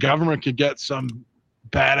 If the government could get some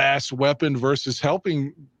badass weapon versus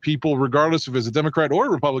helping people, regardless if it's a Democrat or a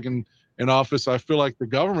Republican in office, I feel like the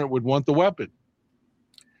government would want the weapon.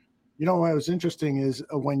 What was interesting is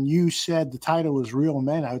when you said the title was Real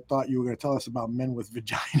Men, I thought you were going to tell us about men with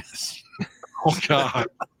vaginas. Oh, God.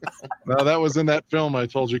 No, that was in that film I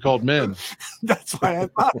told you called Men. That's why I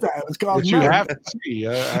thought that. It was called Men. You have to see.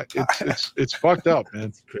 It's fucked up, man.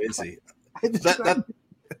 It's crazy.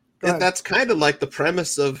 That's kind of like the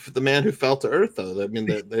premise of The Man Who Fell to Earth, though. I mean,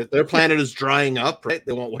 their planet is drying up, right?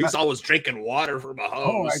 He's always drinking water from a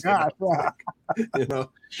hose. Oh, my God.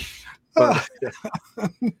 But,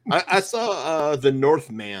 I saw The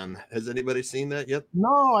Northman. Has anybody seen that yet?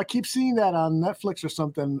 No, I keep seeing that on Netflix or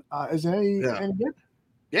something. Is it any good?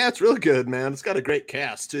 Yeah, it's really good, man. It's got a great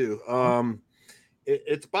cast too.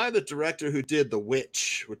 It's by the director who did The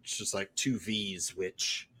Witch, which is like 2 V's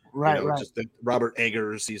Witch. Right. Just Robert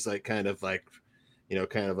Eggers. He's like kind of like a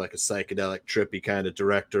psychedelic, trippy kind of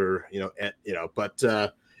director. But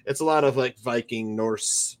it's a lot of like Viking,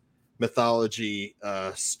 Norse mythology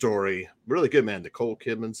story. Really good, man. Nicole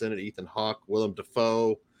Kidman's in it, Ethan Hawke, Willem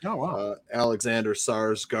Dafoe, Alexander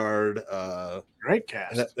Skarsgård, great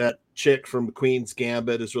cast. That chick from Queen's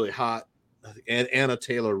Gambit is really hot, and Anna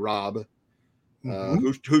Taylor-Robb,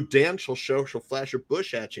 who Dan she'll flash her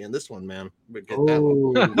bush at you in this one, man. Get that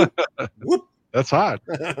one. Whoop. That's hot.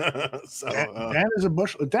 Dan is a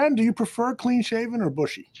bush. Dan, do you prefer clean shaven or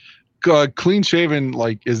bushy? Clean shaven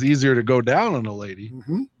is easier to go down on a lady,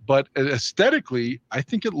 but aesthetically, I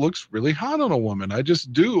think it looks really hot on a woman. I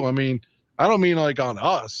just do. I mean, I don't mean like on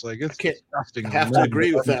us. Like it's disgusting. I have to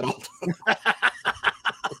agree with that.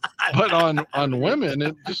 But on women,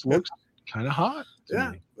 it just looks kind of hot.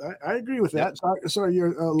 Yeah, I agree with that. So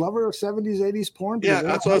you're a lover of 70s, 80s porn? Yeah,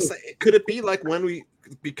 that's what I was saying. Could it be like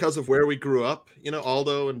because of where we grew up,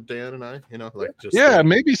 Aldo and Dan and I,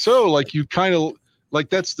 maybe so. Like you kind of. Like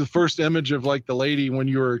that's the first image of like the lady when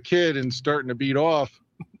you were a kid and starting to beat off,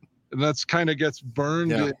 and that's kind of gets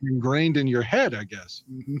burned and ingrained in your head, I guess.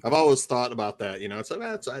 I've always thought about that. It's like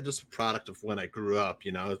that's just a product of when I grew up.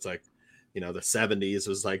 It's like, the 70s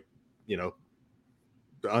was like,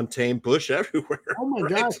 untamed bush everywhere. Oh my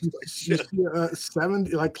right? gosh! You see,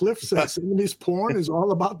 70, like Cliff said, 70s porn is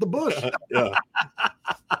all about the bush. Yeah,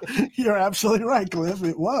 you're absolutely right, Cliff.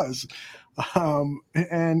 It was,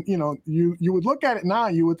 and you would look at it now,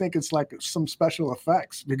 you would think it's like some special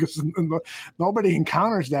effects because nobody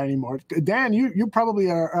encounters that anymore. Dan, you probably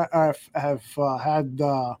have had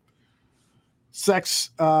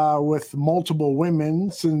sex with multiple women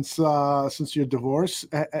since your divorce.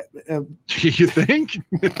 You think?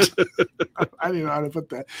 I didn't know how to put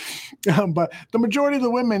that, but the majority of the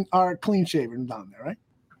women are clean shaven down there, right?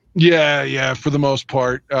 Yeah, for the most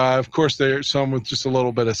part. Of course, there's some with just a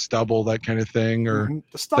little bit of stubble, that kind of thing, or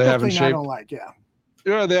the stubble they haven't thing shaved. I don't like.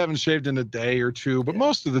 Yeah, they haven't shaved in a day or two, but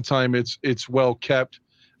most of the time it's well kept.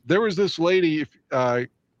 There was this lady.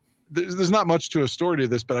 There's not much to a story to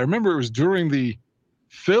this, but I remember it was during the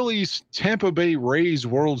Phillies Tampa Bay Rays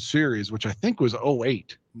World Series, which I think was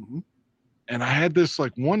 2008. And I had this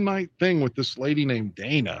like one night thing with this lady named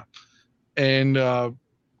Dana, and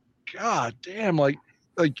god damn, like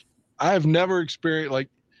I've never experienced,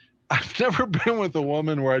 I've never been with a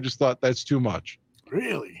woman where I just thought that's too much.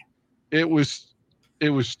 Really? It was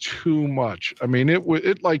too much. I mean,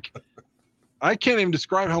 it like, I can't even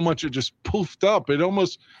describe how much it just poofed up. It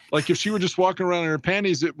almost, like if she were just walking around in her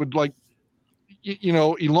panties, it would like,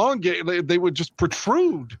 elongate. They would just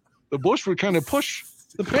protrude. The bush would kind of push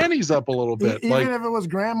the panties up a little bit. Even if it was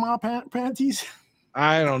grandma panties?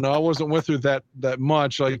 I don't know. I wasn't with her that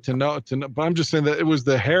much, like to know. But I'm just saying that it was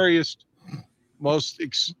the hairiest,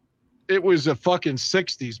 it was a fucking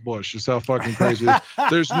 60s bush. Is how fucking crazy it is.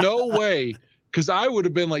 There's no way, because I would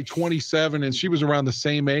have been like 27 and she was around the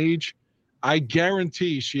same age. I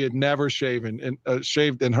guarantee she had never shaved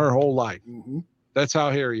in her whole life. That's how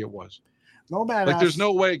hairy it was. Nomad like, there's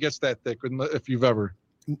no way it gets that thick if you've ever.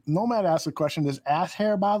 Nomad asked a question: does ass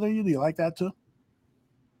hair bother you? Do you like that too?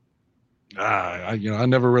 I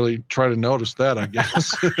never really try to notice that, I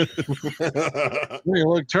guess.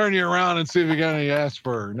 Look, turn you around and see if you got any ass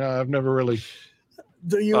fur. No, I've never really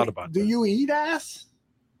thought about that. Do you eat ass?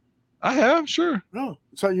 I have, sure. No.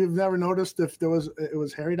 So you've never noticed if it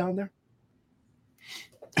was hairy down there?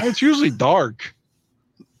 It's usually dark.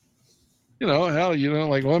 Hell,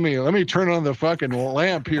 like let me turn on the fucking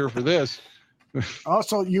lamp here for this.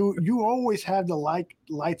 Also, you always have the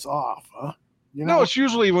lights off, huh? No, it's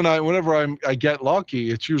usually whenever I get lucky.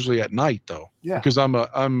 It's usually at night though. Yeah. Because I'm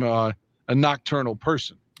a nocturnal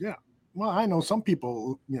person. Yeah. Well, I know some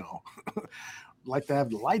people, like to have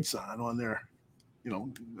the lights on their,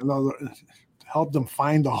 help them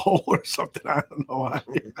find the hole or something. I don't know. I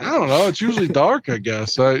don't know. It's usually dark, I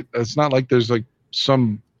guess. It's not like there's like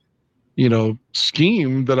some,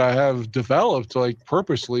 scheme that I have developed like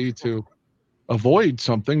purposely to avoid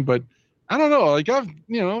something, but I don't know. Like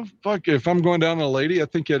if I'm going down on a lady, I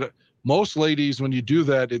think most ladies, when you do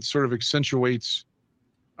that, it sort of accentuates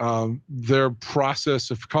their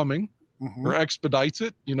process of coming or expedites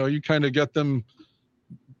it. You kind of get them.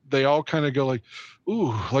 They all kind of go like,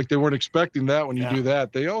 ooh, like they weren't expecting that when you do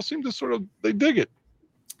that. They all seem to they dig it.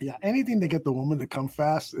 Yeah. Anything to get the woman to come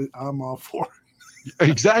fast, I'm all for it.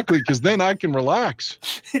 Exactly, because then I can relax.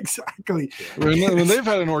 Exactly. When they've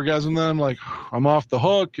had an orgasm, then I'm like, I'm off the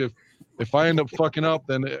hook. If I end up fucking up,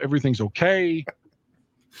 then everything's okay.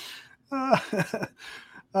 PJ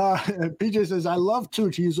says, I love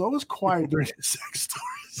Tooch. He's always quiet during his sex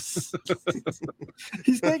stories.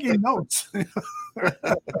 He's taking notes.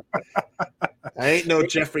 I ain't no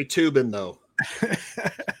Jeffrey Toobin, though.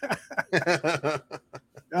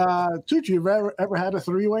 Tooch, you've ever had a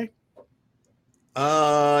three-way?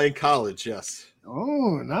 In college, yes.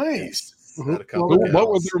 Oh, nice. What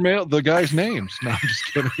were the guys' names? No, I'm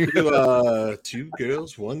just kidding. Two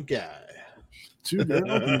girls, one guy. Two girls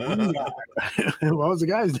and one guy. What was the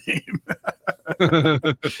guy's name?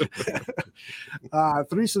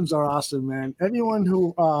 Threesomes are awesome, man. Anyone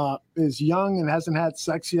who is young and hasn't had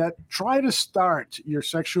sex yet, try to start your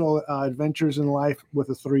sexual adventures in life with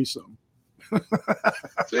a threesome.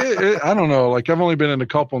 I don't know. Like, I've only been in a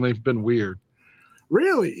couple, and they've been weird.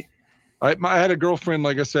 Really? I had a girlfriend,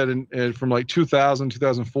 like I said, from like 2000,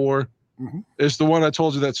 2004. It's the one I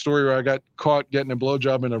told you that story where I got caught getting a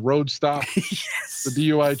blowjob in a road stop. Yes. The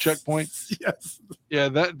DUI checkpoint. Yes. Yeah,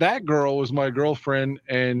 that girl was my girlfriend,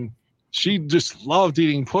 and she just loved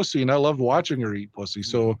eating pussy, and I loved watching her eat pussy.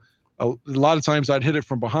 So a lot of times I'd hit it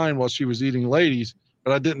from behind while she was eating ladies,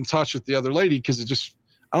 but I didn't touch with the other lady because it just,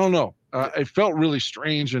 I don't know. It felt really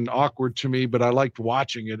strange and awkward to me, but I liked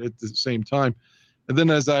watching it at the same time. And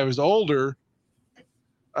then as I was older,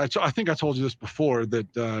 I think I told you this before,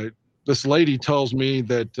 that this lady tells me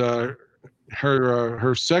that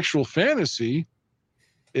her sexual fantasy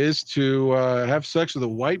is to have sex with a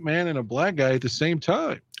white man and a black guy at the same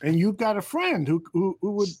time. And you've got a friend who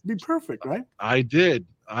would be perfect, right? I did.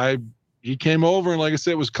 He came over, and like I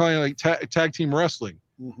said, it was kind of like tag team wrestling.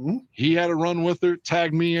 Mm-hmm. He had to run with her,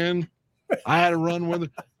 tag me in. I had to run with her.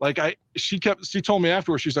 She told me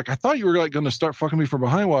afterwards, she's like, I thought you were like going to start fucking me from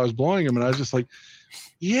behind while I was blowing him. And I was just like,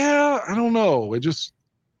 yeah, I don't know.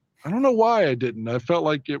 I don't know why I didn't. I felt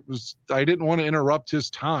like I didn't want to interrupt his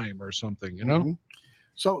time or something, you know? Mm-hmm.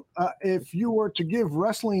 So if you were to give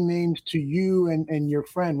wrestling names to you and your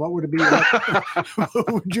friend, what would it be? Like?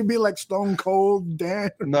 Would you be like Stone Cold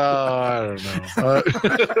Dan? No, I don't know.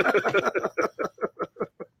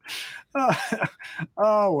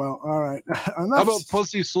 Oh, well, all right. How about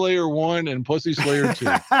Pussy Slayer 1 and Pussy Slayer 2?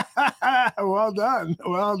 Well done.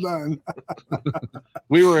 Well done.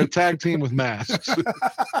 We were a tag team with masks.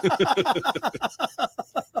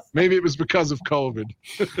 Maybe it was because of COVID.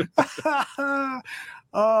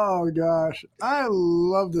 Oh, gosh. I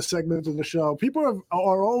love this segment of the show. People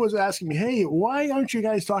are always asking me, hey, why aren't you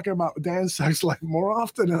guys talking about Dan's sex life more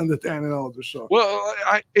often on the Dan and Aldo show? Well,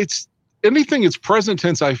 it's anything that's present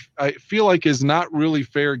tense, I feel like is not really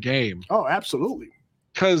fair game. Oh, absolutely.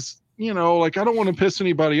 Because, I don't want to piss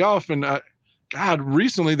anybody off. And God,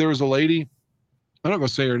 recently there was a lady, I'm not going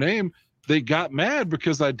to say her name, they got mad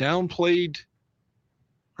because I downplayed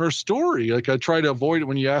her story. Like I tried to avoid it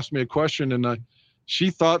when you asked me a question, and she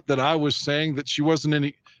thought that I was saying that she wasn't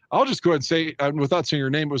any. I'll just go ahead and say, without saying her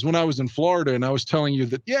name, it was when I was in Florida and I was telling you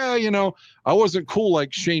that, I wasn't cool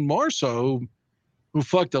like Shane Marceau, who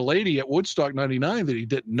fucked a lady at Woodstock 99 that he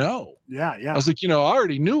didn't know. Yeah. I was like, I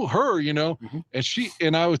already knew her, Mm-hmm.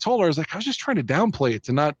 and I told her, I was like, I was just trying to downplay it,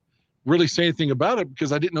 to not really say anything about it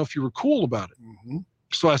because I didn't know if you were cool about it. Mm-hmm.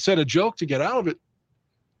 So I said a joke to get out of it.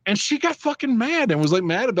 And she got fucking mad and was like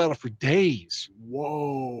mad about it for days.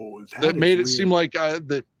 Whoa. That made it seem like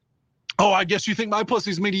that. Oh, I guess you think my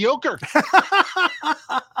pussy's mediocre.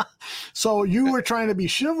 So you were trying to be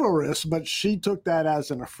chivalrous, but she took that as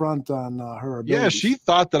an affront on her abilities. Yeah, she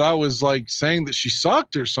thought that I was like saying that she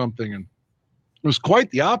sucked or something. And it was quite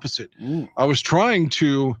the opposite. I was trying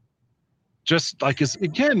to just like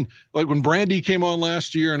when Brandy came on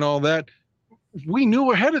last year and all that, we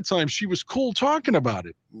knew ahead of time she was cool talking about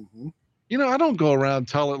it. Mm-hmm. I don't go around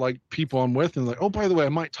tell it like people I'm with and like, oh, by the way, I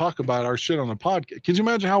might talk about our shit on the podcast. Can you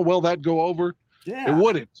imagine how well that'd go over? Yeah. It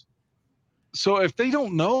wouldn't. So if they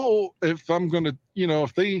don't know if I'm going to,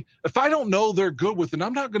 if I don't know they're good with it,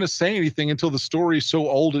 I'm not going to say anything until the story is so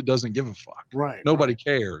old it doesn't give a fuck. Right. Nobody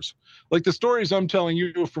cares. Like the stories I'm telling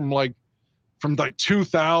you from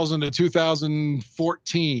 2000 to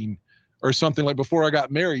 2014 or something, like before I got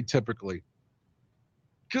married typically.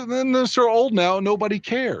 Because then they're so old now, nobody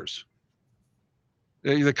cares.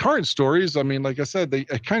 The current stories, I mean, like I said,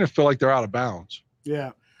 I kind of feel like they're out of bounds.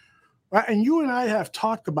 Yeah. And you and I have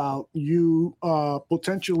talked about you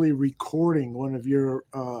potentially recording one of your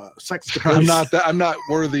sex debates. I'm not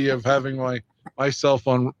worthy of having myself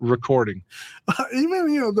on recording.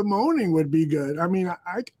 Even the moaning would be good. I mean,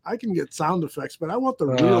 I can get sound effects, but I want the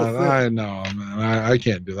real thing. I know, man. I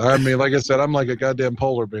can't do that. I mean, like I said, I'm like a goddamn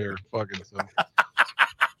polar bear, fucking. So.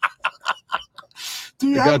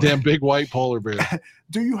 Goddamn big white polar bear.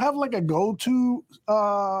 Do you have like a go-to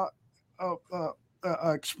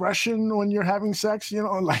expression when you're having sex?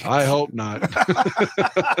 Like I hope not.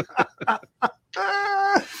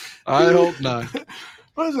 I hope not.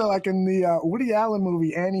 What is it like in the Woody Allen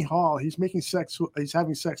movie Annie Hall? He's having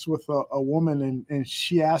sex with a woman, and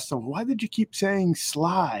she asked him, "Why did you keep saying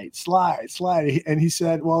slide, slide, slide?" And he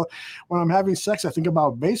said, "Well, when I'm having sex, I think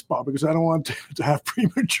about baseball because I don't want to have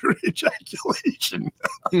premature ejaculation."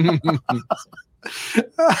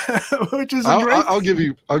 Which is I'll give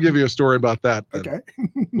you a story about that. Okay.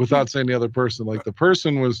 Without saying the other person, like the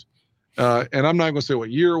person was, and I'm not going to say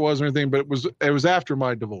what year it was or anything, but it was after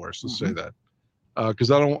my divorce. Let's say that.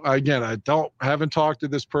 Because I haven't talked to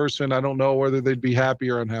this person. I don't know whether they'd be happy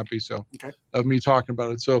or unhappy. So of me talking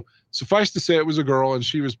about it. So suffice to say, it was a girl, and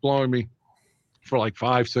she was blowing me for like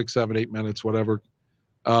 5, 6, 7, 8 minutes, whatever.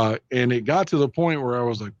 And it got to the point where I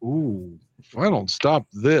was like, ooh, if I don't stop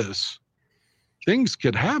this, things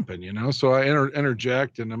could happen, So I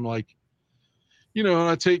interject, and I'm like, and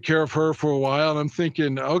I take care of her for a while, and I'm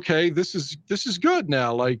thinking, okay, this is good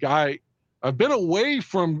now. Like I've been away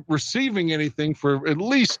from receiving anything for at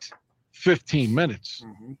least 15 minutes.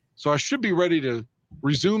 Mm-hmm. So I should be ready to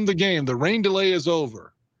resume the game. The rain delay is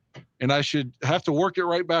over, and I should have to work it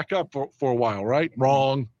right back up for a while, right?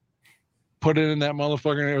 Wrong. put it in that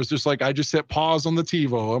motherfucker, and it was just like I just hit pause on the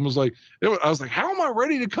TiVo. I was like, how am I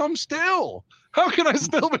ready to come still? How can I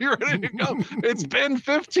still be ready to go? It's been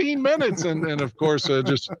 15 minutes, and of course I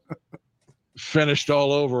just finished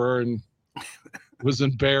all over and was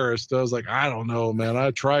embarrassed. I was like, I don't know, man.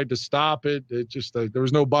 I tried to stop it. It just there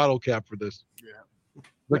was no bottle cap for this. Yeah,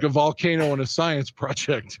 like a volcano in a science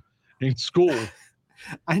project in school.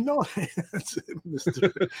 I know,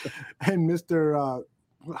 Mr. and Mr.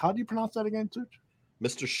 How do you pronounce that again, Tooch?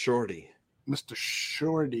 Mr. Shorty. Mr.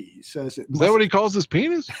 Shorty says it. Is that what he calls his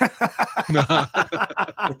penis?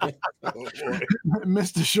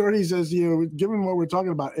 Mr. Shorty says, given what we're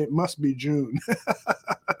talking about, it must be June.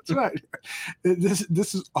 That's right.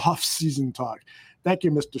 This is off-season talk. Thank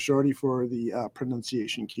you, Mr. Shorty, for the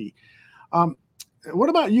pronunciation key. What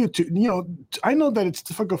about you? I know that it's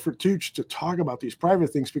difficult for Tooch to talk about these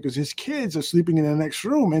private things because his kids are sleeping in the next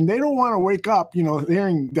room and they don't want to wake up,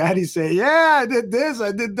 hearing daddy say, yeah, I did this,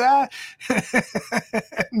 I did that.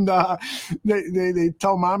 And they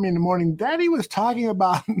tell mommy in the morning, daddy was talking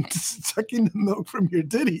about sucking the milk from your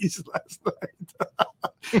titties last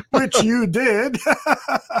night, which you did.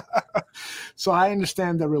 So I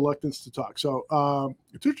understand the reluctance to talk. So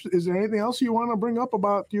Tooch, is there anything else you want to bring up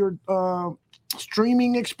about your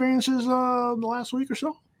streaming experiences the last week or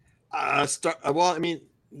so?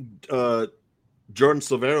 Jordan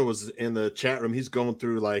Silvera was in the chat room. He's going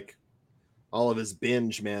through like all of his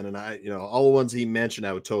binge, man, and all the ones he mentioned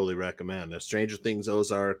I would totally recommend. Stranger Things,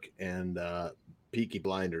 Ozark, and Peaky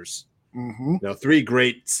Blinders. Mm-hmm. 3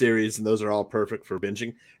 great series, and those are all perfect for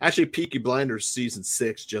binging. Actually, Peaky Blinders season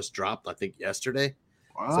 6 just dropped, I think, yesterday.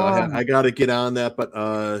 Wow. So I got to get on that, but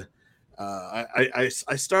I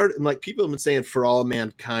started, and like people have been saying For All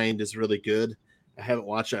Mankind is really good. I haven't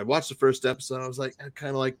watched it. I watched the first episode. I was like, kind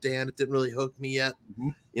of like Dan. It didn't really hook me yet,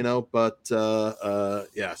 but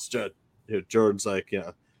Jordan's like,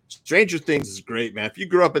 Stranger Things is great, man. If you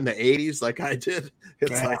grew up in the 80s like I did,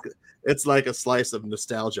 it's like a slice of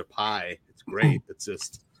nostalgia pie. It's great. It's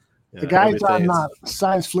just the guys on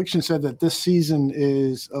Science Fiction said that this season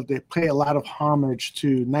is they pay a lot of homage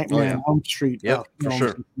to Nightmare on Elm Street. For sure.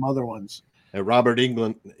 Some other ones. And Robert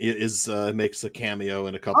Englund is makes a cameo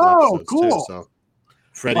in a couple episodes cool. too. So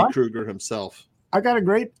Freddy Krueger himself. I got a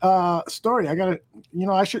great story.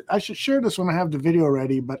 I should share this when I have the video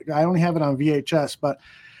ready, but I only have it on VHS. But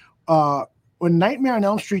when Nightmare on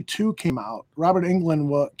Elm Street 2 came out, Robert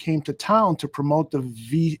Englund came to town to promote the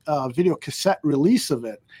video cassette release of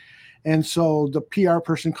it. And so the PR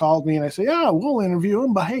person called me and I said, yeah, we'll interview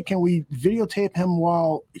him, but hey, can we videotape him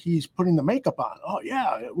while he's putting the makeup on? Oh,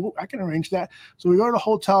 yeah, I can arrange that. So we go to the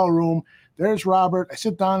hotel room. There's Robert. I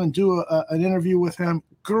sit down and do an interview with him.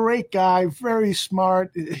 Great guy, very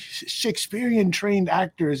smart, Shakespearean trained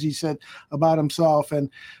actor, as he said about himself, and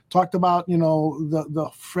talked about, the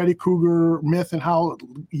Freddy Krueger myth and how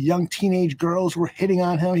young teenage girls were hitting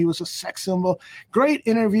on him. He was a sex symbol. Great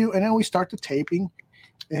interview. And then we start the taping.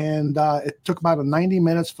 And it took about 90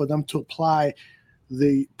 minutes for them to apply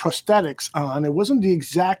the prosthetics on. It wasn't the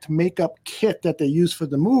exact makeup kit that they use for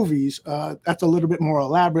the movies. That's a little bit more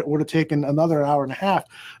elaborate. Would have taken another hour and a half.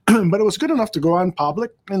 But it was good enough to go on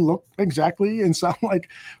public and look exactly and sound like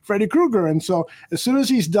Freddy Krueger. And so as soon as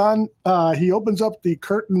he's done, he opens up the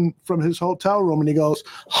curtain from his hotel room and he goes,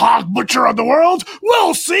 Hog Butcher of the World,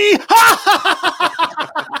 we'll see.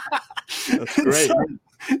 That's great.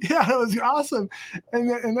 Yeah, it was awesome. And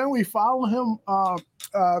then we follow him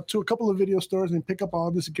to a couple of video stores and pick up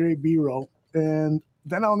all this great B-roll. And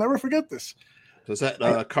then I'll never forget this. Was that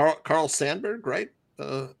Carl Sandburg, right?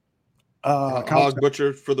 Hog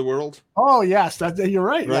Butcher for the World. Oh, yes. You're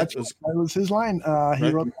right. That was his line.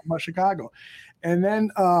 He wrote about Chicago. And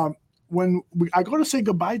then when I go to say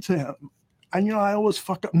goodbye to him, and I always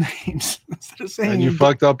fuck up names. Instead of saying, and you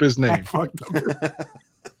fucked up his name. I fucked up.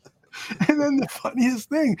 And then the funniest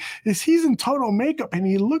thing is he's in total makeup and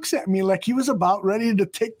he looks at me like he was about ready to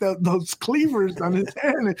take those cleavers on his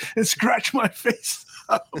hand and scratch my face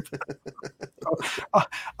up. I'll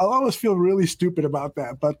always feel really stupid about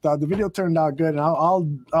that, but the video turned out good, and I'll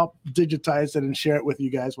digitize it and share it with you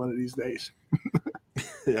guys one of these days.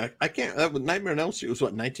 Yeah, I can't. Nightmare on Elm Street was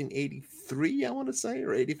what, 1983? I want to say,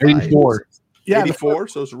 or 85? 84. Yeah, 84.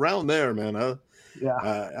 So it's around there, man. Yeah,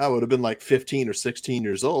 I would have been like 15 or 16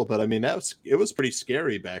 years old, but I mean it was pretty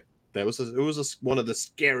scary back. It was one of the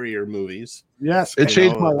scarier movies. Yes, it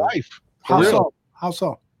changed my life. How so? How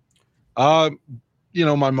so?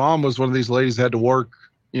 My mom was one of these ladies that had to work,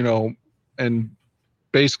 and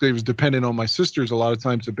basically was dependent on my sisters a lot of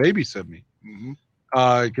times to babysit me,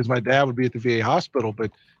 because my dad would be at the VA hospital.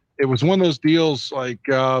 But it was one of those deals like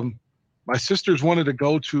my sisters wanted to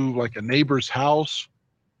go to like a neighbor's house,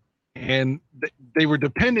 and they were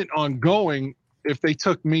dependent on going if they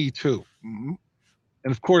took me too. Mm-hmm.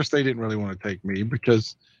 And of course, they didn't really want to take me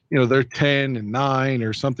because, you know, they're 10 and 9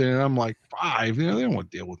 or something, and I'm like 5. You know, they don't want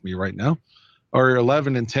to deal with me right now. Or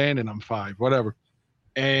 11 and 10, and I'm 5, whatever.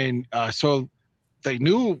 And so they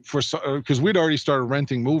knew because we'd already started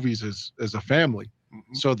renting movies as a family.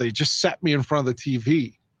 Mm-hmm. So they just sat me in front of the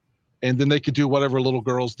TV, and then they could do whatever little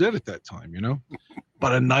girls did at that time, you know.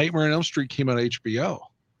 But A Nightmare on Elm Street came on HBO,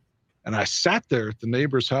 and I sat there at the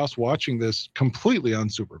neighbor's house watching this completely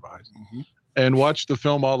unsupervised. Mm-hmm. And watched the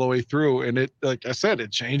film all the way through, and it, like I said,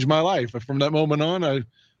 it changed my life. From that moment on,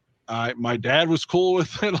 my dad was cool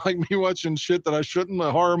with it, like me watching shit that I shouldn't,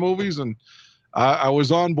 the horror movies, and I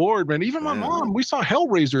was on board, man. Even my mom, we saw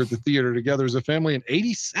Hellraiser at the theater together as a family in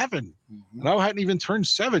 '87, and I hadn't even turned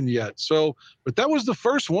 7 yet. So, but that was the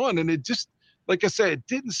first one, and it just, like I said, it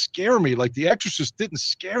didn't scare me. Like The Exorcist didn't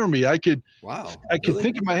scare me. I could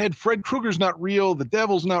think in my head, Fred Krueger's not real, the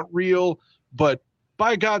devil's not real, but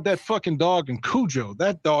by God, that fucking dog and Cujo,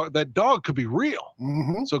 that dog could be real.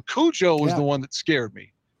 Mm-hmm. So Cujo was the one that scared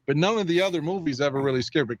me, but none of the other movies ever really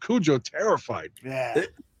scared me. Cujo terrified me. Yeah.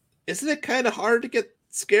 Isn't it kind of hard to get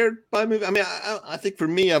scared by a movie? I mean, I think for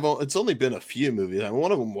me, it's only been a few movies. I mean,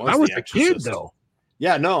 one of them was I was The a Exorcist. kid though.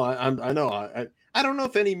 Yeah, no, I know. I don't know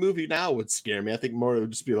if any movie now would scare me. I think more it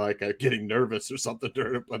would just be like getting nervous or something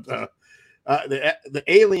during it. But the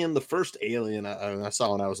Alien, the first Alien, I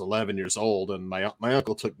saw when I was 11 years old, and my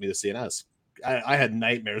uncle took me to see it. And I had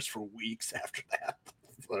nightmares for weeks after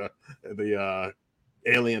that. The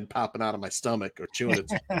alien popping out of my stomach or chewing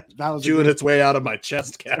its way out of my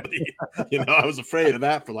chest cavity. You know, I was afraid of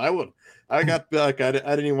that. I got like I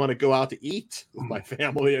didn't even want to go out to eat with my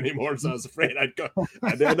family anymore, so I was afraid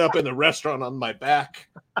I'd end up in the restaurant on my back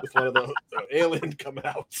with one of the alien coming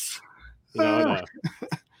out. You know,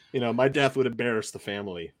 and, my death would embarrass the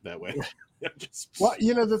family that way. Well,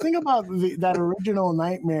 the thing about that original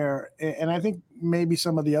Nightmare, and I think maybe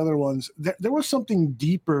some of the other ones, there was something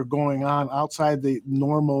deeper going on outside the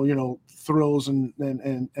normal, thrills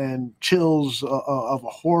and chills of a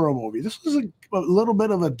horror movie. This was a little bit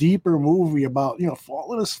of a deeper movie about,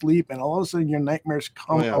 falling asleep and all of a sudden your nightmares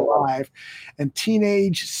come alive, and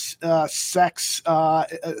teenage sex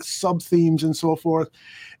sub-themes and so forth.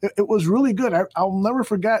 It was really good. I'll never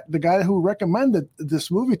forget the guy who recommended this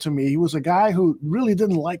movie to me. He was a guy who really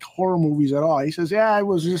didn't like horror movies at all. He says, yeah, I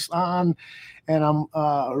was just on and I'm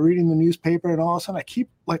reading the newspaper, and all of a sudden I keep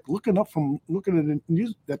like looking at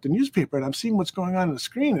the newspaper, and I'm seeing what's going on the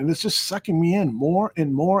screen, and it's just sucking me in more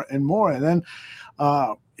and more and more. And then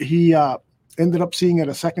he ended up seeing it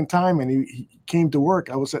a second time, and he came to work.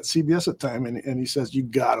 I was at CBS at the time, and he says, you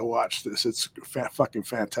got to watch this. It's fucking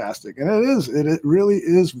fantastic. And it is. It really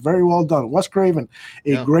is very well done. Wes Craven,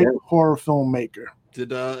 a great horror filmmaker.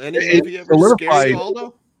 Did any movie ever scare you,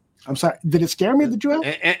 Aldo? I'm sorry. Did it scare me? Did you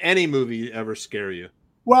ask? Any movie ever scare you?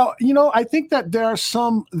 Well, I think that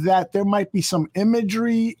there might be some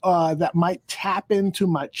imagery that might tap into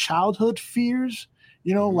my childhood fears,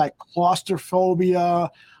 like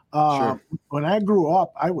claustrophobia. Sure. When I grew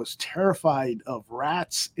up, I was terrified of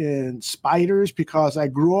rats and spiders because I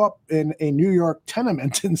grew up in a New York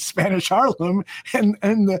tenement in Spanish Harlem,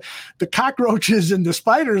 and the cockroaches and the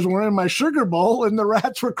spiders were in my sugar bowl, and the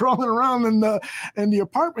rats were crawling around in the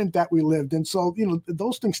apartment that we lived in. So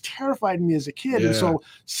those things terrified me as a kid, and so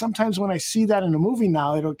sometimes when I see that in a movie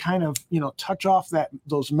now, it'll kind of touch off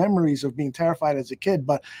those memories of being terrified as a kid.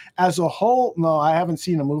 But as a whole, no, I haven't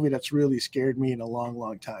seen a movie that's really scared me in a long,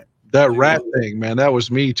 long time. That rat thing, man, that was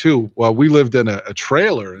me too. Well, we lived in a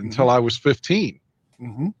trailer until I was 15.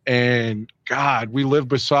 Mm-hmm. And God, we lived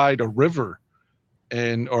beside a river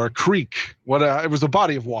or a creek. It was a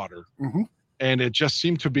body of water. Mm-hmm. And it just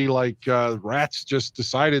seemed to be like rats just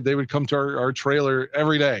decided they would come to our trailer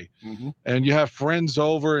every day. Mm-hmm. And you have friends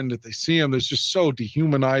over, and if they see them, it's just so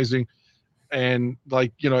dehumanizing. And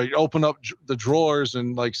like, you open up the drawers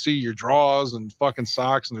and like see your drawers and fucking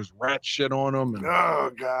socks, and there's rat shit on them. And,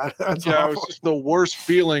 oh God, that's it was just the worst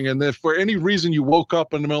feeling. And if for any reason you woke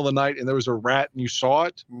up in the middle of the night and there was a rat and you saw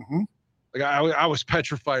it, mm-hmm. like I was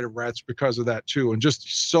petrified of rats because of that too, and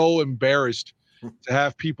just so embarrassed to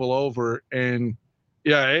have people over. And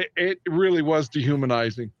yeah, it really was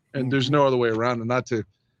dehumanizing, and there's no other way around it. Not to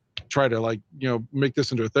try to make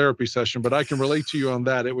this into a therapy session, but I can relate to you on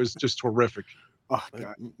that. It was just horrific. Oh,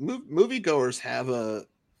 God. Moviegoers have a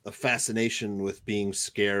fascination with being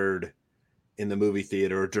scared in the movie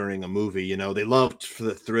theater or during a movie. You know, they love for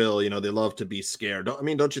the thrill. You know, they love to be scared.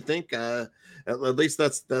 Don't you think? At least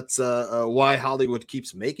that's why Hollywood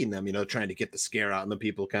keeps making them. You know, trying to get the scare out, and the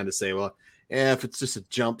people kind of say, well, if it's just a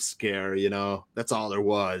jump scare, you know, that's all there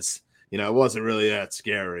was. You know, it wasn't really that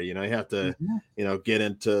scary. You know, you have to, you know, get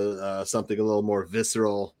into something a little more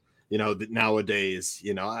visceral. You know, nowadays,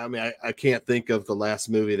 you know, I mean, I can't think of the last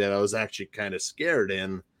movie that I was actually kind of scared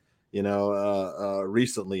in, you know,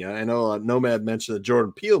 recently. I know Nomad mentioned the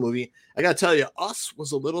Jordan Peele movie. I got to tell you, Us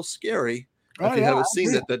was a little scary. If you haven't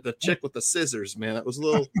seen it, the chick with the scissors, man, that was a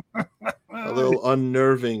little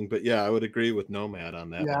unnerving. But yeah, I would agree with Nomad on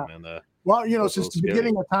that one, man. Well, you know, since the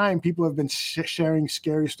beginning of time, people have been sharing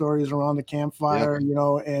scary stories around the campfire, you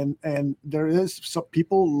know, and there is some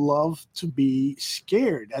people love to be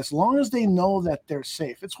scared as long as they know that they're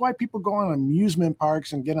safe. It's why people go on amusement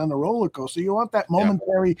parks and get on the roller coaster. You want that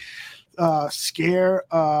momentary scare.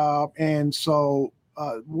 And so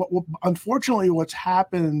unfortunately, what's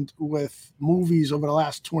happened with movies over the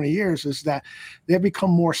last 20 years is that they've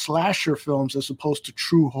become more slasher films as opposed to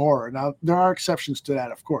true horror. Now, there are exceptions to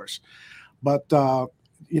that, of course. But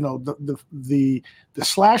you know, the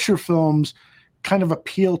slasher films kind of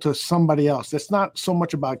appeal to somebody else. It's not so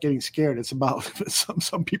much about getting scared. It's about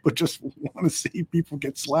some people just want to see people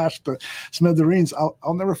get slashed to smithereens.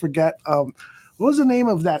 I'll never forget. What was the name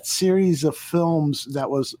of that series of films that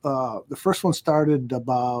was the first one started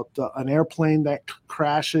about an airplane that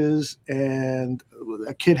crashes and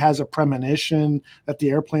a kid has a premonition that the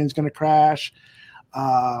airplane's going to crash.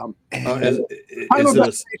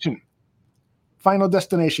 Final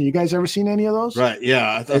Destination. You guys ever seen any of those? Right.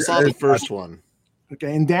 Yeah. I saw the first one.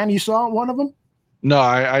 Okay. And Dan, you saw one of them? No,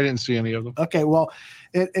 I didn't see any of them. Okay. Well,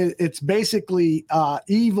 it's basically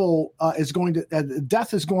evil is going to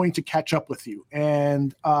death is going to catch up with you.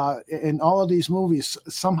 And in all of these movies,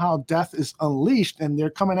 somehow death is unleashed and they're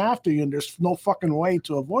coming after you and there's no fucking way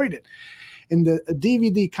to avoid it. In the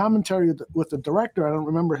DVD commentary with the director, I don't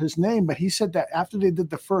remember his name, but he said that after they did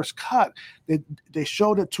the first cut, they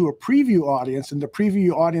showed it to a preview audience, and the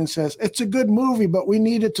preview audience says, it's a good movie, but we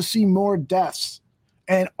needed to see more deaths.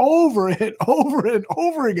 And over and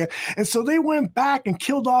over again. And so they went back and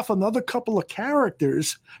killed off another couple of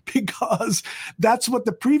characters because that's what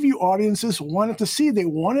the preview audiences wanted to see. They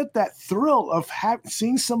wanted that thrill of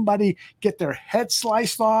seeing somebody get their head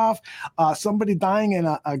sliced off, somebody dying in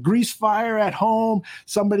a grease fire at home,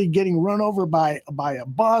 somebody getting run over by a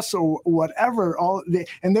bus or whatever.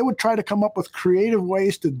 And they would try to come up with creative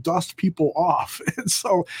ways to dust people off. And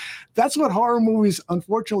so that's what horror movies,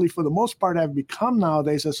 unfortunately, for the most part, have become nowadays,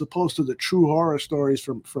 as opposed to the true horror stories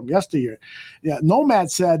from yesteryear. Yeah, Nomad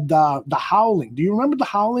said The Howling. Do you remember The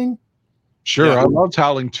Howling? Sure, I loved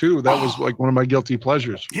Howling too. That was like one of my guilty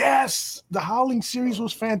pleasures. Yes, the Howling series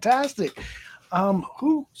was fantastic.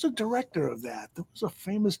 Who's the director of that? There was a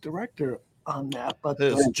famous director on that, but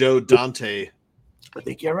it was Joe Dante. I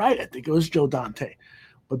think you're right. I think it was Joe Dante.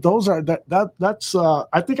 But those are that's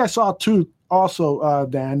I think I saw two also,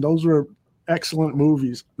 Dan. Those were excellent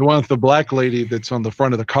movies. The one with the black lady that's on the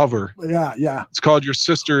front of the cover. Yeah. It's called Your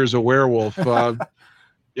Sister is a Werewolf.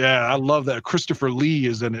 Yeah, I love that. Christopher Lee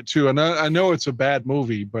is in it too. And I know it's a bad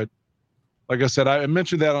movie, but like I said, I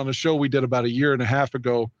mentioned that on a show we did about 1.5 years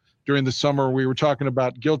ago during the summer. We were talking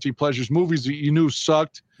about guilty pleasures, movies that you knew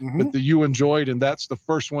sucked, but that you enjoyed. And that's the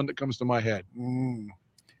first one that comes to my head.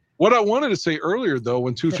 What I wanted to say earlier, though,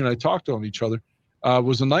 when Tucci and I talked on each other,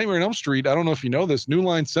 was A Nightmare on Elm Street. I don't know if you know this. New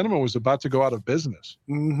Line Cinema was about to go out of business.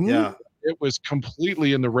 Yeah. It was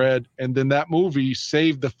completely in the red. And then that movie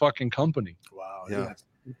saved the fucking company. Wow. Yeah.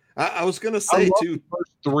 I was going to say, too. The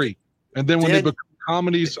first three. And then when they become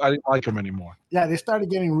comedies, I didn't like them anymore. Yeah, they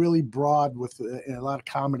started getting really broad with a lot of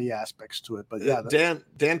comedy aspects to it. But yeah,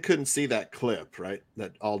 Dan couldn't see that clip, right?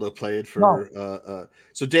 That Aldo played for.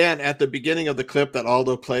 So Dan, at the beginning of the clip that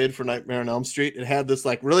Aldo played for Nightmare on Elm Street, it had this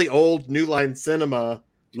like really old New Line Cinema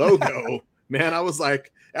logo. Man, I was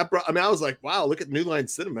like, wow, look at New Line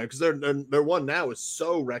Cinema, because their one now is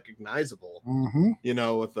so recognizable. You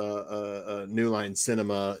know, with a New Line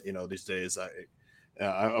Cinema, you know, these days.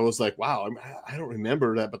 I was like, wow, I don't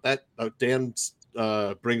remember that, but that Dan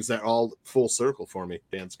brings that all full circle for me.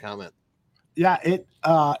 Dan's comment. Yeah,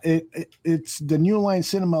 it's the New Line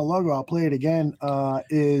Cinema logo. I'll play it again.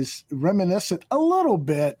 Is reminiscent a little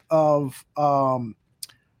bit of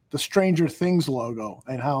the Stranger Things logo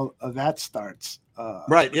and how that starts.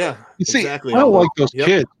 Right. Yeah. You see, exactly. I don't like those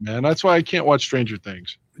kids, man. That's why I can't watch Stranger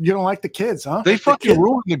Things. You don't like the kids, huh? They fucking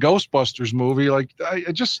ruined the Ghostbusters movie. Like,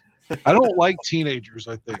 I don't like teenagers,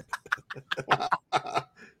 I think.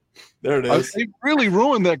 There it is. They really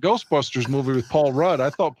ruined that Ghostbusters movie with Paul Rudd. I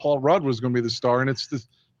thought Paul Rudd was going to be the star, and it's the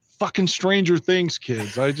fucking Stranger Things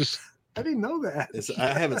kids. I didn't know that.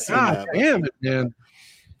 I haven't seen God that. damn it, man.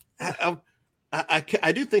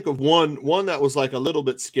 I do think of one that was like a little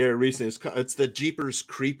bit scary recently. It's the Jeepers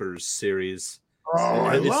Creepers series. Oh, Have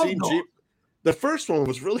I you love seen those. The first one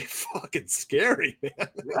was really fucking scary, man.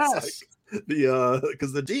 Yes. Like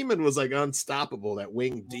because the demon was like unstoppable, that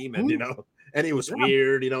winged demon, you know, and he was Yeah.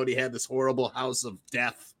 weird, you know, and he had this horrible house of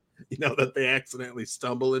death, you know, that they accidentally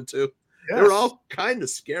stumble into. They Yes. were all kind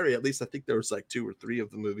of scary. At least I think there was like 2 or 3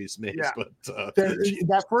 of the movies made. Yeah. But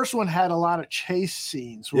That first one had a lot of chase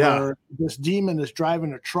scenes Yeah. where this demon is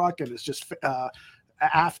driving a truck and it's just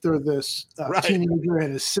after this Right. teenager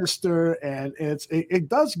and his sister, and it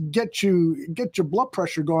does get your blood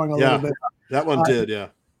pressure going a little bit. that one did, yeah.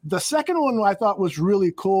 The second one I thought was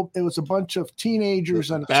really cool. It was a bunch of teenagers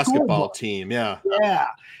and a Basketball school team, yeah. bus. Yeah,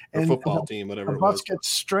 Or and football the- team, whatever the it bus was. gets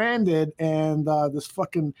stranded, and this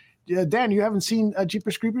fucking Dan, you haven't seen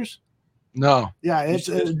Jeepers Creepers? No. Yeah, it's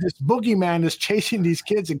this boogeyman is chasing these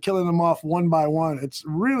kids and killing them off one by one. It's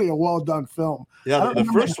really a well done film. I Yeah, don't the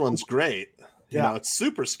remember- first one's great. You Yeah. know, it's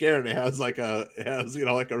super scary. It has like a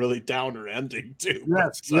like a really downer ending too.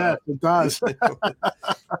 Yes, But, yes, it does.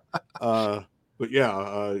 But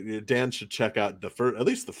yeah, Dan should check out at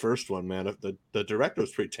least the first one, man. The director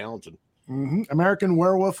was pretty talented. American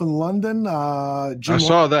Werewolf in London. I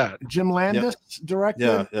saw that. Jim Landis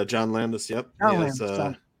directed. Yeah, John Landis. Yep. John Yes,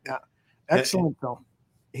 Landis, yeah, excellent film.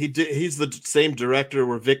 He's the same director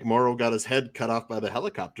where Vic Morrow got his head cut off by the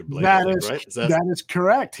helicopter blade. I That think, is right. that is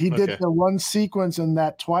correct. He did Okay. the one sequence in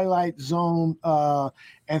that Twilight Zone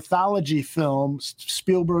anthology film.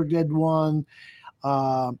 Spielberg did one.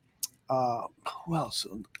 Who else?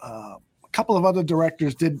 A couple of other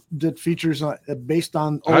directors did features based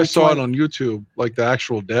on. I saw it on YouTube, like the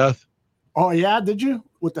actual death. Oh yeah, did you?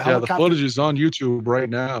 With the Yeah, the helicopter. footage is on YouTube right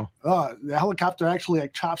now. The helicopter actually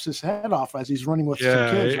like chops his head off as he's running with some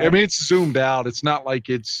Yeah, kids. I mean it's zoomed out. It's not like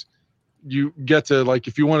you get to, like,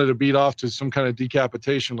 if you wanted to beat off to some kind of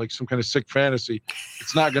decapitation, like some kind of sick fantasy,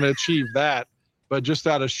 it's not going to achieve that. But just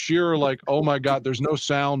out of sheer like, oh my God, there's no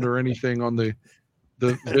sound or anything on the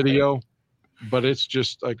video, but it's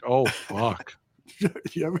just like, oh fuck.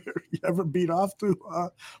 you ever beat off to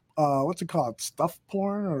what's it called? Stuff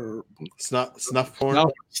porn or snuff porn?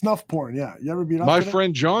 Snuff porn, yeah. You ever beat off My to that?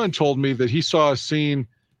 friend John told me that he saw a scene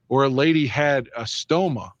where a lady had a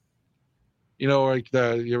stoma. You know, like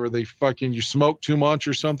you smoke too much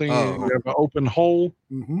or something, Oh. you have an open hole,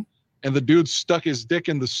 Mhm. and the dude stuck his dick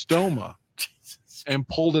in the stoma and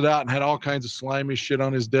pulled it out and had all kinds of slimy shit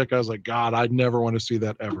on his dick. I was like, God, I'd never want to see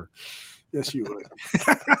that ever. Yes, you would.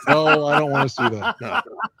 No, I don't want to see that.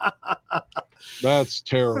 No. That's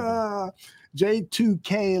terrible.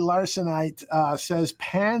 J2K Larsenite says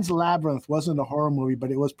Pan's Labyrinth wasn't a horror movie,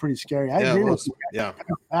 but it was pretty scary. I Yeah, agree it with was. you. Yeah.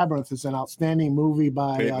 Labyrinth is an outstanding movie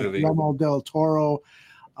by Great movie. Guillermo del Toro.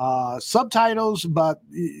 Subtitles, but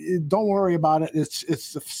don't worry about it. It's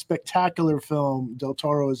a spectacular film. Del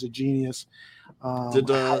Toro is a genius.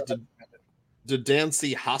 Did Dan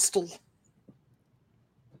see Hostel?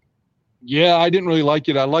 Yeah, I didn't really like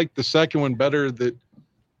it. I liked the second one better. That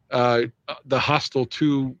the Hostel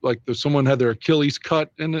 2, like someone had their Achilles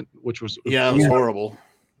cut in it, which was Yeah, it was horrible.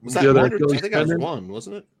 Was that Yeah, their one? I Achilles think that was tendon. one,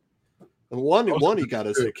 wasn't it? The one he got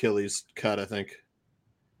his Achilles cut, I think.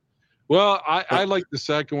 Well, I like the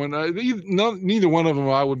second one. Neither one of them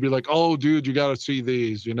I would be like, oh, dude, you got to see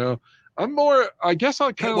these. You know, I guess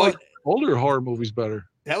I kind of like older horror movies better.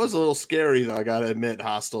 That was a little scary, though. I gotta admit,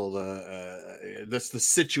 Hostel. The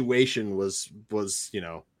situation was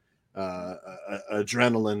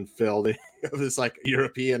adrenaline filled. It was like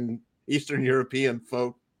Eastern European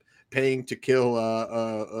folk paying to kill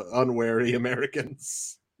unwary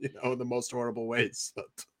Americans, in the most horrible ways.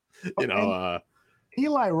 But,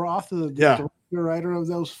 Eli Roth, the director, writer of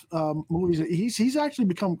those movies, he's actually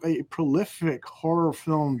become a prolific horror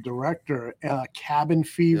film director. Cabin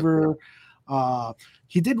Fever.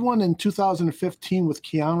 He did one in 2015 with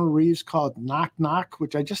Keanu Reeves called Knock Knock,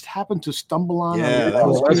 which I just happened to stumble on. that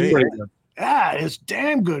was great. Yeah, it's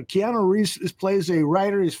damn good. Keanu Reeves plays a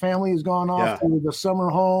writer. His family has gone off to the summer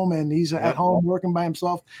home, and he's at home working by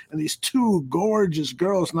himself. And these two gorgeous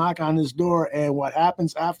girls knock on his door, and what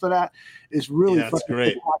happens after that is really it's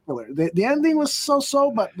great. spectacular. The ending was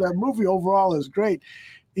so, but the movie overall is great.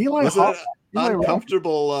 Was it an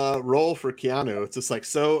uncomfortable role for Keanu? It's just like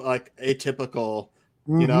so like atypical.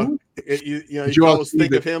 You know, you always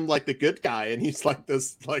think of him like the good guy, and he's like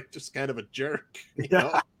this, like just kind of a jerk. You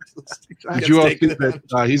know? Did you all see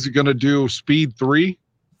that he's going to do Speed 3?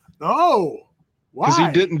 No. Because he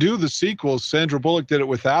Why? didn't do the sequels. Sandra Bullock did it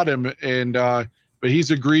without him, and but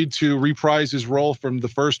he's agreed to reprise his role from the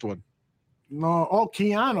first one. No,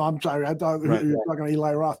 Keanu. I'm sorry. I thought Right. you were talking to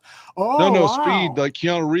Eli Roth. Oh, No, wow. Speed. Like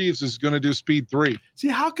Keanu Reeves is going to do Speed 3. See,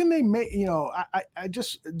 how can they make, I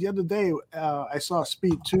just, the other day, I saw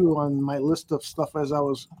Speed 2 on my list of stuff as I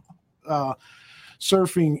was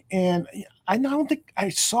surfing, and I don't think I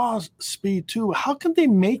saw Speed 2. How can they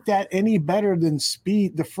make that any better than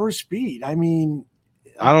Speed, the first Speed? I mean,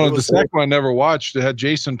 I don't know. The second one I never watched. It had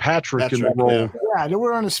Jason Patrick in the role. Yeah, they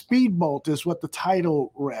were on a speedboat, is what the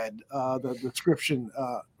title read, the description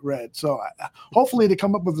read. So hopefully they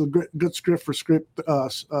come up with a good script for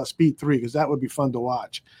Speed 3, because that would be fun to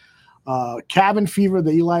watch. Cabin Fever,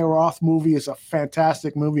 the Eli Roth movie, is a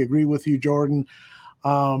fantastic movie. Agree with you, Jordan.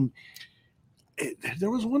 There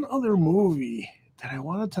was one other movie that I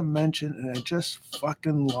wanted to mention, and I just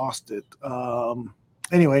fucking lost it.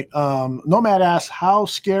 Anyway, Nomad asks, how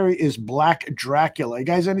scary is Black Dracula? You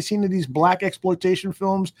guys any seen of these black exploitation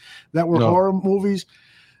films that were horror movies?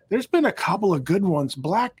 There's been a couple of good ones.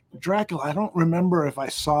 Black Dracula, I don't remember if I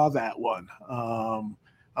saw that one.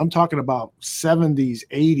 I'm talking about 70s,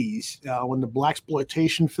 80s, when the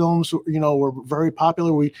blaxploitation films, were very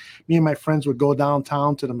popular. Me and my friends would go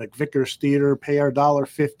downtown to the McVickers Theater, pay our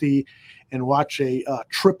 $1.50, and watch a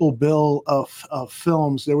triple bill of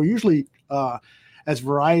films. They were usually, as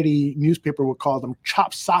Variety newspaper would call them,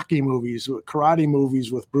 chopsaki movies, karate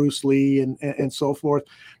movies with Bruce Lee and so forth.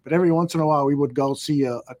 But every once in a while, we would go see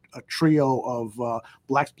a trio of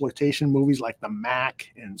blaxploitation movies like The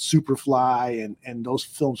Mac and Superfly, and those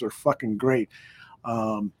films are fucking great.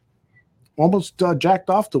 Almost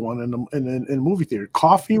jacked off to one in the movie theater.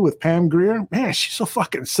 Coffee with Pam Grier. Man, she's so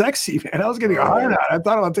fucking sexy, man. I was getting hard out. I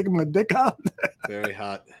thought about taking my dick out. Very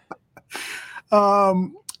hot.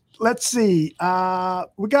 Let's see.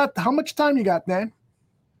 We got, how much time you got, Dan?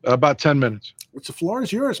 About 10 minutes. The floor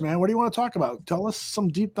is yours, man. What do you want to talk about? Tell us some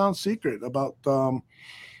deep down secret about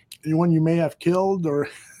anyone you may have killed, or.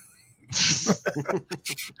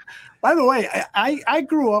 By the way, I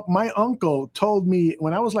grew up. My uncle told me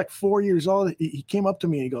when I was like 4 years old. He came up to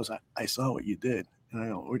me and he goes, "I saw what you did." And I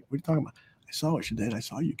go, "What are you talking about?" "I saw what you did. I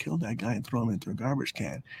saw you kill that guy and throw him into a garbage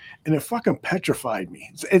can." And it fucking petrified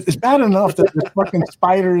me. It's bad enough that there's fucking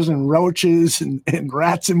spiders and roaches and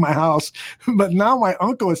rats in my house. But now my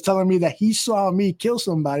uncle is telling me that he saw me kill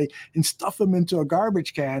somebody and stuff him into a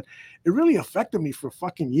garbage can. It really affected me for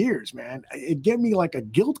fucking years, man. It gave me like a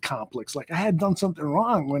guilt complex, like I had done something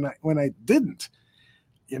wrong when I didn't.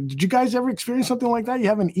 Did you guys ever experience something like that? You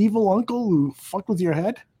have an evil uncle who fucked with your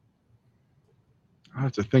head? I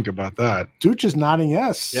have to think about that. Tooch is nodding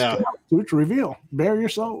yes. Yeah. Tooch, reveal. Bare your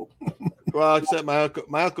soul. Well, except my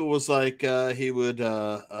uncle was like, he would, be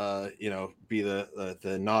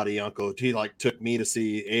the naughty uncle. He like took me to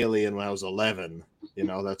see Alien when I was 11.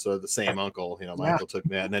 That's the same uncle. My uncle took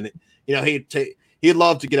me out, and then he'd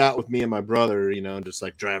love to get out with me and my brother. And just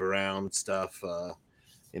like drive around and stuff.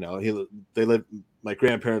 My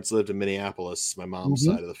grandparents lived in Minneapolis, my mom's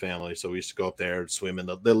side of the family, so we used to go up there and swim in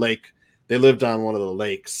the lake. They lived on one of the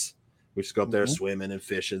lakes. We used to go up there swimming and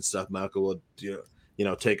fish and stuff. My uncle would,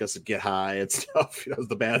 take us to get high and stuff.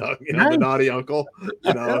 The bad, the naughty uncle.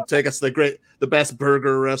 Take us to the best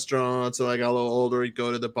burger restaurant. So I got a little older. He'd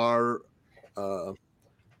go to the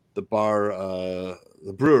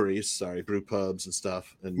breweries, brew pubs and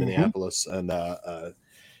stuff in Minneapolis. And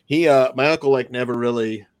my uncle never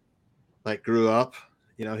really grew up.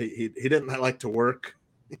 He didn't like to work.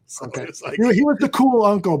 So okay. He was the cool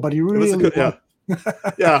uncle, but he really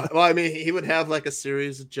yeah. Well, I mean, he would have a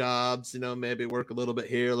series of jobs, maybe work a little bit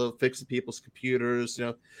here, fixing people's computers,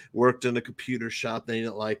 worked in a computer shop. Then he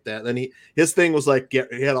didn't like that. Then his thing was he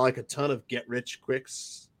had a ton of get rich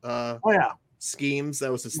quicks. Schemes. That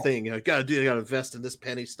was his thing. I got to invest in this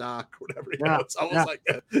penny stock, or whatever. It's almost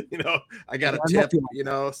I got a tip,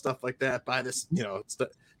 stuff like that. Buy this,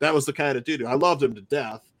 that was the kind of dude. I loved him to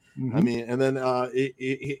death. Mm-hmm. I mean, and then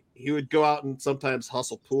he would go out and sometimes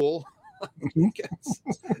hustle pool.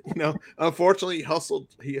 Unfortunately, he hustled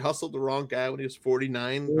the wrong guy when he was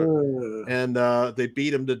 49, and they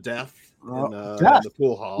beat him to death in the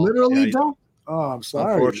pool hall. Literally death. Oh, I'm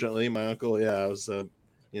sorry. Unfortunately, my uncle, it was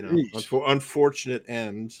unfortunate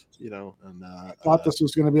end. And I thought this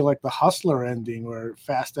was going to be like the Hustler ending, where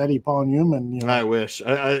Fast Eddie, Paul Newman. I wish.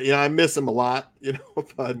 I miss him a lot.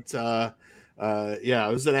 But. It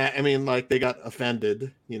was they got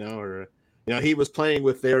offended, or he was playing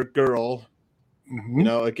with their girl,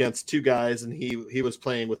 against two guys, and he was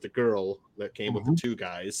playing with the girl that came with the two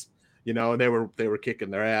guys, and they were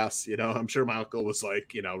kicking their ass. I'm sure my uncle was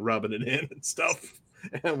rubbing it in and stuff,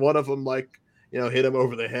 and one of them hit him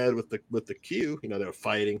over the head with the cue. They were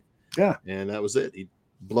fighting. Yeah. And that was it. He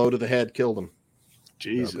blow to the head, killed him.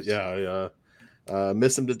 Jesus.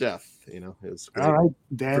 Miss him to death. It was great. All right,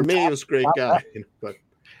 Dan. For me, he was a great guy. But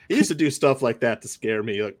he used to do stuff like that to scare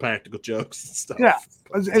me, like practical jokes and stuff. Yeah,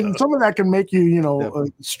 and some of that can make you,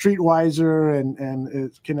 streetwiser, and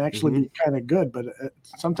it can actually be kind of good. But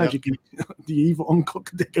sometimes you can, the evil uncle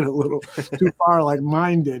can take it a little too far, like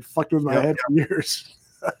mine did. Fucked with my head for years.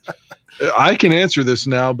 I can answer this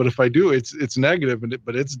now, but if I do, it's negative,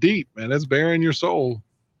 but it's deep, man. It's bearing your soul.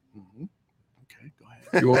 Okay, go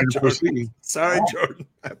ahead. You want me to proceed? Sorry, Jordan.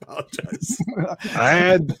 I apologize. I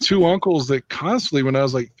had two uncles that constantly, when I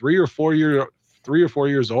was like 3 or 4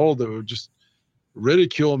 years old, that would just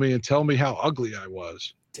ridicule me and tell me how ugly I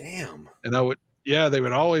was. Damn. And they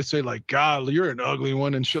would always say, like, God, you're an ugly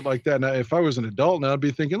one and shit like that. Now, if I was an adult now, I'd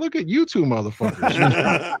be thinking, look at you two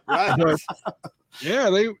motherfuckers. Right. But, yeah,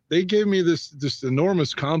 they gave me this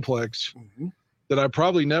enormous complex that I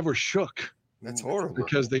probably never shook. That's horrible.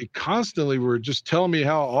 Because they constantly were just telling me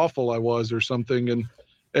how awful I was or something. And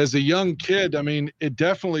as a young kid, I mean, it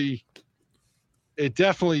definitely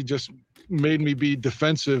just made me be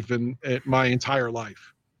defensive in my entire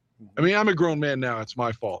life. I mean, I'm a grown man now. It's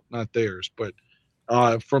my fault, not theirs. But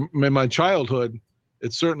from in my childhood,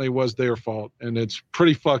 it certainly was their fault. And it's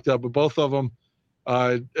pretty fucked up. But both of them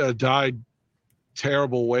died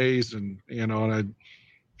terrible ways. And, and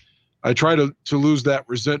I try to lose that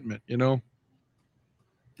resentment,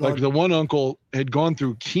 Like the one uncle had gone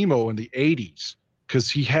through chemo in the 80s because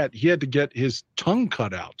he had to get his tongue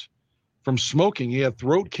cut out from smoking. He had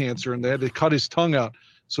throat cancer and they had to cut his tongue out.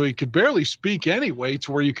 So he could barely speak anyway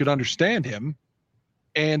to where you could understand him.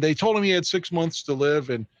 And they told him he had 6 months to live.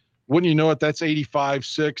 And wouldn't you know it, that's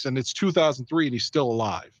 6, and it's 2003 and he's still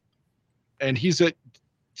alive. And he's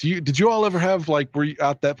did you all ever have, like, were you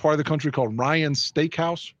out that part of the country called Ryan's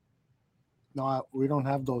Steakhouse? No, we don't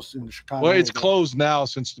have those in Chicago. Well, it's closed now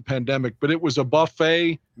since the pandemic, but it was a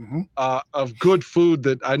buffet of good food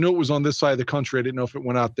that I knew it was on this side of the country. I didn't know if it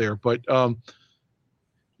went out there, but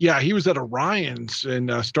he was at a Ryan's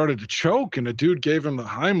and started to choke, and a dude gave him the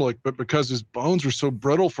Heimlich, but because his bones were so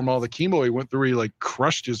brittle from all the chemo he went through, he like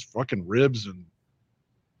crushed his fucking ribs, and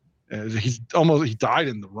he died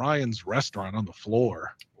in the Ryan's restaurant on the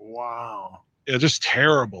floor. Wow. Yeah, just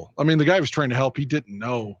terrible. I mean, the guy was trying to help. He didn't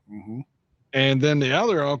know. And then the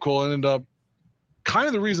other uncle ended up, kind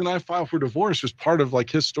of the reason I filed for divorce was part of like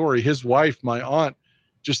his story. His wife, my aunt,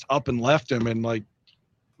 just up and left him. And like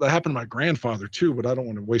that happened to my grandfather too, but I don't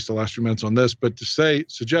want to waste the last few minutes on this, but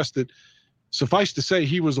suggest that suffice to say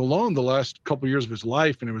he was alone the last couple of years of his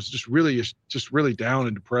life. And it was just really down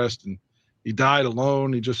and depressed. And he died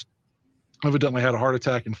alone. He just evidently had a heart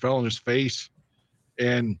attack and fell on his face.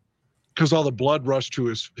 And because all the blood rushed to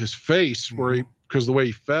his face because the way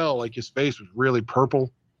he fell, like his face was really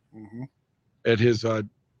purple. At his,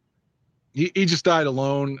 he just died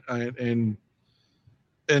alone, and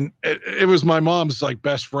it was my mom's like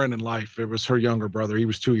best friend in life. It was her younger brother. He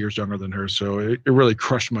was 2 years younger than her, so it really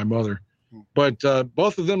crushed my mother. But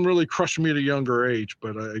both of them really crushed me at a younger age.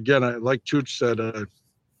 But again, like Tooch said,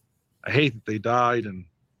 I hate that they died, and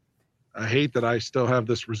I hate that I still have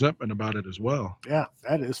this resentment about it as well. Yeah,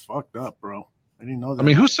 that is fucked up, bro. I didn't know that. I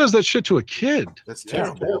mean, who says that shit to a kid? That's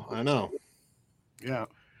terrible. I know. Yeah.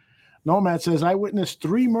 Nomad says, I witnessed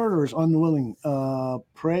 3 murders unwilling.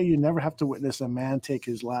 Pray you never have to witness a man take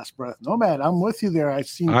his last breath. Nomad, I'm with you there. I have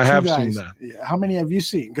seen that. Yeah. How many have you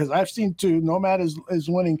seen? Because I've seen 2. Nomad is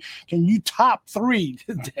winning. Can you top 3?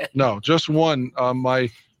 No, just one. My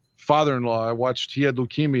father-in-law, he had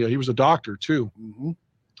leukemia. He was a doctor too.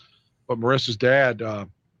 But Marissa's dad,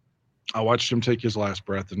 I watched him take his last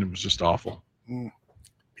breath, and it was just awful.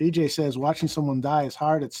 PJ says, watching someone die is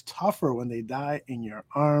hard. It's tougher when they die in your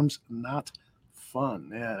arms. Not fun.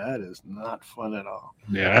 Yeah, that is not fun at all.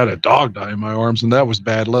 Yeah, I had a dog die in my arms, and that was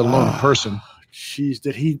bad, let alone a person. Jeez,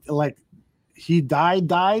 did he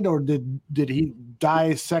died, or did he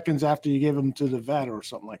die seconds after you gave him to the vet or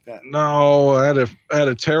something like that? No, I had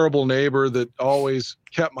a terrible neighbor that always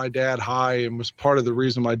kept my dad high and was part of the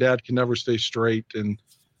reason my dad could never stay straight. And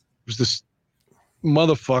it was this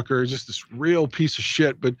motherfucker, just this real piece of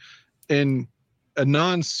shit. But in a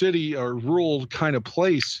non-city or rural kind of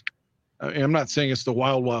place, I'm not saying it's the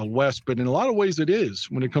wild, wild west, but in a lot of ways it is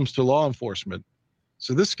when it comes to law enforcement.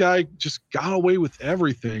 So this guy just got away with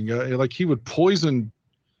everything. Like he poisoned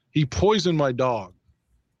my dog.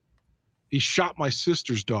 He shot my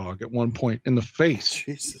sister's dog at one point in the face.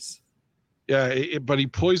 Jesus. Yeah, but he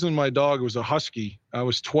poisoned my dog. It was a husky. I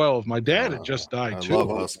was 12. My dad had just died too. I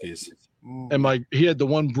love huskies. And he had the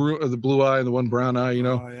one the blue eye and the one brown eye, you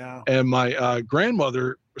know. Oh, yeah. And my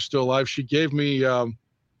grandmother was still alive. She gave me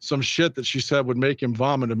some shit that she said would make him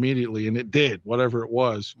vomit immediately, and it did, whatever it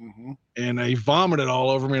was. Mm-hmm. And he vomited all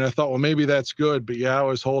over me, and I thought, well, maybe that's good. But yeah, I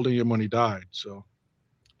was holding him when he died, so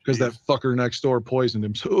because that fucker next door poisoned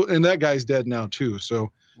him. So, and that guy's dead now too.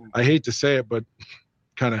 So I hate to say it, but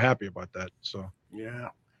kind of happy about that. So yeah,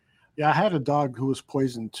 I had a dog who was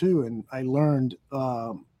poisoned too, and I learned.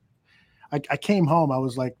 I came home. I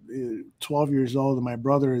was like 12 years old, and my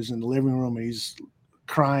brother is in the living room, and he's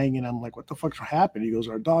crying, and I'm like, "What the fuck's happened?" He goes,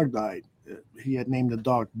 "Our dog died." He had named the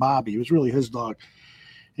dog Bobby. It was really his dog.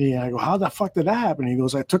 And I go, "How the fuck did that happen?" He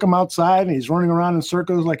goes, "I took him outside, and he's running around in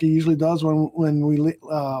circles like he usually does when we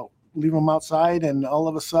leave him outside, and all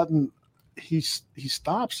of a sudden, he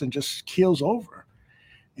stops and just keels over."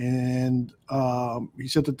 And he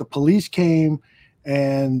said that the police came,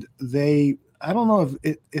 and I don't know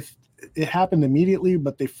if it happened immediately,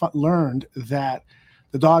 but they learned that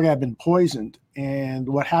the dog had been poisoned. And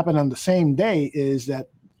what happened on the same day is that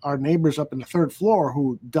our neighbors up in the third floor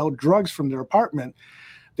who dealt drugs from their apartment,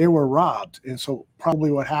 they were robbed. And so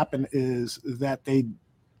probably what happened is that they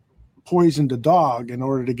poisoned the dog in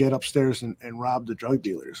order to get upstairs and rob the drug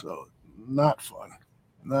dealer. So not fun.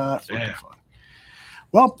 Not fucking fun.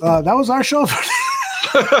 Well, that was our show.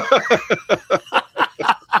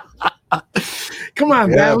 Come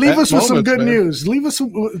on, man. Leave us with some good news. Leave us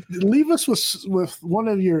with one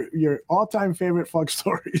of your all-time favorite fuck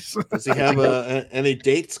stories. Does he have any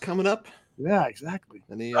dates coming up? Yeah, exactly.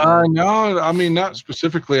 Any, no, I mean, not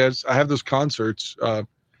specifically. I have those concerts. I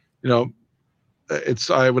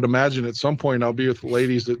would imagine at some point I'll be with the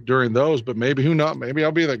ladies during those, but maybe who knows? Maybe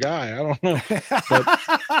I'll be the guy. I don't know. But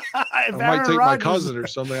I might take my cousin or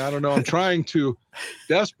something. I don't know. I'm trying to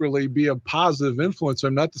desperately be a positive influence.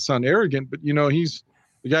 I'm not to sound arrogant, but he's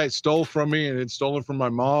the guy that stole from me and had stolen from my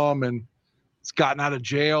mom, and it's gotten out of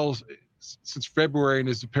jail since February and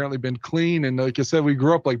has apparently been clean. And like I said, we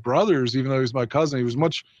grew up like brothers, even though he was my cousin. He was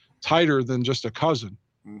much tighter than just a cousin.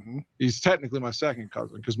 Mm-hmm. He's technically my second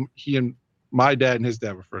cousin because he and my dad and his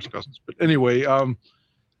dad were first cousins. But anyway, I'm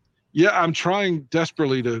trying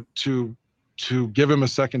desperately to give him a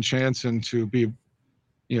second chance and to be,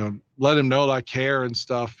 let him know that I care and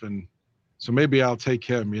stuff. And so maybe I'll take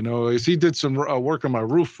him, as he did some work on my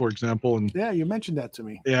roof, for example. And yeah, you mentioned that to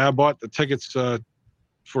me. Yeah, I bought the tickets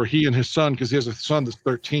for he and his son, because he has a son that's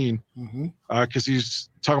 13, because he's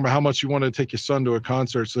talking about how much he wanted to take his son to a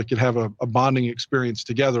concert so they could have a bonding experience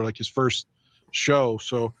together, like his first show.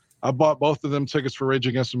 So I bought both of them tickets for Rage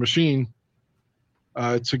Against the Machine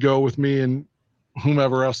to go with me and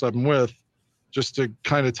whomever else I'm with, just to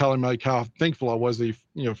kind of tell him like how thankful I was that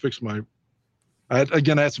he, fixed my. I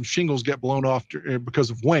had some shingles get blown off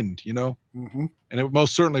because of wind, Mm-hmm. and it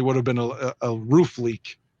most certainly would have been a roof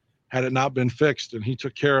leak had it not been fixed. And he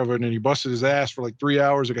took care of it, and he busted his ass for like 3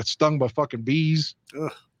 hours. I got stung by fucking bees.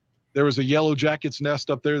 Ugh. There was a yellow jacket's nest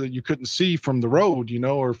up there that you couldn't see from the road,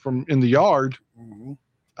 or from in the yard. Mm-hmm.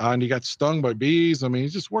 And he got stung by bees. I mean, he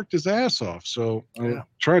just worked his ass off. So I'm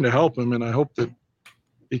trying to help him, and I hope that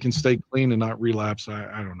he can stay clean and not relapse.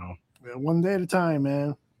 I don't know. Yeah, one day at a time,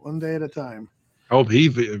 man. One day at a time. I hope he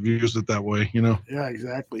views it that way, Yeah,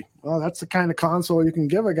 exactly. Well, that's the kind of console you can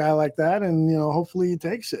give a guy like that, and hopefully he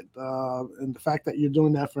takes it. And the fact that you're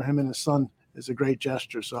doing that for him and his son is a great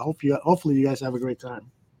gesture. So hopefully you guys have a great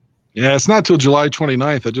time. Yeah, it's not till July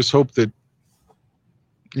 29th. I just hope that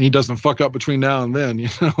he doesn't fuck up between now and then,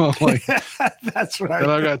 like that's right.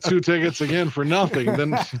 And I got 2 tickets again for nothing.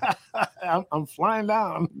 Then I'm flying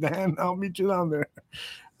down, Dan. I'll meet you down there.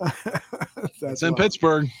 It's in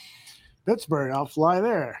Pittsburgh. Pittsburgh, I'll fly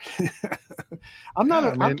there. I'm not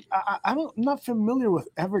familiar with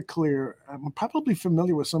Everclear. I'm probably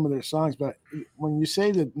familiar with some of their songs, but when you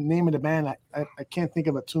say the name of the band, I can't think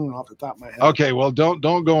of a tune off the top of my head. Okay, well, don't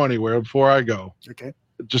go anywhere before I go. Okay.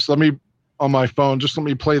 Just let me on my phone. Just let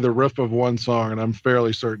me play the riff of one song, and I'm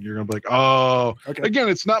fairly certain you're gonna be like, oh. Okay. Again,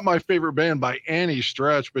 it's not my favorite band by any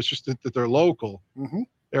stretch, but it's just that they're local. Mm-hmm.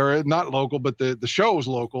 Or not local, but the show is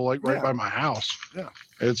local, like right by my house. Yeah.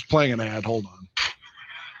 It's playing an ad. Hold on.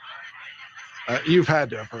 You've had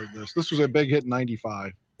to have heard this. This was a big hit in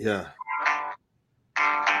 95. Yeah.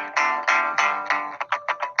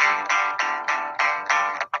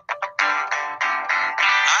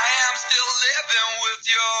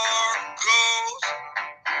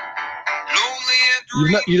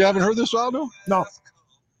 You haven't heard this, Aldo? No.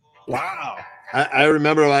 Wow. I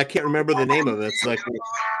remember. I can't remember the name of it. It's like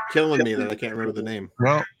killing me that I can't remember the name.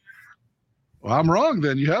 Well, I'm wrong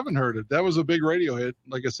then. You haven't heard it. That was a big radio hit,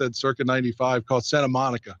 like I said, circa 95, called Santa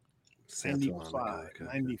Monica. Santa Monica. 95. Okay.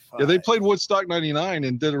 95. Yeah, they played Woodstock 99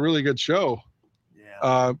 and did a really good show.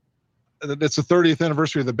 Yeah. It's the 30th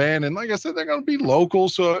anniversary of the band. And like I said, they're going to be local.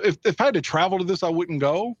 So if I had to travel to this, I wouldn't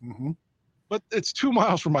go. Mm-hmm. But it's 2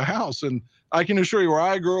 miles from my house. And I can assure you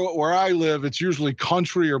where I live, it's usually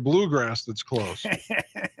country or bluegrass that's close.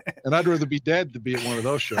 And I'd rather be dead to be at one of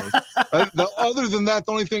those shows. Other than that,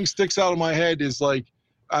 the only thing sticks out of my head is like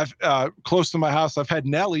I've close to my house, I've had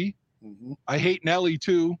Nelly. Mm-hmm. I hate Nelly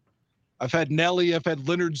too. I've had Nelly. I've had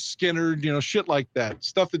Leonard Skinner, shit like that.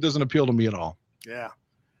 Stuff that doesn't appeal to me at all. Yeah.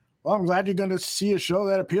 Well, I'm glad you're going to see a show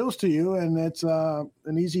that appeals to you, and it's an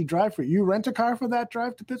easy drive for you. You rent a car for that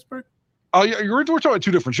drive to Pittsburgh? Oh, yeah, we're talking about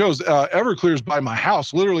 2 different shows. Everclear's by my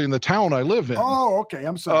house, literally in the town I live in. Oh, okay.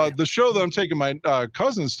 I'm sorry. The show that I'm taking my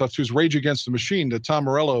cousin and stuff to is Rage Against the Machine, the Tom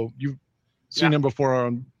Morello. You've seen him before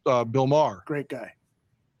on Bill Maher. Great guy.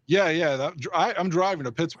 Yeah. I'm driving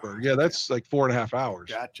to Pittsburgh. Yeah, that's like 4.5 hours.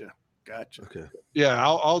 Gotcha. Okay. Yeah,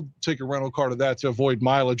 I'll take a rental car to that to avoid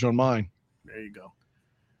mileage on mine. There you go.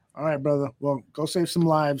 All right, brother. Well, go save some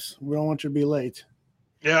lives. We don't want you to be late.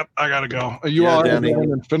 Yep, I gotta go. You all have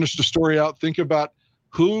and finish the story out. Think about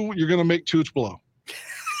who you're gonna make Tooch blow.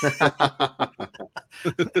 I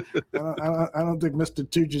don't think Mr.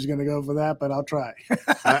 Tooch is gonna go for that, but I'll try.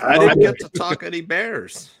 I didn't get to talk any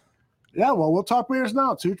Bears. Yeah, well, we'll talk Bears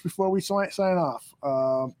now, Tooch, before we sign off.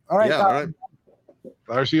 All right. Yeah, all right.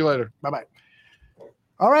 I'll see you later. Bye-bye.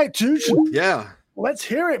 All right, Tooch. Yeah. Let's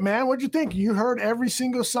hear it, man. What'd you think? You heard every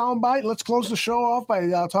single soundbite. Let's close the show off by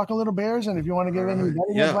talking a little Bears. And if you want to give any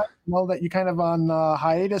betting advice, know that you're kind of on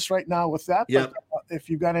hiatus right now with that. Yeah. But if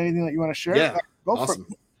you've got anything that you want to share, go awesome.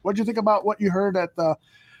 for it. What'd you think about what you heard at the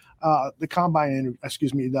combine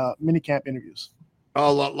the minicamp interviews?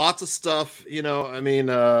 Oh, lots of stuff. There's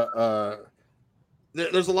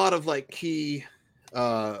a lot of like key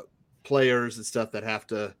players and stuff that have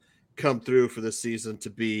to come through for this season to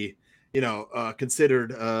be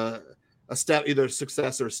considered a step, either a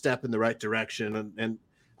success or a step in the right direction. And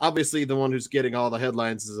obviously the one who's getting all the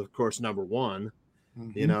headlines is of course number one,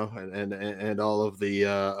 and all of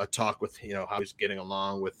the talk with, how he's getting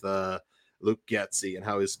along with Luke Getsy and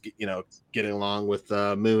how he's, getting along with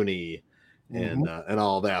Mooney and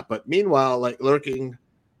all that. But meanwhile, like lurking,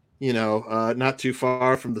 not too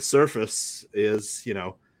far from the surface is,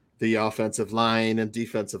 the offensive line and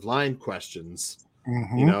defensive line questions.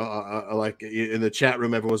 Like in the chat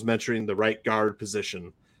room, everyone was mentioning the right guard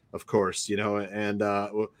position, of course, and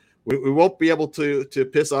we won't be able to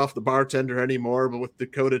piss off the bartender anymore, but with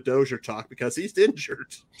Dakota Dozier talk, because he's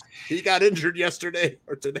injured. He got injured yesterday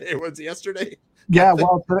or today. Was it yesterday? Yeah,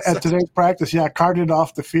 well, at today's practice, carted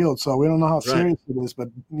off the field. So we don't know how serious it is, but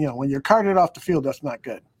when you're carted off the field, that's not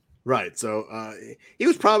good. Right. So he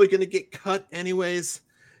was probably going to get cut anyways.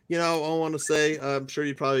 I want to say, I'm sure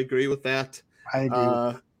you probably agree with that. I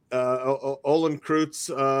agree. Olin Kreutz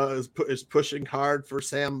is pushing hard for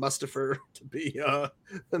Sam Mustipher to be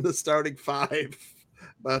in the starting 5,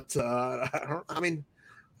 but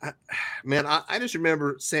I just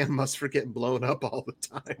remember Sam Mustipher getting blown up all the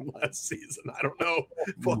time last season. I don't know,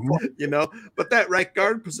 but that right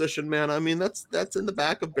guard position, man. I mean, that's in the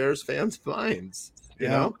back of Bears fans' minds. You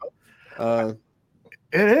know.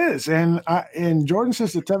 It is, and Jordan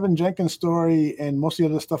says the Tevin Jenkins story and most of the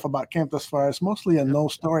other stuff about camp thus far is mostly a no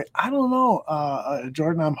story. I don't know,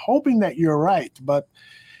 Jordan. I'm hoping that you're right, but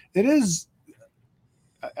it is,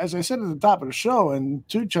 as I said at the top of the show, and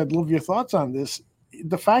Tooch, I'd love your thoughts on this.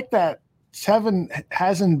 The fact that Tevin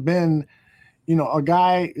hasn't been, a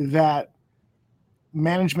guy that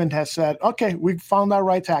management has said, okay, we found our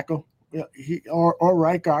right tackle. Or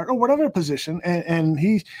right guard or whatever position, and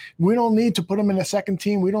we don't need to put him in a second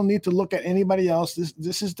team. We don't need to look at anybody else.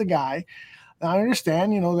 This is the guy. I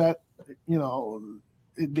understand, that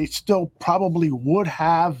they still probably would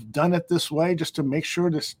have done it this way just to make sure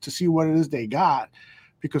to see what it is they got,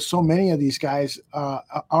 because so many of these guys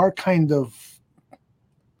are kind of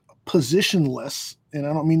positionless, and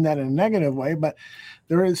I don't mean that in a negative way, but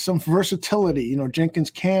there is some versatility.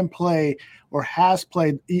 Jenkins can play or has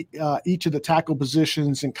played each of the tackle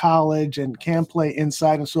positions in college and can play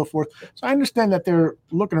inside and so forth. So I understand that they're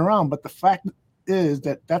looking around, but the fact is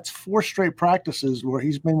that that's 4 straight practices where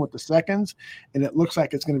he's been with the seconds, and it looks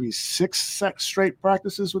like it's going to be 6 straight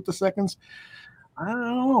practices with the seconds. I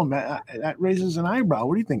don't know, man. That raises an eyebrow.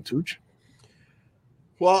 What do you think, Tooch?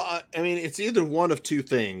 Well, it's either one of two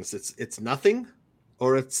things. It's nothing,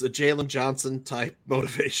 or it's a Jalen Johnson type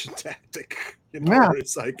motivation tactic.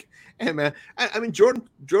 It's like, hey man, Jordan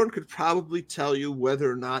could probably tell you whether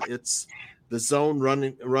or not it's the zone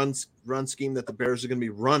run scheme that the Bears are going to be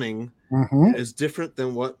running is different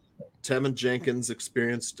than what Tevin Jenkins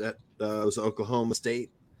experienced at was Oklahoma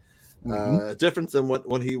State. Mhm. Different than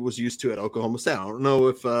what he was used to at Oklahoma State. I don't know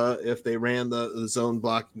if they ran the zone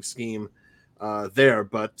blocking scheme there,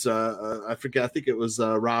 but I forget. I think it was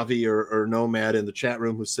Ravi or Nomad in the chat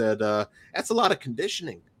room who said that's a lot of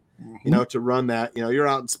conditioning, you know, to run that. You know, you're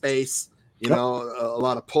out in space, you Yep. know, a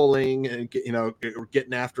lot of pulling and getting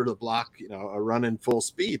after the block, you know, running full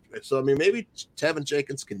speed. So I mean, maybe Tevin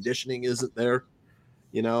Jenkins' conditioning isn't there.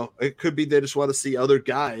 You know, it could be they just want to see other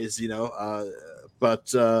guys. You know,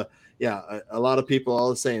 but yeah, a lot of people all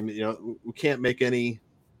the same. You know, we can't make any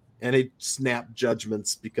snap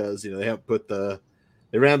judgments because you know they haven't put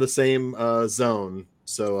they ran the same zone,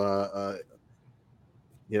 so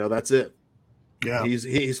you know that's it. Yeah,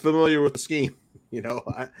 he's familiar with the scheme. You know,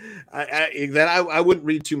 I wouldn't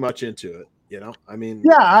read too much into it. You know, I mean,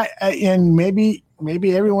 yeah, and maybe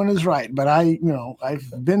everyone is right, but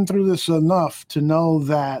I've been through this enough to know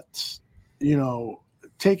that, you know,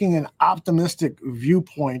 taking an optimistic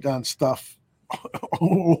viewpoint on stuff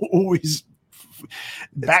always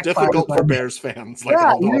it's difficult for Bears fans. Like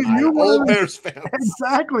yeah, old Bears fans.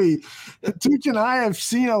 Exactly. Tooch and I have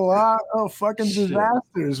seen a lot of fucking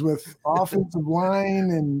disasters with offensive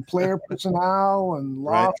line and player personnel and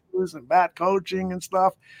losses and bad coaching and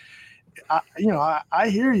stuff. I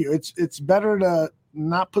hear you. It's better to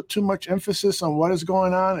not put too much emphasis on what is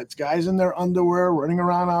going on. It's guys in their underwear running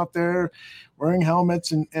around out there, wearing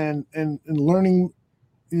helmets and learning,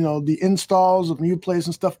 you know, the installs of new plays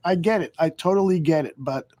and stuff. I get it. I totally get it.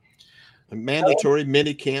 But a mandatory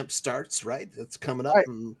mini camp starts, right? That's coming up. Right.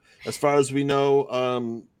 And as far as we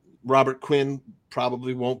know, Robert Quinn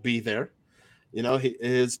probably won't be there. You know,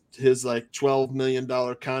 his like $12 million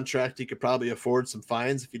contract, he could probably afford some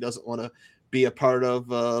fines if he doesn't want to be a part of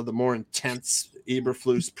the more intense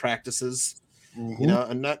Eberflus practices. Mm-hmm. You know,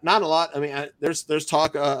 and not a lot. I mean, there's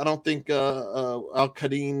talk. I don't think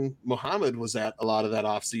Al-Qadim Muhammad was at a lot of that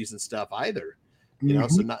offseason stuff either. You know,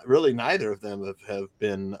 so not really neither of them have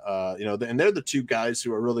been. You know, and they're the two guys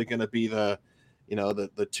who are really going to be the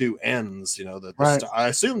two ends. You know, I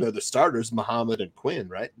assume they're the starters, Muhammad and Quinn,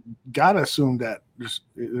 right? Gotta assume that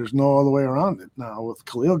there's no other way around it now with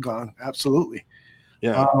Khalil gone. Absolutely.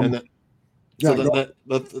 Yeah, so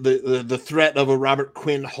the threat of a Robert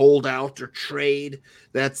Quinn holdout or trade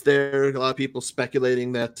that's there. A lot of people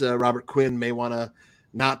speculating that Robert Quinn may want to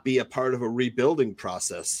not be a part of a rebuilding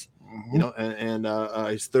process. You know, and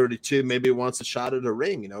he's 32. Maybe he wants a shot at a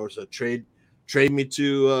ring. You know, or so trade me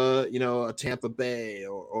to a Tampa Bay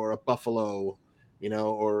or a Buffalo. You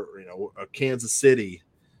know, or a Kansas City.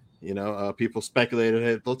 You know, people speculated,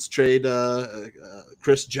 hey, let's trade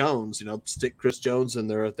Chris Jones. You know, stick Chris Jones in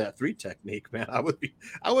there at that 3 technique. Man, I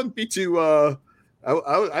wouldn't be too.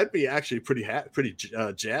 I'd be actually pretty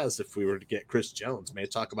jazzed if we were to get Chris Jones. Man,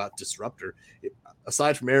 talk about disruptor.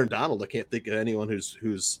 Aside from Aaron Donald, I can't think of anyone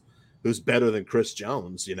who's better than Chris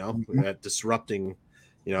Jones. You know, at disrupting.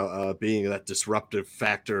 You know, being that disruptive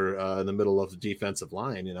factor in the middle of the defensive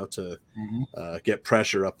line. You know, to get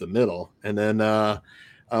pressure up the middle, and then.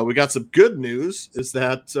 We got some good news is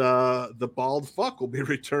that the bald fuck will be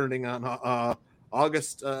returning on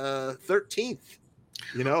August 13th.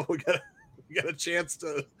 You know, we got a chance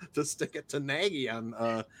to stick it to Nagy on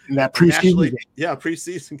that preseason.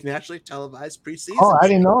 Preseason, nationally televised preseason. Oh, I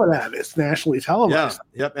didn't know that. It's nationally televised.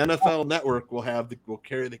 Yeah, yep. NFL Network will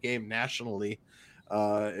carry the game nationally.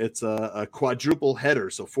 It's a quadruple header,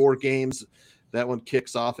 so 4 games. That one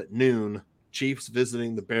kicks off at noon. Chiefs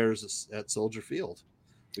visiting the Bears at Soldier Field.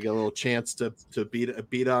 We got a little chance to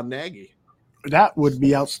beat on Nagy. That would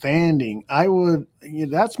be outstanding. I would.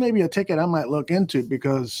 That's maybe a ticket I might look into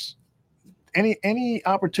because any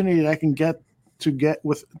opportunity that I can get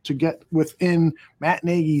within Matt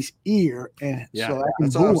Nagy's ear, and so I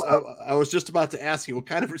can. I was just about to ask you what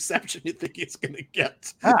kind of reception you think he's going to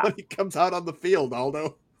get when he comes out on the field,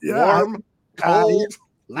 Aldo. Yeah, warm, cold,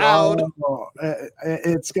 loud.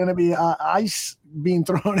 It's going to be ice being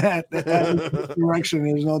thrown at the direction.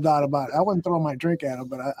 There's no doubt about it. I wouldn't throw my drink at him,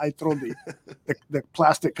 but I throw the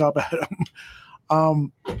plastic cup at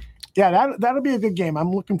him. That'll be a good game.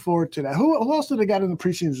 I'm looking forward to that. Who else did they got in the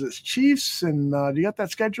preseason? Is this Chiefs? And do you got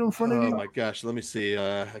that schedule in front of you? Oh my gosh, let me see.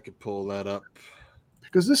 I could pull that up.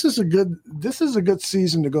 Because this is a good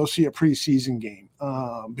season to go see a preseason game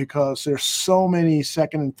because there's so many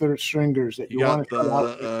second and third stringers that you want to.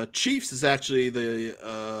 The Chiefs is actually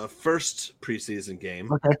the first preseason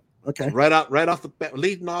game. Okay. So right off the bat,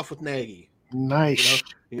 leading off with Nagy. Nice.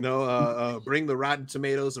 Bring the rotten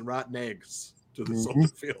tomatoes and rotten eggs to the Soldier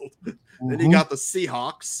Field. Then you got the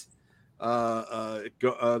Seahawks.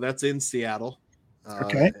 That's in Seattle.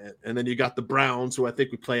 Okay. And then you got the Browns, who I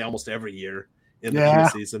think we play almost every year in the Yeah.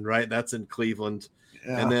 preseason, right? That's in Cleveland.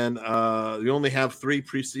 Yeah. And then you only have 3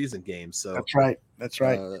 preseason games. So That's right. That's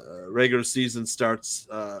right. Regular season starts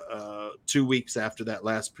 2 weeks after that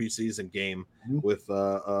last preseason game with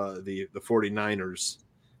the 49ers.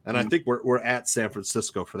 And I think we're at San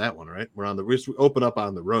Francisco for that one, right? We open up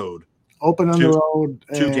on the road. Open on the road.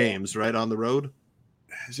 2 games, right, on the road?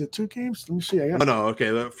 Is it 2 games? Let me see. No, okay.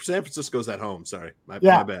 San Francisco's at home. Sorry. My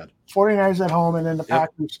bad. 49ers at home, and then the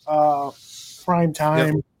Packers prime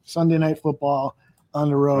time, Sunday Night Football on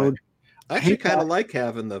the road. I actually kind of like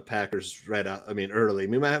having the Packers early. I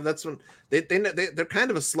mean, that's when they're kind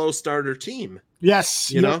of a slow starter team. Yes,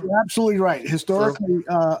 you know, you're absolutely right. Historically,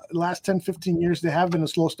 last 10, 15 years, they have been a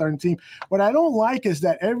slow starting team. What I don't like is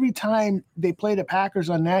that every time they play the Packers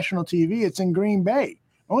on national TV, it's in Green Bay.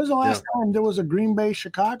 When was the last time there was a Green Bay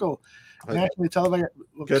Chicago nationally televised?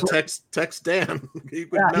 Text Dan. He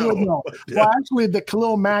would He would know. Yeah. Well, actually, the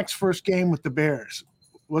Khalil Mack's first game with the Bears,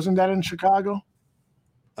 wasn't that in Chicago?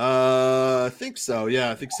 I think so. Yeah,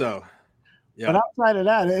 I think so. Yeah. But outside of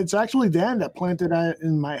that, it's actually Dan that planted that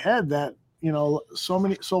in my head that,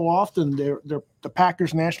 so often the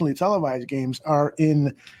Packers nationally televised games are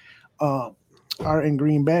in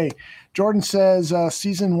Green Bay. Jordan says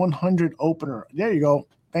season 100 opener. There you go.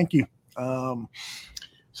 Thank you.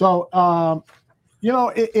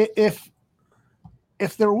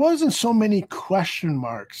 If there wasn't so many question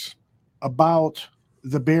marks about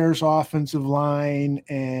the Bears offensive line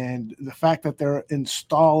and the fact that they're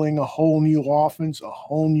installing a whole new offense, a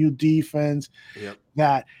whole new defense,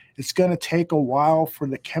 that it's going to take a while for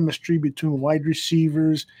the chemistry between wide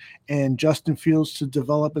receivers and Justin Fields to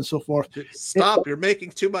develop and so forth. Stop. You're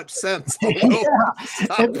making too much sense.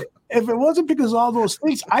 If it wasn't because of all those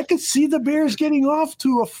things, I could see the Bears getting off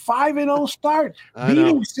to a 5-0 start,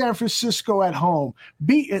 beating San Francisco at home,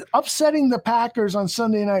 upsetting the Packers on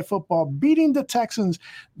Sunday Night Football, beating the Texans,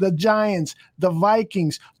 the Giants, the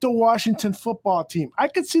Vikings, the Washington football team. I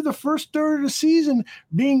could see the first third of the season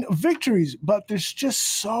being victories, but there's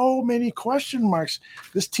just so many question marks.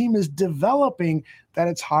 This team is developing that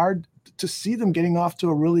it's hard to see them getting off to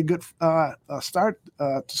a really good start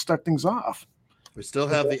to start things off. We still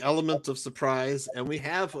have the element of surprise, and we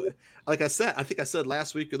have, like I said, I think I said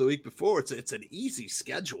last week or the week before, it's an easy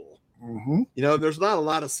schedule. Mm-hmm. There's not a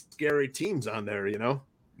lot of scary teams on there.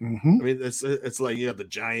 Mm-hmm. I mean, it's like you have the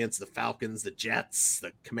Giants, the Falcons, the Jets,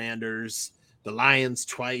 the Commanders, the Lions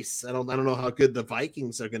twice. I don't know how good the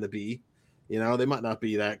Vikings are going to be. They might not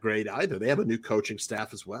be that great either. They have a new coaching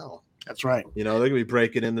staff as well. That's right. They're going to be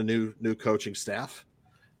breaking in the new coaching staff.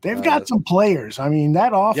 They've got some players. I mean,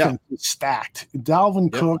 that offense is stacked.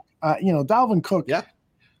 Dalvin Cook, Dalvin Cook. Yeah.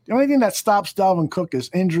 The only thing that stops Dalvin Cook is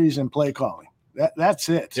injuries and play calling. That's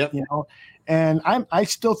it. Yep. And I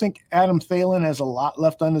still think Adam Thielen has a lot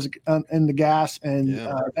left in the gas. And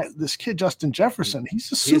this kid Justin Jefferson,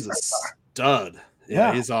 he's a stud.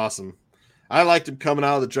 Yeah, he's awesome. I liked him coming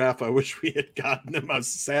out of the draft. I wish we had gotten him. I was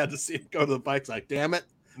sad to see him go to the Vikes. Like, damn it,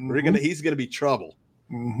 he's gonna be trouble.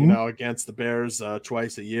 Mm-hmm. Against the Bears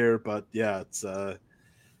twice a year. But yeah, it's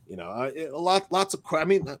lots of. I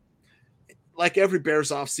mean, like every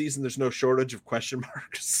Bears off season, there's no shortage of question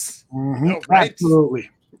marks. Mm-hmm. Right? Absolutely,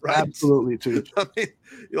 right? Absolutely, too. I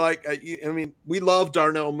mean, we love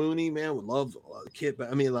Darnell Mooney, man. We love the kid,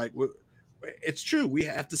 but I mean, it's true. We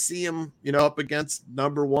have to see him, up against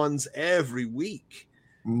number ones every week.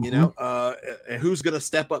 Mm-hmm. Who's going to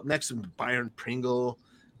step up next to him? Byron Pringle.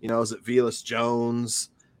 Is it Velus Jones?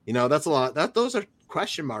 That's a lot. Those are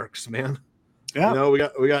question marks, man. Yeah. We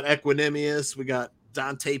got Equanimous. We got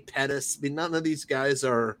Dante Pettis. I mean, none of these guys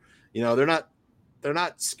are. They're not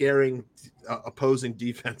scaring opposing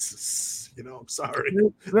defenses. I'm sorry.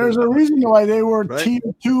 There's a reason why they were tier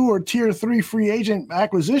 2 or tier 3 free agent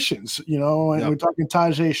acquisitions. And we're talking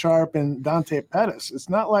Tajay Sharp and Dante Pettis. It's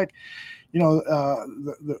not like.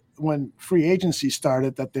 When free agency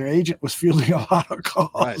started, that their agent was fielding a lot of calls.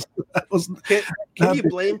 Right. Can you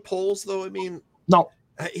blame Poles though? I mean, no.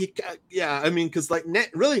 I mean, because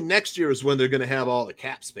really next year is when they're going to have all the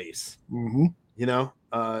cap space. Mm-hmm.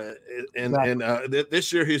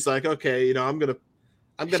 This year he's like, okay, I'm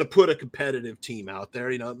gonna put a competitive team out there.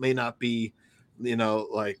 It may not be,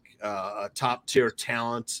 a top tier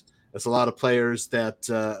talent. There's a lot of players that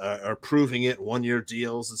are proving it, 1-year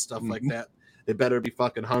deals and stuff like that. They better be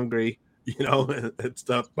fucking hungry, and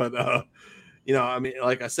stuff. But, I mean,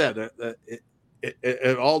 like I said,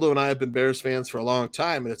 Aldo and I have been Bears fans for a long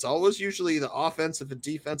time, and it's always usually the offensive and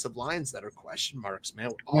defensive lines that are question marks,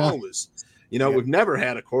 man. Always. We've never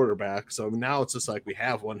had a quarterback, so now it's just like we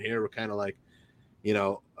have one here. We're kind of like,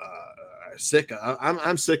 sick.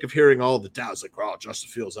 I'm sick of hearing all the doubts. Like, oh, Justin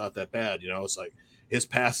Fields not that bad. It's like his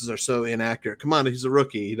passes are so inaccurate. Come on, he's a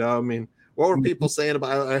rookie. I mean, what were people saying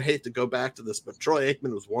about? I hate to go back to this, but Troy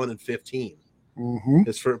Aikman was 1-15.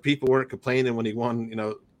 It's for people weren't complaining when he won,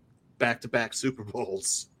 back-to-back Super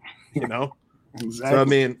Bowls. Exactly. So I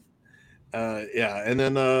mean, and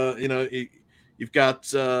then you've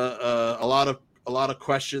got a lot of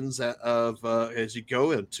questions as you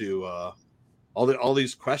go into all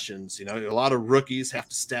these questions. A lot of rookies have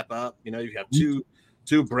to step up. You have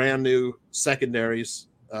two brand new secondaries,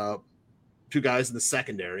 two guys in the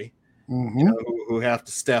secondary, who have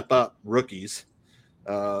to step up. Rookies,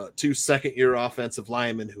 2 second-year offensive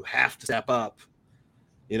linemen who have to step up.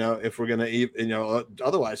 If we're gonna,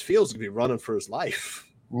 otherwise Fields gonna be running for his life.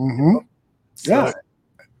 Yeah,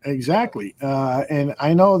 exactly. And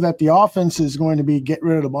I know that the offense is going to be get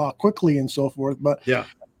rid of the ball quickly and so forth. But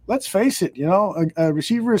let's face it, a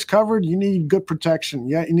receiver is covered. You need good protection.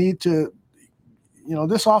 Yeah, you need to.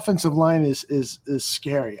 This offensive line is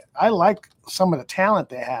scary. I like some of the talent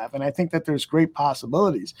they have, and I think that there's great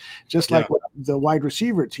possibilities. Just like with the wide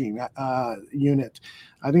receiver team unit,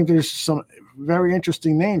 I think there's some very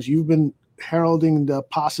interesting names. You've been heralding the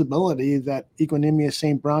possibility that Equanimeous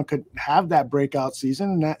St. Brown could have that breakout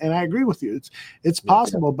season, and I agree with you. It's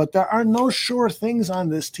possible, but there are no sure things on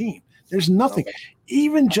this team. There's nothing.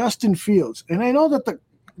 Even Justin Fields, and I know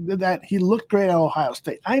that he looked great at Ohio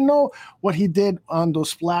State. I know what he did on those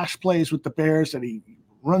splash plays with the Bears, that he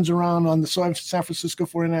runs around on the San Francisco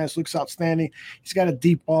 49ers, looks outstanding. He's got a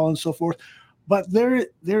deep ball and so forth. But there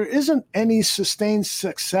isn't any sustained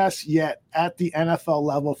success yet at the NFL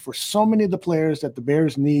level for so many of the players that the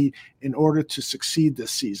Bears need in order to succeed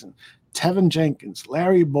this season. Tevin Jenkins,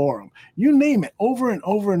 Larry Borum, you name it, over and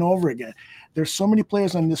over and over again. There's so many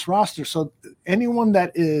players on this roster. So anyone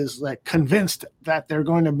that is like convinced that they're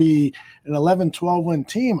going to be an 11-12 win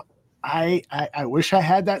team, I wish I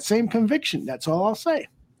had that same conviction. That's all I'll say.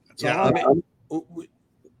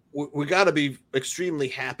 We got to be extremely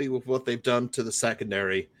happy with what they've done to the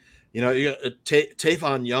secondary.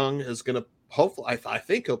 Tavon Young is going to hopefully. I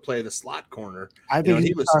think he'll play the slot corner. I think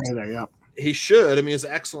he was there. Yeah, he should. I mean, he's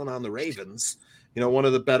excellent on the Ravens. One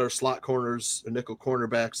of the better slot corners, nickel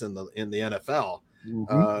cornerbacks in the NFL.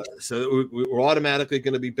 So we're automatically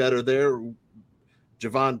going to be better there.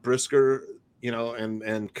 Javon Brisker,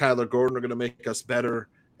 and Kyler Gordon are going to make us better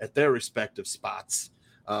at their respective spots.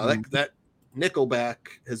 That nickelback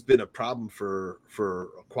has been a problem for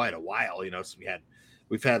quite a while. So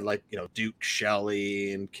we've had like Duke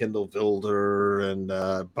Shelley and Kendall Vilder and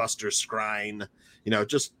Buster Skrine.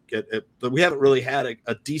 We haven't really had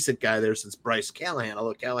a decent guy there since Bryce Callahan,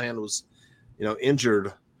 although Callahan was,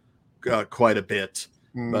 injured quite a bit.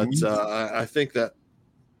 But I think that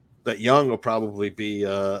Young will probably be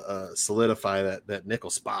solidify that nickel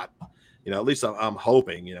spot. At least I'm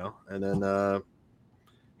hoping. And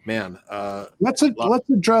then let's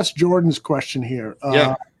address Jordan's question here.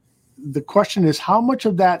 The question is, how much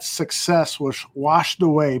of that success was washed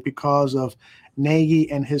away because of Nagy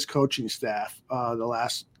and his coaching staff the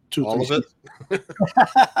last 2 all of it?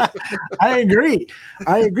 I agree,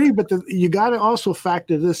 but you got to also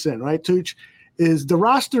factor this in, right? Tooch, is the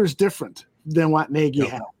roster is different than what Nagy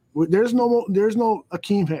had. There's no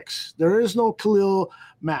Akeem Hicks. There is no Khalil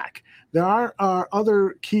Mack. There are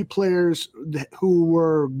other key players who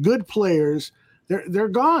were good players. They're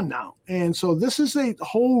gone now. And so this is a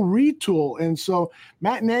whole retool. And so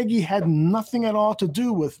Matt Nagy had nothing at all to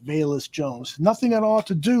do with Velus Jones, nothing at all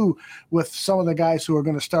to do with some of the guys who are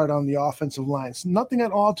going to start on the offensive lines, nothing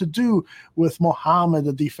at all to do with Muhammad,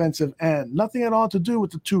 the defensive end, nothing at all to do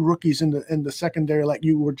with the 2 rookies in the secondary like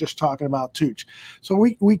you were just talking about, Tooch. So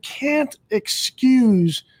we can't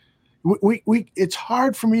excuse it's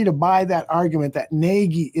hard for me to buy that argument that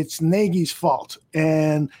it's Nagy's fault.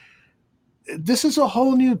 And this is a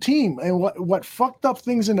whole new team, and what fucked up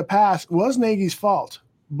things in the past was Nagy's fault.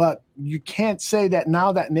 But you can't say that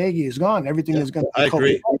now that Nagy is gone, everything is going to. I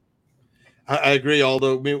agree. I agree.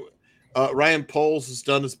 Although Ryan Poles has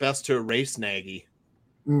done his best to erase Nagy.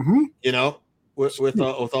 With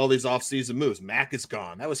all these offseason moves, Mack is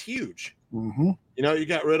gone. That was huge. You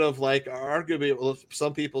got rid of arguably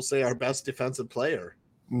some people say our best defensive player.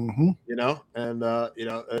 And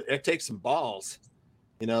it takes some balls.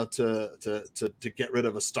 To get rid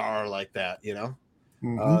of a star like that,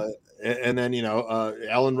 and then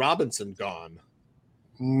Allen Robinson gone.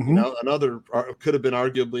 Another could have been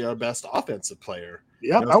arguably our best offensive player.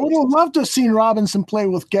 Yep, I would have loved to have seen Robinson play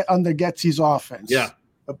under Getsy's offense. Yeah,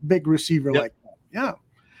 a big receiver like that.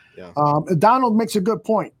 Yeah. Donald makes a good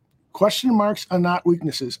point. Question marks are not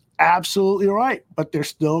weaknesses. absolutely right, but there's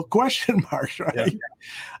still question marks, right?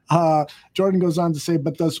 Jordan goes on to say,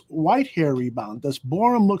 but does Whitehair rebound? Does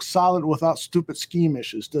Borum look solid without stupid scheme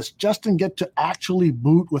issues? Does Justin get to actually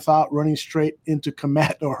boot without running straight into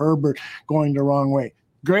Komet or Herbert going the wrong way?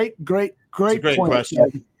 Great great point.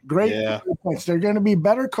 question. Great points. They're going to be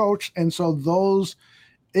better coached, and so those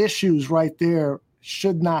issues right there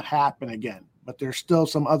should not happen again. But there's still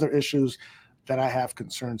some other issues that I have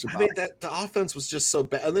concerns about. I mean, that the offense was just so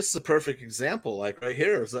bad. And this is a perfect example, like right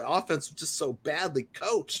here, is the offense was just so badly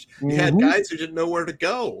coached. You had guys who didn't know where to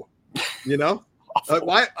go, you know?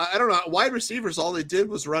 Why? I don't know. Wide receivers, all they did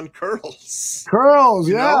was run curls. Curls,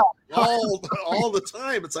 you yeah. know? All the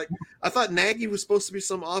time. It's like, I thought Nagy was supposed to be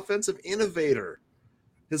some offensive innovator.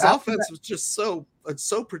 His offense was just so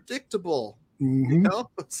predictable. You know,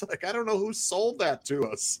 it's like, I don't know who sold that to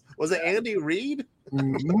us. Was it Andy Reid?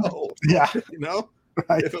 No. Yeah. You know,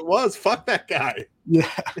 if it was, fuck that guy. Yeah,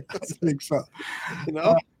 I think so. You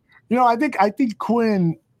know, I think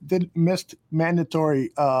Quinn missed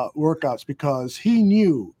mandatory workouts because he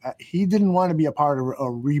knew he didn't want to be a part of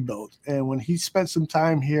a rebuild. And when he spent some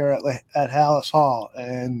time here at Hallis Hall,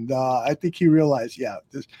 and I think he realized,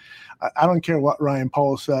 I don't care what Ryan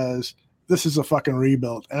Poles says. This is a fucking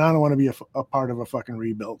rebuild, and I don't want to be a part of a fucking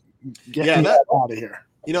rebuild. Get me out of here.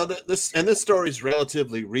 You know, this story is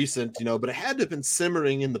relatively recent, you know, but it had to have been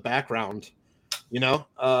simmering in the background. You know,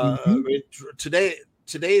 I mean,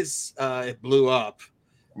 today's it blew up.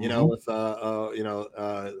 You know, with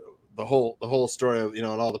the whole story of, you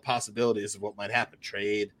know, and all the possibilities of what might happen: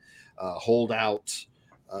 trade, holdout,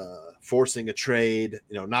 forcing a trade.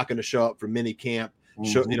 You know, not going to show up for mini camp.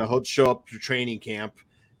 He'll show up for training camp.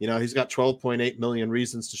 You know, he's got 12.8 million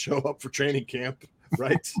reasons to show up for training camp,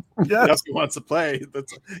 right? If he wants to play,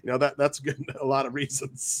 that's good. A lot of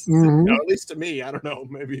reasons. You know, at least to me, I don't know.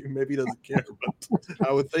 Maybe he doesn't care, but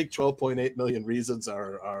I would think 12.8 million reasons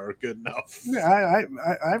are good enough. Yeah,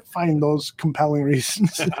 I find those compelling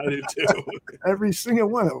reasons. I do too. Every single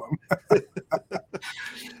one of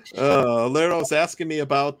them. Lero's asking me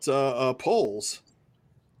about Poles.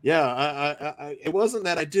 Yeah, I it wasn't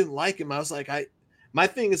that I didn't like him. I was like, my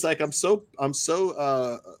thing is like I'm so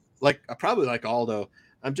like I probably like Aldo.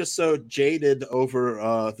 I'm just so jaded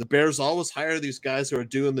over the Bears always hire these guys who are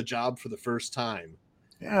doing the job for the first time.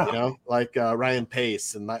 Yeah, you know, like Ryan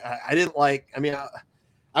Pace, and I didn't like. I mean,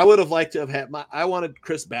 I would have liked to have had I wanted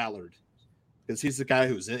Chris Ballard because he's the guy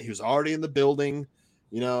he was already in the building.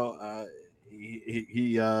 You know,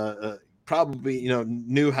 he probably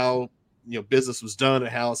knew how business was done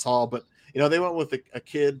at Hallis Hall, but. You know, they went with a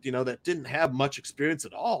kid, you know, that didn't have much experience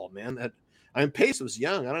at all, man. Pace was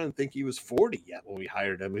young. I don't even think he was 40 yet when we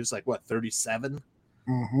hired him. He was like, what, 37?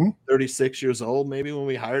 36 years old maybe when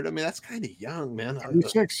we hired him. I mean, that's kind of young, man.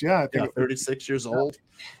 36, yeah. I think 36 years old.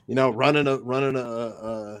 You know, running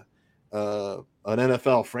an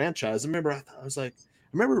NFL franchise. I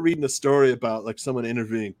remember reading a story about like someone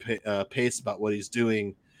interviewing Pace about what he's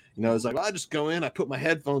doing. You know, it's like, well, I just go in, I put my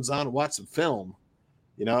headphones on and watch some film.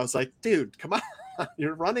 You know, it's like, dude, come on.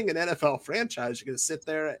 You're running an NFL franchise. You're going to sit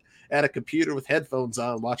there at a computer with headphones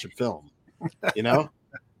on watching film. You know?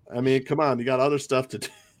 I mean, come on. You got other stuff to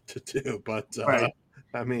do. But,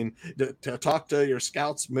 I mean, to talk to your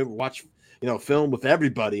scouts, maybe watch, film with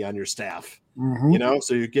everybody on your staff. You know?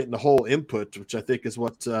 So you're getting the whole input, which I think is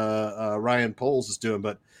what Ryan Poles is doing.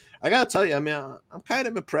 But I got to tell you, I mean, I'm kind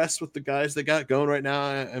of impressed with the guys they got going right now.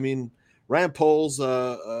 I mean, Ryan Poles,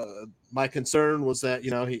 my concern was that,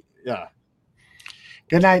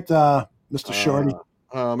 Good night, Mr. Shorty.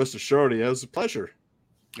 Mr. Shorty, it was a pleasure.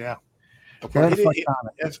 Yeah. At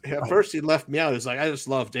first, he left me out. He was like, I just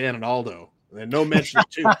love Dan and Aldo. And no mention of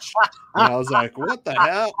Tooch. And I was like, what the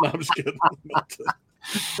hell? No, I'm just kidding.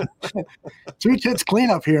 Tooch hits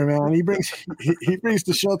cleanup here, man. He brings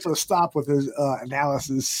the show to a stop with his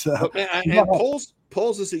analysis. But man,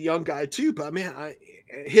 Poles is a young guy too, but man,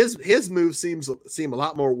 his moves seem a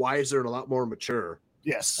lot more wiser and a lot more mature.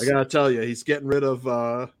 Yes, I gotta tell you, he's getting rid of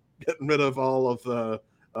all of the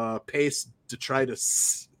Pace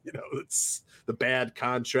detritus. It's the bad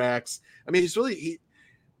contracts. I mean, he's really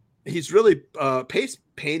Pace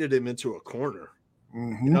painted him into a corner.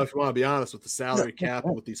 If you want to be honest, with the salary cap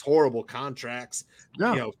and with these horrible contracts,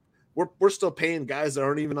 we're still paying guys that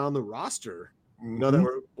aren't even on the roster. That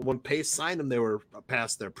were, when Pace signed them, they were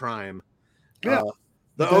past their prime. Yeah.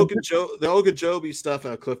 The Ogunjobi stuff.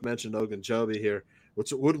 Cliff mentioned Ogunjobi here.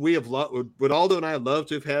 Which would Aldo and I love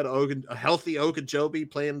to have had a healthy Ogunjobi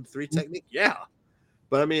playing 3 technique? Yeah,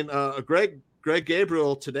 but I mean, Greg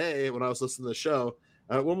Gabriel today when I was listening to the show.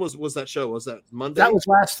 When was that show? Was that Monday? That was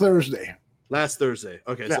last Thursday. Last Thursday.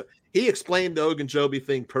 Okay, Yeah. so he explained the Ogunjobi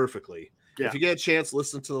thing perfectly. Yeah. If you get a chance,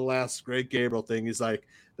 listen to the last Greg Gabriel thing. He's like,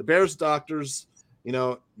 the Bears doctors,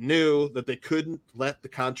 knew that they couldn't let the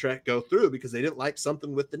contract go through because they didn't like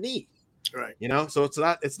something with the knee. Right. So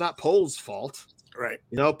it's not Poles' fault. Right.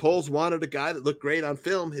 Poles wanted a guy that looked great on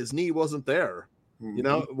film. His knee wasn't there.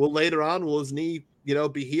 Will later on, will his knee,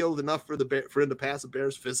 be healed enough for him to pass a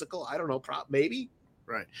Bears physical? I don't know. Maybe.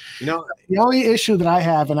 Right. The only issue that I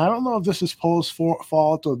have, and I don't know if this is Poles'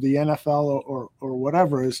 fault or the NFL or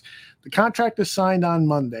whatever, is the contract is signed on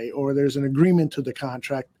Monday, or there's an agreement to the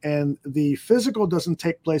contract, and the physical doesn't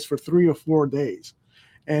take place for 3 or 4 days.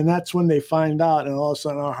 And that's when they find out, and all of a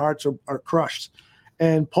sudden our hearts are crushed.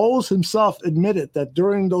 And Poles himself admitted that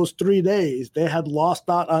during those 3 days, they had lost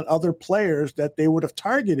out on other players that they would have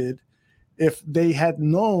targeted if they had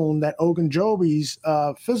known that Ogunjobi's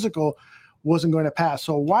physical wasn't going to pass.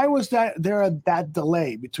 So why was that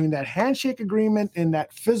delay between that handshake agreement and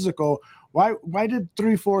that physical? Why did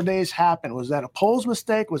 3-4 days happen? Was that a Poles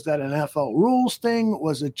mistake? Was that an NFL rules thing?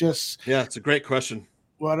 Was it just it's a great question.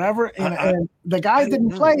 Whatever. And the guy didn't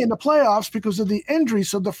play in the playoffs because of the injury.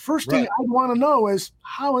 So the first thing I'd want to know is,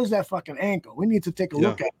 how is that fucking ankle? We need to take a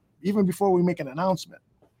look at it even before we make an announcement.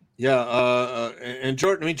 Yeah, and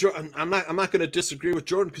Jordan. Jordan, I'm not going to disagree with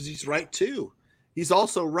Jordan because he's right too. He's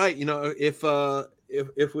also right. If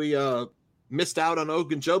we missed out on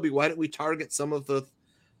Ogunjobi, why didn't we target some of the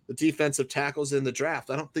defensive tackles in the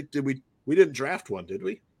draft? I don't think we didn't draft one, did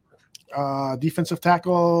we? Defensive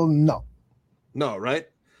tackle, no, right?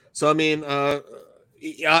 So I mean,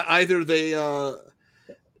 either they.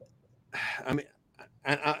 And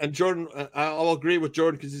Jordan, I'll agree with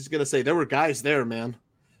Jordan because he's going to say there were guys there, man.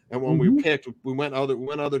 And when we picked, we went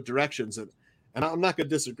other directions, and I'm not going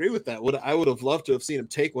to disagree with that. I would have loved to have seen him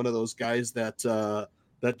take one of those guys that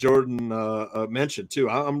Jordan mentioned too.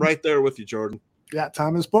 I'm right there with you, Jordan. Yeah,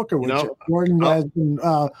 Thomas Booker, which Jordan has been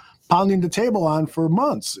pounding the table on for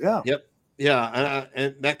months. Yeah. Yep. Yeah,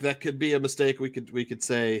 and that could be a mistake. We could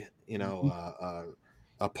say,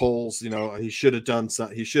 Poles, he should have done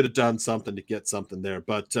something to get something there.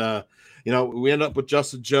 But we end up with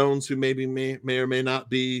Justin Jones, who may or may not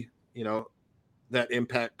be, that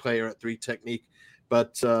impact player at 3 technique.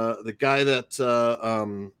 But the guy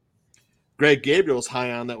that Greg Gabriel's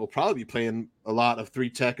high on that will probably be playing a lot of 3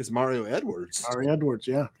 tech is Mario Edwards. Mario Edwards,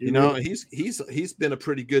 yeah. He's been a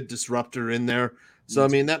pretty good disruptor in there. So I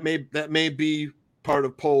mean that may be part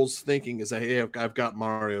of Poles' thinking is that, hey, I've got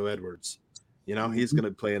Mario Edwards. He's going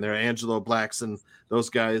to play in there. Angelo Blackson, those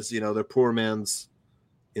guys, they're poor man's,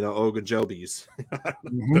 Ogunjobis.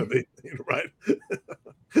 Right.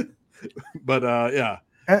 But yeah.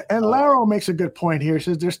 And Laro makes a good point here. He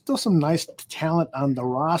says there's still some nice talent on the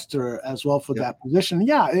roster as well for that position.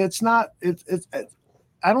 Yeah, it's not.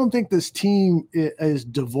 I don't think this team is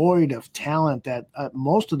devoid of talent at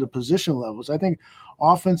most of the position levels. I think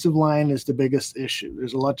offensive line is the biggest issue.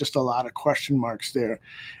 There's just a lot of question marks there,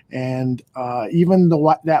 and even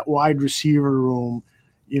that wide receiver room.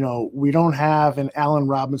 We don't have an Allen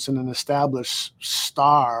Robinson, an established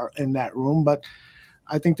star in that room, but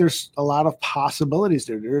I think there's a lot of possibilities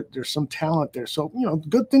there. There's some talent there. So,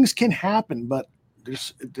 good things can happen, but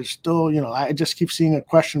there's still, I just keep seeing a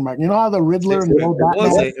question mark. You know how the Riddler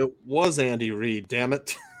it was Andy Reid, damn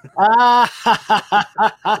it.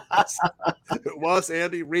 It was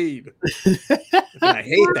Andy Reid. I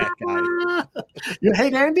hate that guy. You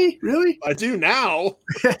hate Andy? Really? I do now.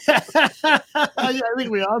 I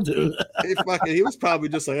think we all do. He was probably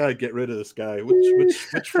just like, I get rid of this guy.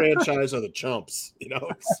 Which franchise are the chumps?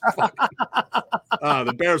 The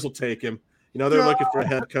Bears will take him. They're looking for a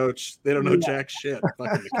head coach. They don't know jack shit.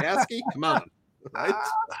 Fucking McCaskey? Come on. Right?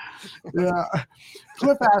 Yeah.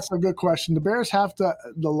 Cliff asked a good question. The Bears have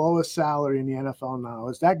the lowest salary in the NFL now.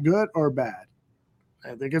 Is that good or bad?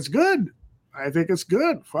 I think it's good.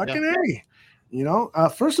 Fucking A.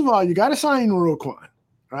 First of all, you got to sign Roquan,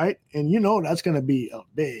 right? And that's going to be a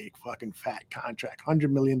big fucking fat contract, $100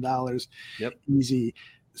 million. Yep. Easy.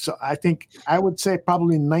 So I would say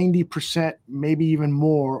probably 90%, maybe even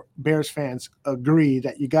more, Bears fans agree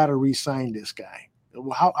that you got to re-sign this guy.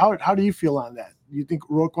 How do you feel on that? Do you think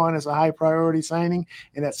Roquan is a high priority signing,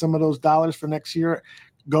 and that some of those dollars for next year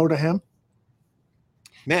go to him?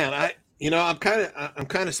 Man, I'm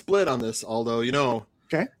kind of split on this. Although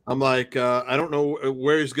okay, I'm like I don't know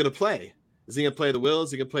where he's going to play. Is he going to play the Will?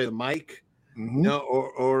 Is he going to play the Mike? Mm-hmm.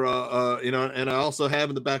 And I also have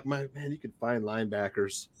in the back of my man, you can find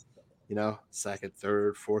linebackers, second,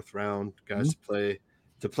 third, fourth round guys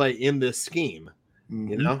to play in this scheme,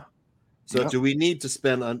 So do we need to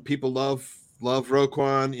spend on? People love love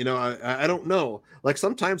Roquan. You know, I don't know. Like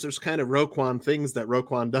sometimes there's kind of Roquan things that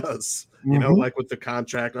Roquan does. You know, like with the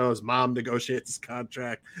contract. Oh, his mom negotiates his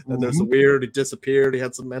contract. Then there's a weird. He disappeared. He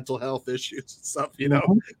had some mental health issues and stuff. You know,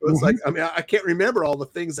 it was like, I mean, I can't remember all the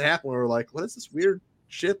things that happened. Where we're like, what is this weird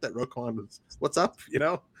shit that Roquan was? What's up? You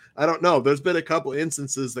know, I don't know. There's been a couple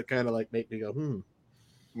instances that kind of like make me go,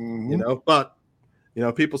 You know, but you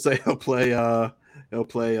know, people say he'll play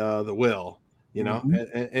the will. You know,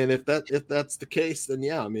 and if that's the case, then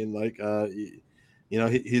yeah, I mean, like, you know,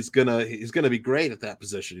 he's gonna be great at that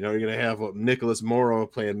position. You know, you're gonna have Nicholas Morrow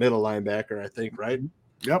playing middle linebacker, I think, right?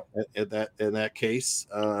 Yep. In that case,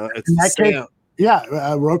 Roquan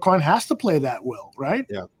has to play that will, right?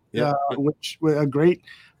 Yeah. Which a great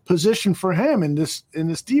position for him in this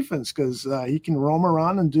defense because he can roam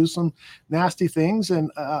around and do some nasty things, and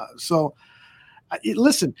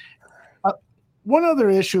listen. One other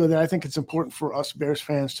issue that I think it's important for us Bears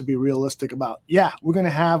fans to be realistic about. Yeah, we're going to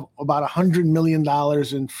have about $100 million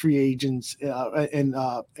in free agents in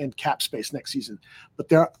cap space next season, but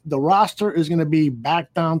the roster is going to be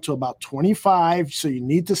back down to about 25. So you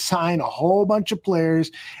need to sign a whole bunch of players,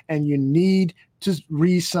 and you need to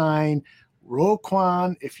re-sign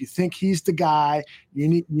Roquan. If you think he's the guy,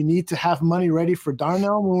 you need to have money ready for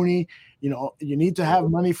Darnell Mooney. You know, you need to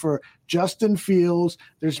have money for Justin Fields.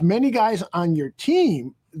 There's many guys on your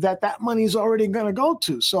team that money is already going to go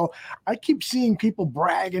to. So I keep seeing people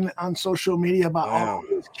bragging on social media about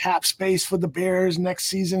cap space for the Bears next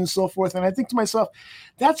season and so forth. And I think to myself,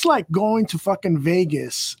 that's like going to fucking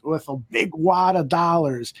Vegas with a big wad of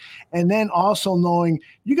dollars. And then also knowing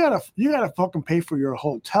you gotta fucking pay for your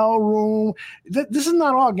hotel room. This is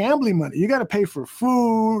not all gambling money. You got to pay for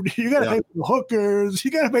food. You got to pay for the hookers.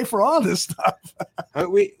 You got to pay for all this stuff.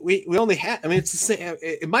 We only have, I mean, it's the same.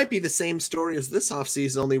 It might be the same story as this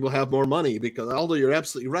offseason, only we'll have more money because although you're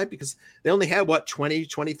absolutely right, because they only had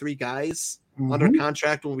 23 guys under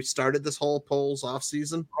contract when we started this whole polls off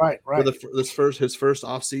season. Right. For his first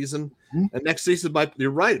off season, and next season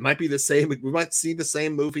you're right. It might be the same. We might see the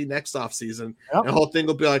same movie next off season. And the whole thing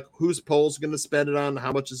will be like, whose Poles going to spend it on?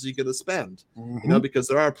 How much is he going to spend? You know, because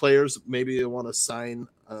there are players maybe they want to sign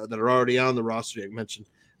that are already on the roster. You mentioned,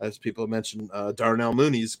 as people mentioned, Darnell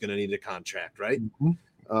Mooney's going to need a contract, right?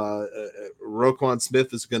 Roquan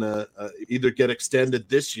Smith is going to either get extended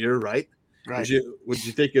this year, right? Would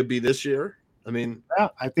you think it'd be this year? I mean, yeah,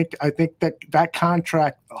 I think that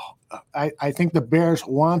contract. I think the Bears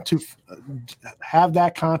want to have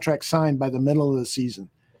that contract signed by the middle of the season.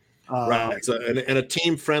 Right. So, and a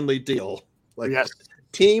team friendly deal, like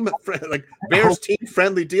like Bears team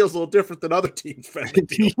friendly deal is a little different than other team friendly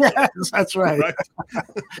deals. Yes, that's right.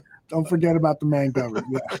 Don't forget about the man cover.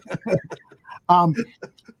 Yeah.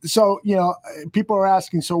 So, you know, people are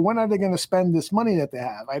asking, so when are they going to spend this money that they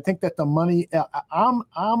have? I think that the money,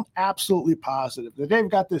 I'm absolutely positive that they've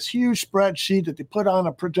got this huge spreadsheet that they put on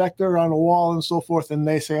a projector on a wall and so forth. And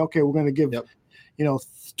they say, okay, we're going to give, you know,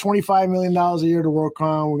 $25 million a year to work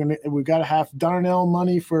on. We've got to have Darnell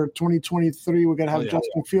money for 2023. We've got to have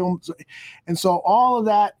Justin Fields. And so all of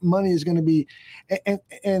that money is going to be,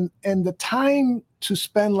 and the time to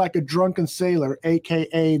spend like a drunken sailor,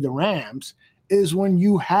 AKA the Rams, is when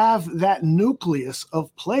you have that nucleus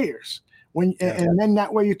of players. And then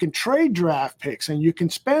that way you can trade draft picks and you can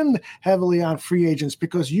spend heavily on free agents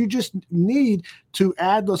because you just need to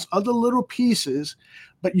add those other little pieces.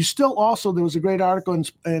 But you still also, there was a great article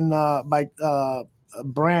by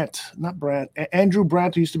Andrew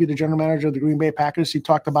Brandt, who used to be the general manager of the Green Bay Packers. He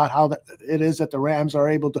talked about how it is that the Rams are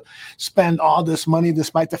able to spend all this money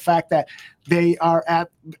despite the fact that they are at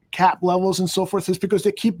cap levels and so forth. Is because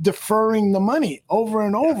they keep deferring the money over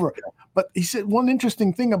and over. But he said one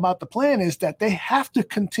interesting thing about the plan is that they have to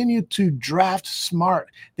continue to draft smart.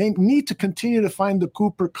 They need to continue to find the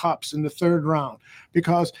Cooper Kupps in the third round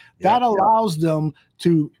because that allows them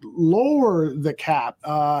to lower the cap.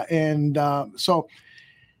 So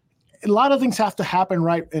a lot of things have to happen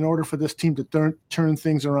right in order for this team to turn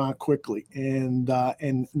things around quickly. And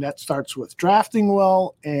that starts with drafting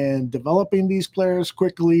well and developing these players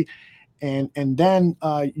quickly. And then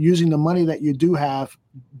using the money that you do have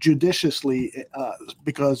judiciously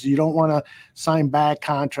because you don't want to sign bad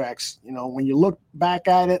contracts. You know, when you look back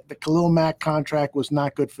at it, the Khalil Mack contract was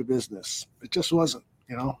not good for business. It just wasn't,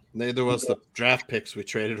 you know. Neither was the draft picks we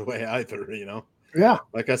traded away either, you know. Yeah.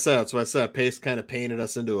 Like I said, that's what I said. Pace kind of painted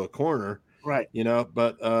us into a corner. Right. You know,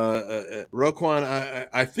 but Roquan,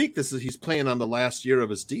 I think he's playing on the last year of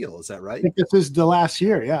his deal. Is that right? I think this is the last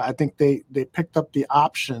year. Yeah. I think they picked up the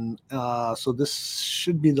option. So this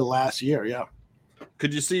should be the last year. Yeah.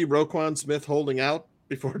 Could you see Roquan Smith holding out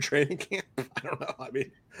before training camp? I don't know. I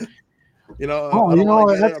mean, You know, Oh, I don't want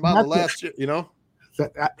to get that's- about the that's last year.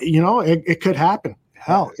 You know, it could happen.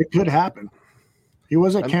 Hell, it could happen. He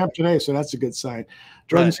was at I'm- camp today, so that's a good sign.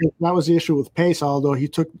 Jordan Right. said that was the issue with Pace, although he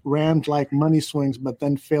took Rams like money swings, but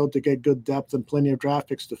then failed to get good depth and plenty of draft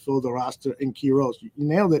picks to fill the roster in key roles. You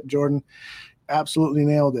nailed it, Jordan. Absolutely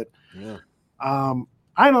nailed it. Yeah.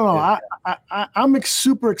 I don't know. I'm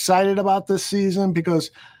super excited about this season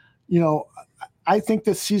because, I think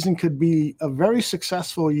this season could be a very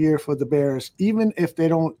successful year for the Bears, even if they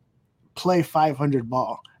don't play 500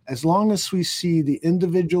 ball. As long as we see the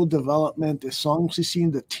individual development, as long as we see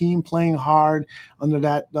the team playing hard under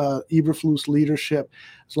that Eberflus leadership,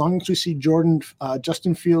 as long as we see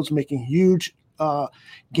Justin Fields making huge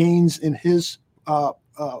gains in his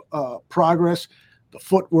progress, the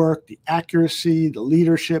footwork, the accuracy, the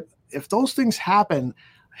leadership, if those things happen,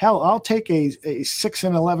 hell, I'll take a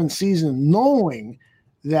 6-11 season knowing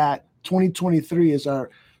that 2023 is our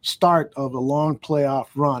start of a long playoff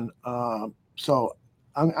run. So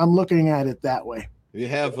I'm looking at it that way. You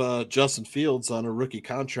have Justin Fields on a rookie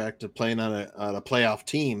contract and playing on a playoff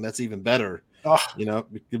team. That's even better. Oh,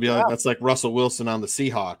 It could be like that's like Russell Wilson on the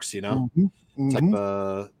Seahawks.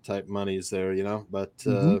 Type monies there. But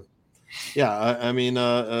yeah, I mean,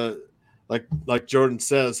 like Jordan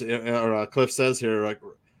says or Cliff says here, like,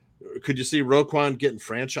 could you see Roquan getting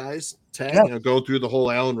franchise tag? Yeah. Go through the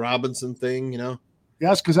whole Allen Robinson thing.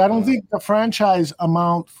 Yes, because I don't think the franchise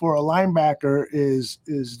amount for a linebacker is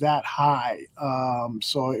that high.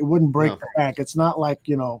 So it wouldn't break the bank. It's not like,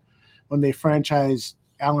 when they franchised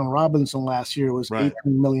Allen Robinson last year, it was $18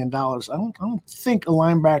 million. I don't think a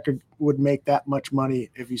linebacker would make that much money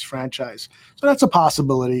if he's franchised. So that's a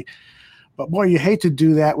possibility. But boy, you hate to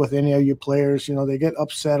do that with any of your players. They get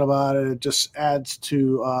upset about it. It just adds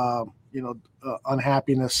to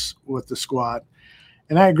unhappiness with the squad.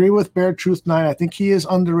 And I agree with Bear Truth 9. I think he is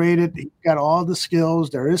underrated. He's got all the skills.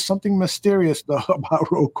 There is something mysterious, though, about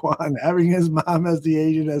Roquan, having his mom as the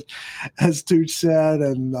agent, as Tooch said,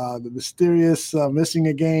 and the mysterious missing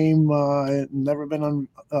a game. It never been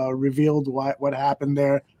revealed what happened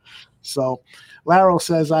there. So Laurel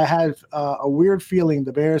says, I have a weird feeling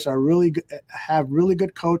the Bears are have really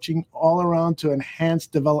good coaching all around to enhance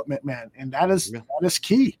development, man. And that is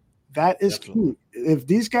key. That is key. If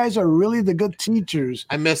these guys are really the good teachers.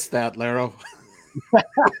 I missed that, Laro.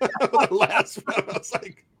 The last one, I was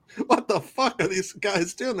like, what the fuck are these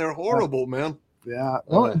guys doing? They're horrible, man. Yeah.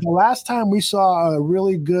 The last time we saw a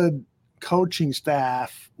really good coaching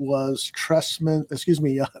staff was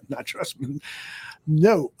not Trestman.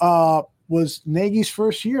 No, was Nagy's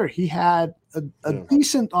first year. He had a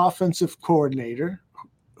decent offensive coordinator.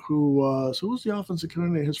 Who was the offensive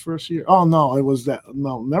coordinator his first year? Oh no, it was that.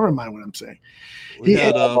 No, never mind what I'm saying. He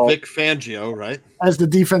had Vic Fangio, right, as the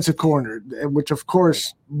defensive coordinator, which of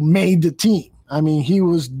course made the team. I mean, he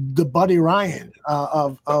was the Buddy Ryan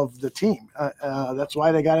of the team. That's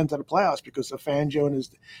why they got into the playoffs, because of Fangio and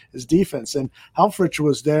his defense. And Helfrich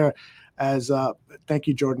was there as thank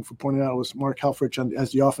you, Jordan, for pointing out it was Mark Helfrich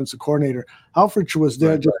as the offensive coordinator. Helfrich was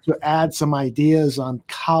there just to add some ideas on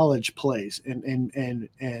college plays, and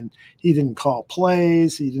he didn't call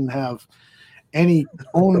plays. He didn't have any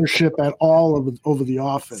ownership at all over the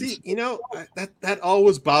offense. See, that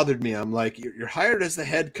always bothered me. I'm like, you're hired as the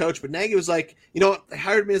head coach, but Nagy was like, they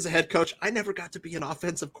hired me as a head coach. I never got to be an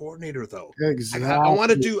offensive coordinator, though. Exactly. I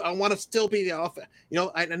want to still be the offense.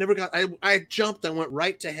 I never got. I jumped and went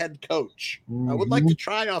right to head coach. I would like to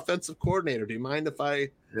try offensive coordinator. Do you mind if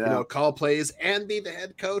I, call plays and be the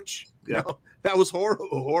head coach? Yeah. That was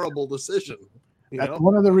horrible decision. That's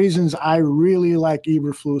one of the reasons I really like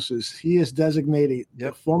Eberflus is he is designated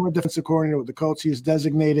the former defensive coordinator with the Colts. He has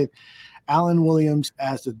designated Alan Williams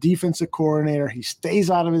as the defensive coordinator. He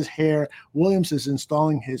stays out of his hair. Williams is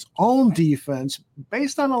installing his own defense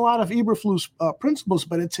based on a lot of Eberflus principles,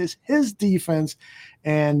 but it's his defense,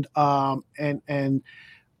 and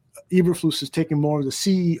Eberflus is taking more of the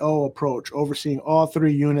CEO approach, overseeing all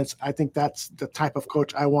three units. I think that's the type of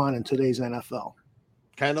coach I want in today's NFL.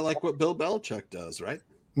 Kind of like what Bill Belichick does, right?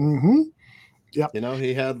 Mm-hmm. Yeah.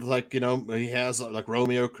 He had he has like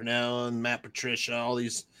Romeo Crennel and Matt Patricia, all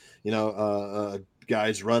these,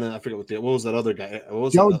 guys running. I forget what was that other guy?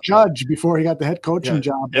 Joe Judge before he got the head coaching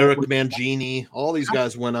job. Eric Mangini. All these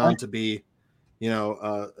guys went on to be,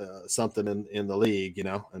 something in the league,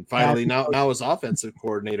 and finally now his offensive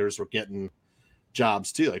coordinators were getting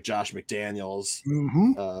jobs too, like Josh McDaniels,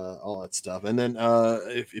 all that stuff. And then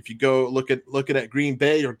if you go look at Green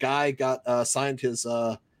Bay, your guy got signed his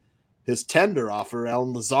tender offer,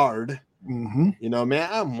 Alan Lazard. Mm-hmm. Man,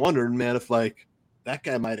 I'm wondering, man, if like that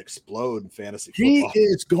guy might explode in fantasy He football.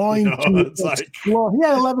 is going to it's like, explode. He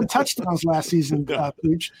had 11 touchdowns last season,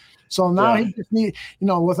 Pooch. So now he just need,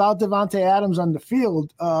 without Devontae Adams on the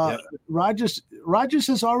field, Rodgers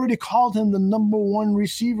has already called him the number one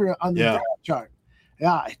receiver on the draft chart.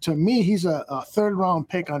 Yeah, to me, he's a third-round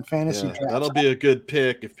pick on fantasy draft. That'll be a good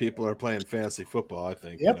pick if people are playing fantasy football, I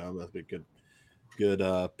think. Yep. That'll be a good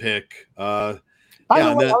pick. By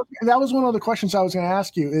the way, that was one of the questions I was going to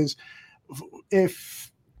ask you is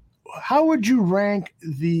how would you rank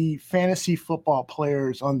the fantasy football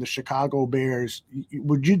players on the Chicago Bears?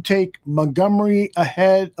 Would you take Montgomery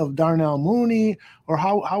ahead of Darnell Mooney, or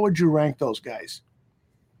how would you rank those guys?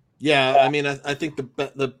 Yeah, I mean, I think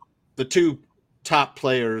the two top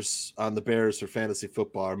players on the Bears for fantasy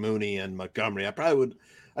football are Mooney and Montgomery. I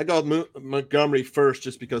go Montgomery first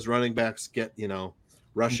just because running backs get,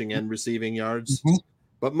 rushing and receiving yards. Mm-hmm.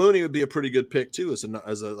 But Mooney would be a pretty good pick too, as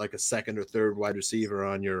a second or third wide receiver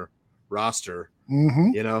on your roster.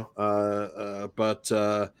 Mm-hmm. But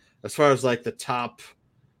as far as like the top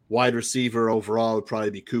wide receiver overall would probably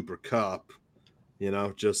be Cooper Kupp.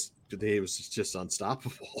 Just he was just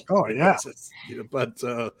unstoppable. Oh yeah.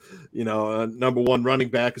 Number one running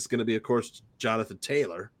back is going to be, of course, Jonathan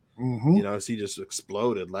Taylor. Mm-hmm. As he just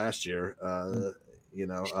exploded last year.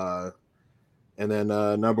 And then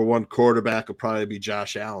number one quarterback will probably be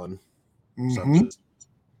Josh Allen. Mm-hmm. So I'm just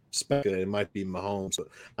speculating it might be Mahomes. But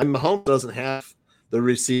Mahomes doesn't have the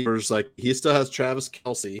receivers. Like, he still has Travis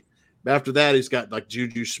Kelce. After that, he's got like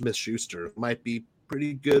Juju Smith-Schuster. Might be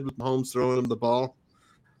pretty good with Mahomes throwing him the ball.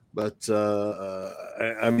 But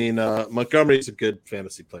Montgomery's a good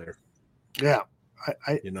fantasy player. Yeah.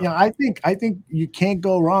 I think you can't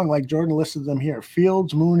go wrong. Like Jordan listed them here: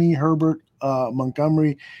 Fields, Mooney, Herbert,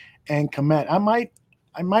 Montgomery, and Kmet.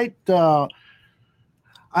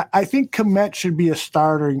 I think Kmet should be a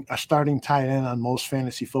starting tight end on most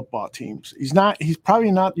fantasy football teams. He's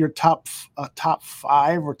probably not your top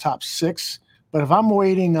 5 or top 6. But if I'm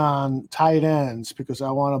waiting on tight ends because I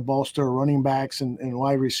want to bolster running backs and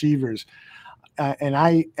wide receivers, and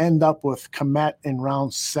I end up with Kmet in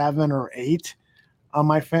round 7 or 8 on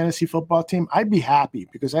my fantasy football team, I'd be happy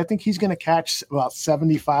because I think he's going to catch about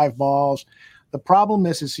 75 balls. The problem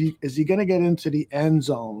is he going to get into the end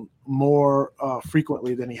zone more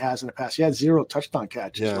frequently than he has in the past? He had 0 touchdown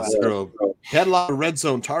catches. Yeah, 0. He had a lot of red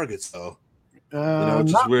zone targets though.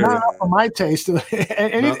 Not for my taste.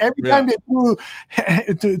 Every time they threw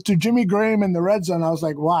to Jimmy Graham in the red zone, I was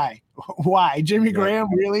like, why? Why? Jimmy Graham,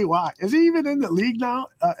 really? Why? Is he even in the league now?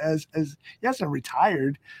 As he hasn't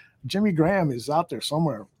retired. Jimmy Graham is out there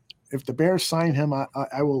somewhere. If the Bears sign him,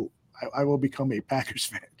 I will become a Packers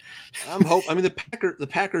fan. The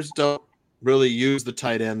Packers don't really use the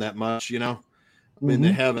tight end that much,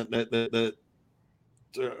 They haven't.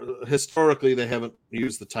 Historically, they haven't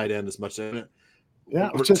used the tight end as much. Yeah,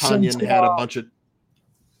 Tanyan had a bunch of.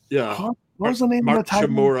 Yeah, what was the name Mark of the tight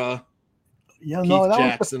end? Chmura. Yeah, Keith no, that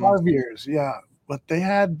Jackson. was the 5 years. Yeah, but they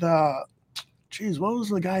had. What was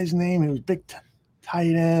the guy's name? He was big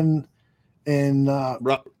tight end in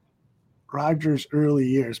Rodgers' early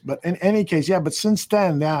years. But in any case, but since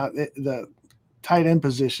then, the tight end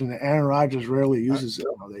position, Aaron Rodgers rarely uses it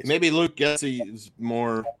nowadays. Maybe Luke Getsy is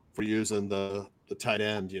more for using the tight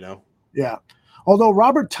end, Yeah. Although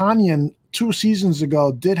Robert Tanyan 2 seasons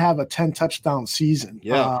ago did have a 10 touchdown season.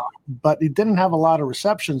 Yeah. But he didn't have a lot of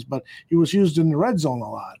receptions, but he was used in the red zone a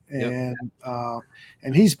lot. And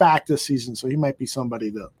he's back this season, so he might be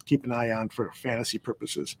somebody to keep an eye on for fantasy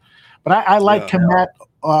purposes. But I like Kmet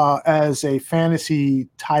as a fantasy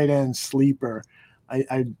tight end sleeper.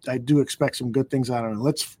 I do expect some good things out of him.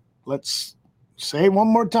 Let's say one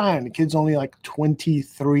more time. The kid's only like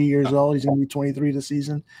 23 years old. He's going to be 23 this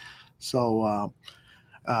season. So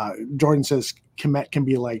Jordan says Kmet can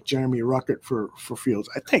be like Jeremy Ruckert for Fields.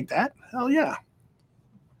 I take that. Hell yeah.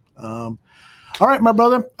 All right, my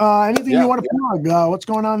brother. Anything you want to plug? What's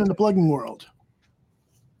going on in the plugging world?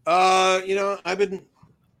 I've been,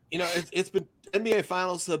 it's been NBA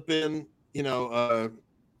finals have been,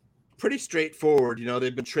 pretty straightforward.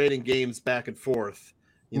 They've been trading games back and forth,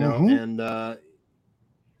 and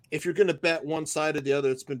if you're going to bet one side or the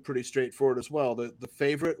other, it's been pretty straightforward as well. The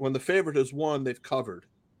favorite, when the favorite has won, they've covered.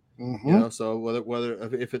 Mm-hmm. So whether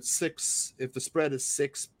if it's 6, if the spread is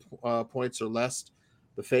 6 points or less,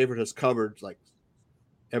 the favorite has covered like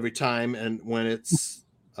every time. And when it's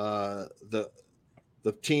the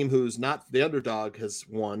team who's not the underdog has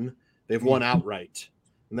won, they've won outright.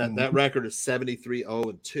 And that record is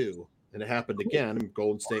 73-0-2. And it happened again. And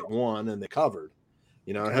Golden State won and they covered.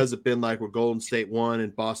 It hasn't been like where Golden State won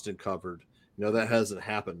and Boston covered. That hasn't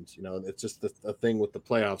happened. It's just a thing with the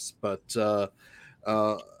playoffs. But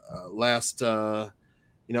last time,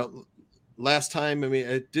 I mean,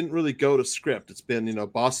 it didn't really go to script. It's been,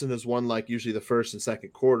 Boston has won like usually the first and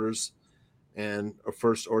second quarters or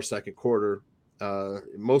first or second quarter,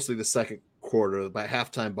 mostly the second quarter. By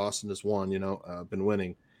halftime, Boston has won, been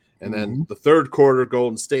winning. And then the third quarter,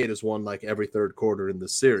 Golden State has won like every third quarter in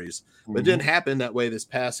this series. But it didn't happen that way this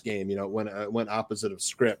past game, when it went opposite of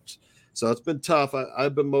script. So it's been tough.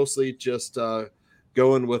 I've been mostly just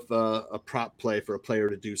going with a prop play for a player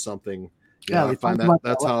to do something. I find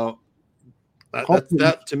that's how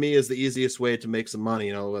that to me is the easiest way to make some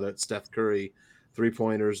money. Whether it's Steph Curry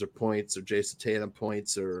 3-pointers or points, or Jason Tatum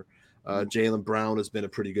points, or Jaylen Brown has been a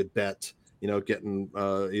pretty good bet. Getting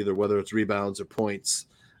either whether it's rebounds or points.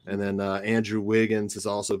 And then Andrew Wiggins has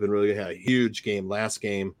also been really good. Had a huge game last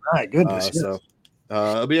game. My goodness! So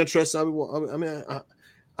it'll be interesting. I mean,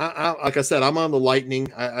 like I said, I'm on the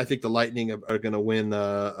Lightning. I think the Lightning are going to win.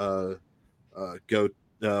 Will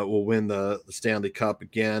win the Stanley Cup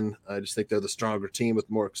again. I just think they're the stronger team with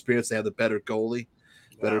more experience. They have the better goalie,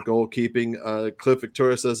 better goalkeeping. Cliff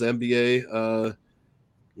Victoria says NBA.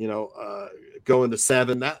 Going to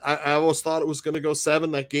 7. That I always thought it was going to go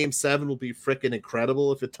 7. That game 7 will be freaking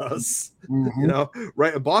incredible if it does.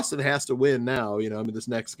 Right? Boston has to win now. This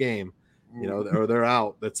next game, or they're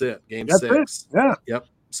out. That's it. Game 6. It. Yeah. Yep.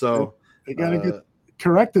 So they got to get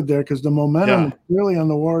corrected there because the momentum is really on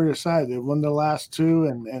the Warriors side. They won the last 2,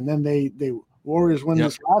 and then they Warriors win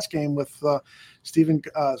this last game with Stephen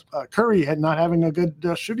Curry not having a good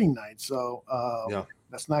shooting night. So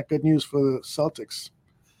that's not good news for the Celtics.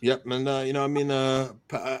 Yep, and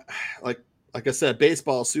like I said,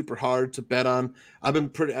 baseball is super hard to bet on. I've been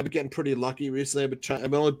getting pretty lucky recently. I've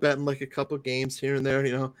been only betting like a couple games here and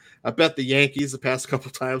there. I bet the Yankees the past couple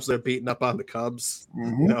times they're beating up on the Cubs.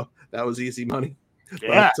 That was easy money.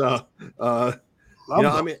 Yeah. But the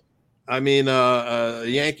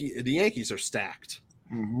Yankees are stacked.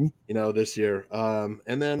 This year.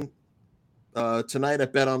 And then tonight I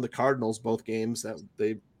bet on the Cardinals both games that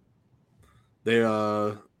they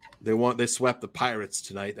swept the Pirates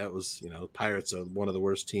tonight. That was, the Pirates are one of the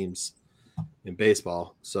worst teams in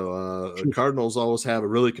baseball. So the Cardinals always have a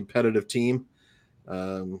really competitive team.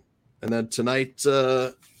 And then tonight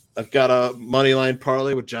I've got a money line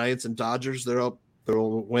parlay with Giants and Dodgers. They're all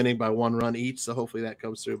winning by 1 run each. So hopefully that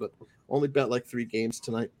comes through, but only bet like 3 games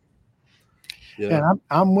tonight. Yeah, and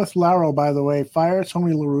I'm with Laro, by the way. Fire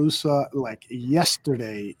Tony La Russa like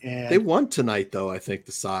yesterday, and they won tonight, though. I think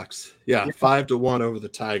the Sox, 5-1 over the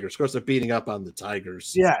Tigers. Of course, they're beating up on the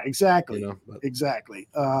Tigers. Yeah, exactly, exactly.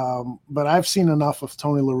 But I've seen enough of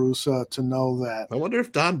Tony La Russa to know that. I wonder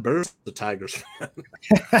if Don Burr's the Tigers fan.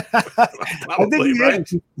 I think he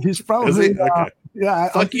is. He's probably. Okay.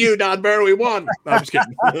 Fuck you, Don Burr. We won. No, I'm just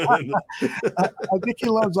kidding. I think he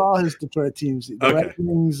loves all his Detroit teams. The Red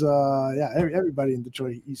Wings, everybody in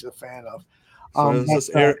Detroit he's a fan of.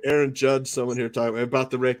 Aaron Judge, someone here talking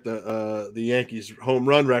about the Yankees home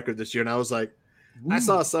run record this year, and I was like, I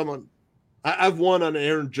saw someone. I've won on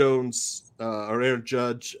Aaron Jones or Aaron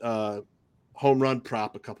Judge home run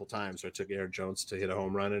prop a couple times. I took Aaron Jones to hit a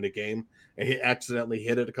home run in a game, and he accidentally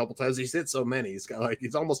hit it a couple times. He's hit so many.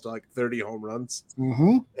 He's almost like 30 home runs.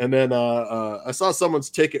 And then I saw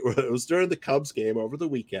someone's ticket where it was during the Cubs game over the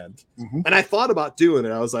weekend, and I thought about doing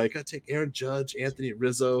it. I was like, I take Aaron Judge, Anthony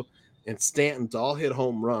Rizzo, and Stanton to all hit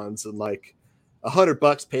home runs, and like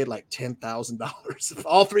 $100 paid like $10,000 if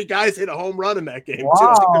all 3 guys hit a home run in that game.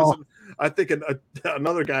 Wow. Too. I think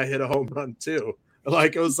another guy hit a home run too.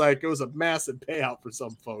 It was a massive payout for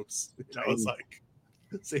some folks. It's like,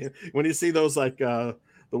 when you see those the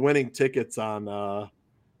winning tickets on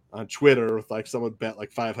Twitter with like someone bet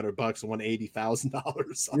like $500 and won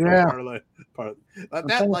 $80,000 on parlay.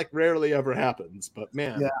 That like rarely ever happens, but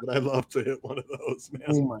man, would I love to hit one of those, man.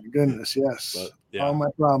 Oh my goodness, yes. But, all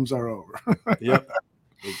my problems are over. Yep,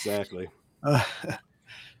 exactly.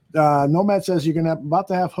 Nomad says you're about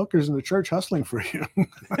to have hookers in the church hustling for you.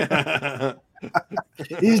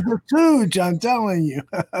 He's the Tooch, I'm telling you.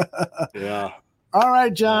 Yeah. All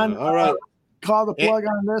right, John. All right. Call the plug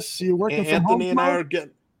on this. You're working from home. Anthony and I are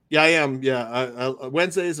getting. Yeah, I am. Yeah,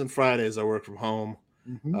 Wednesdays and Fridays I work from home.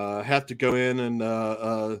 Have to go in and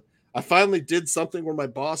I finally did something where my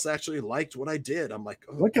boss actually liked what I did. I'm like,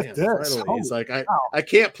 look at this. He's like, I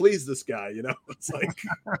can't please this guy. It's like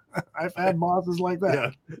I've had bosses like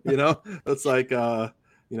that. Yeah, it's like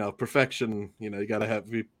perfection. You got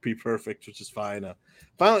to be perfect, which is fine.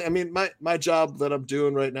 Finally, I mean, my job that I'm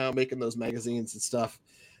doing right now, making those magazines and stuff,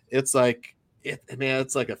 it's like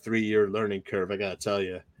it's like a 3-year learning curve. I gotta tell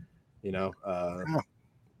you,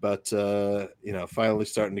 but finally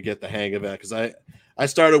starting to get the hang of it, because I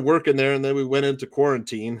started working there and then we went into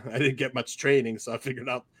quarantine. I didn't get much training, so I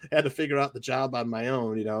had to figure out the job on my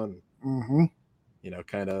own, and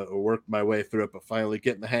kind of worked my way through it, but finally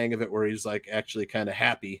getting the hang of it where he's like actually kind of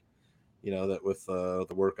happy, that with the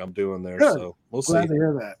work I'm doing there. Good. So we'll Glad see. to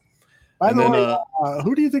hear that. By the way,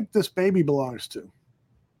 who do you think this baby belongs to?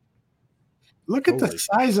 Look at the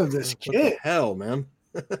size of this kid. What the hell, man?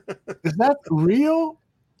 Is that real?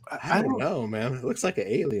 I don't know, man. It looks like an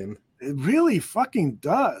alien. It really fucking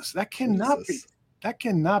does. That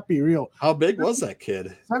cannot be real. How big was that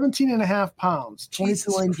kid? 17 and a half pounds, 22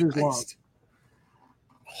 Jesus inches Christ. long.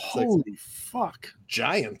 Holy fuck.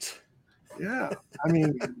 Giant. Yeah. I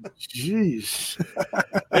mean, jeez.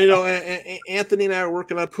 Anthony and I are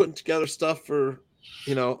working on putting together stuff for,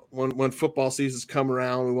 when football seasons come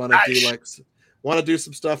around. We want to do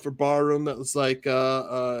some stuff for Barroom that was like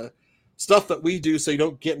stuff that we do so you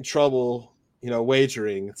don't get in trouble,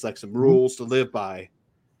 wagering. It's like some rules to live by,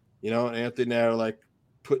 and Anthony and I are like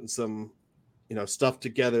putting some, stuff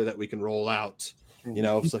together that we can roll out,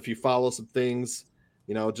 so if you follow some things,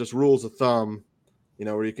 just rules of thumb,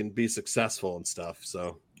 where you can be successful and stuff.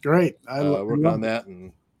 So great. I work on that,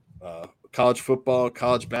 and college football,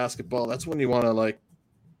 college basketball. That's when you want to like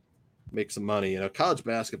make some money, college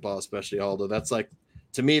basketball, especially, although that's like,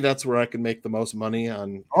 to me, that's where I can make the most money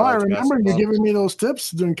on. I remember you giving me those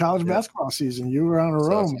tips during college basketball season. You were on a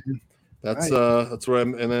roll, man. That's where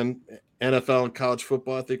I'm, and then NFL and college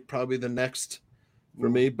football, I think probably the next for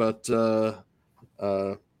me, but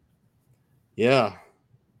yeah.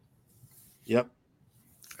 Yep.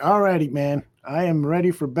 All righty, man. I am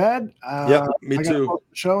ready for bed. Yep, me too.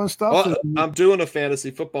 Show and stuff. Well, I'm doing a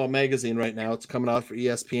fantasy football magazine right now. It's coming out for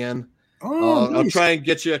ESPN. Oh, nice. I'll try and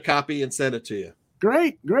get you a copy and send it to you.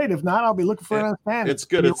 Great. If not, I'll be looking for it on It's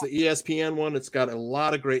good. It's the ESPN one. It's got a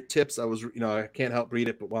lot of great tips. I can't help read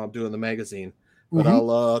it, but while I'm doing the magazine, but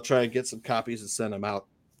I'll try and get some copies and send them out.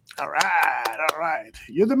 All right.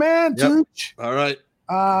 You're the man, Tooch. All right.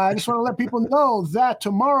 I just want to let people know that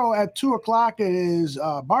tomorrow at 2:00 it is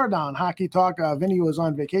Bar Down Hockey Talk. Vinny was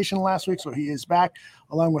on vacation last week, so he is back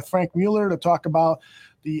along with Frank Mueller to talk about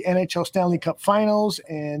the NHL Stanley Cup Finals.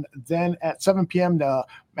 And then at 7 p.m., the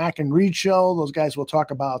Mac and Reed Show. Those guys will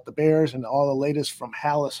talk about the Bears and all the latest from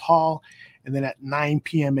Hallis Hall. And then at 9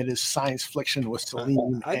 p.m., it is Science Fiction with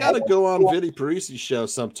Celine. I got to go on Vinny Parisi's show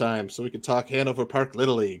sometime so we can talk Hanover Park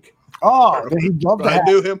Little League. Oh, he'd love that.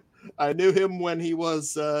 I knew him when he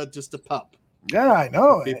was just a pup. Yeah, I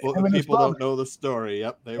know. People don't know the story.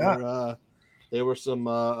 Yep, they were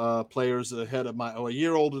some players ahead of a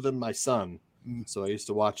year older than my son. So I used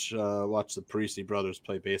to watch the Parisi brothers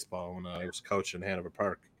play baseball when I was coaching Hanover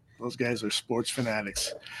Park. Those guys are sports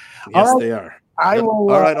fanatics. Yes, they are. All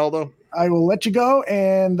right, Aldo. I will let you go,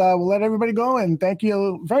 and we'll let everybody go. And thank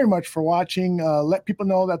you very much for watching. Let people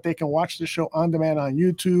know that they can watch the show on demand on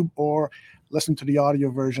YouTube or listen to the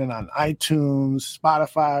audio version on iTunes,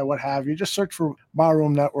 Spotify, what have you. Just search for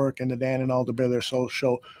Barroom Network, and the Dan and Aldo Baylor Soul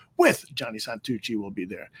Show with Johnny Santucci will be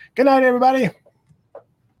there. Good night, everybody.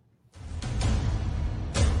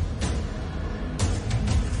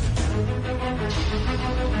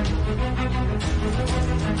 Thank you.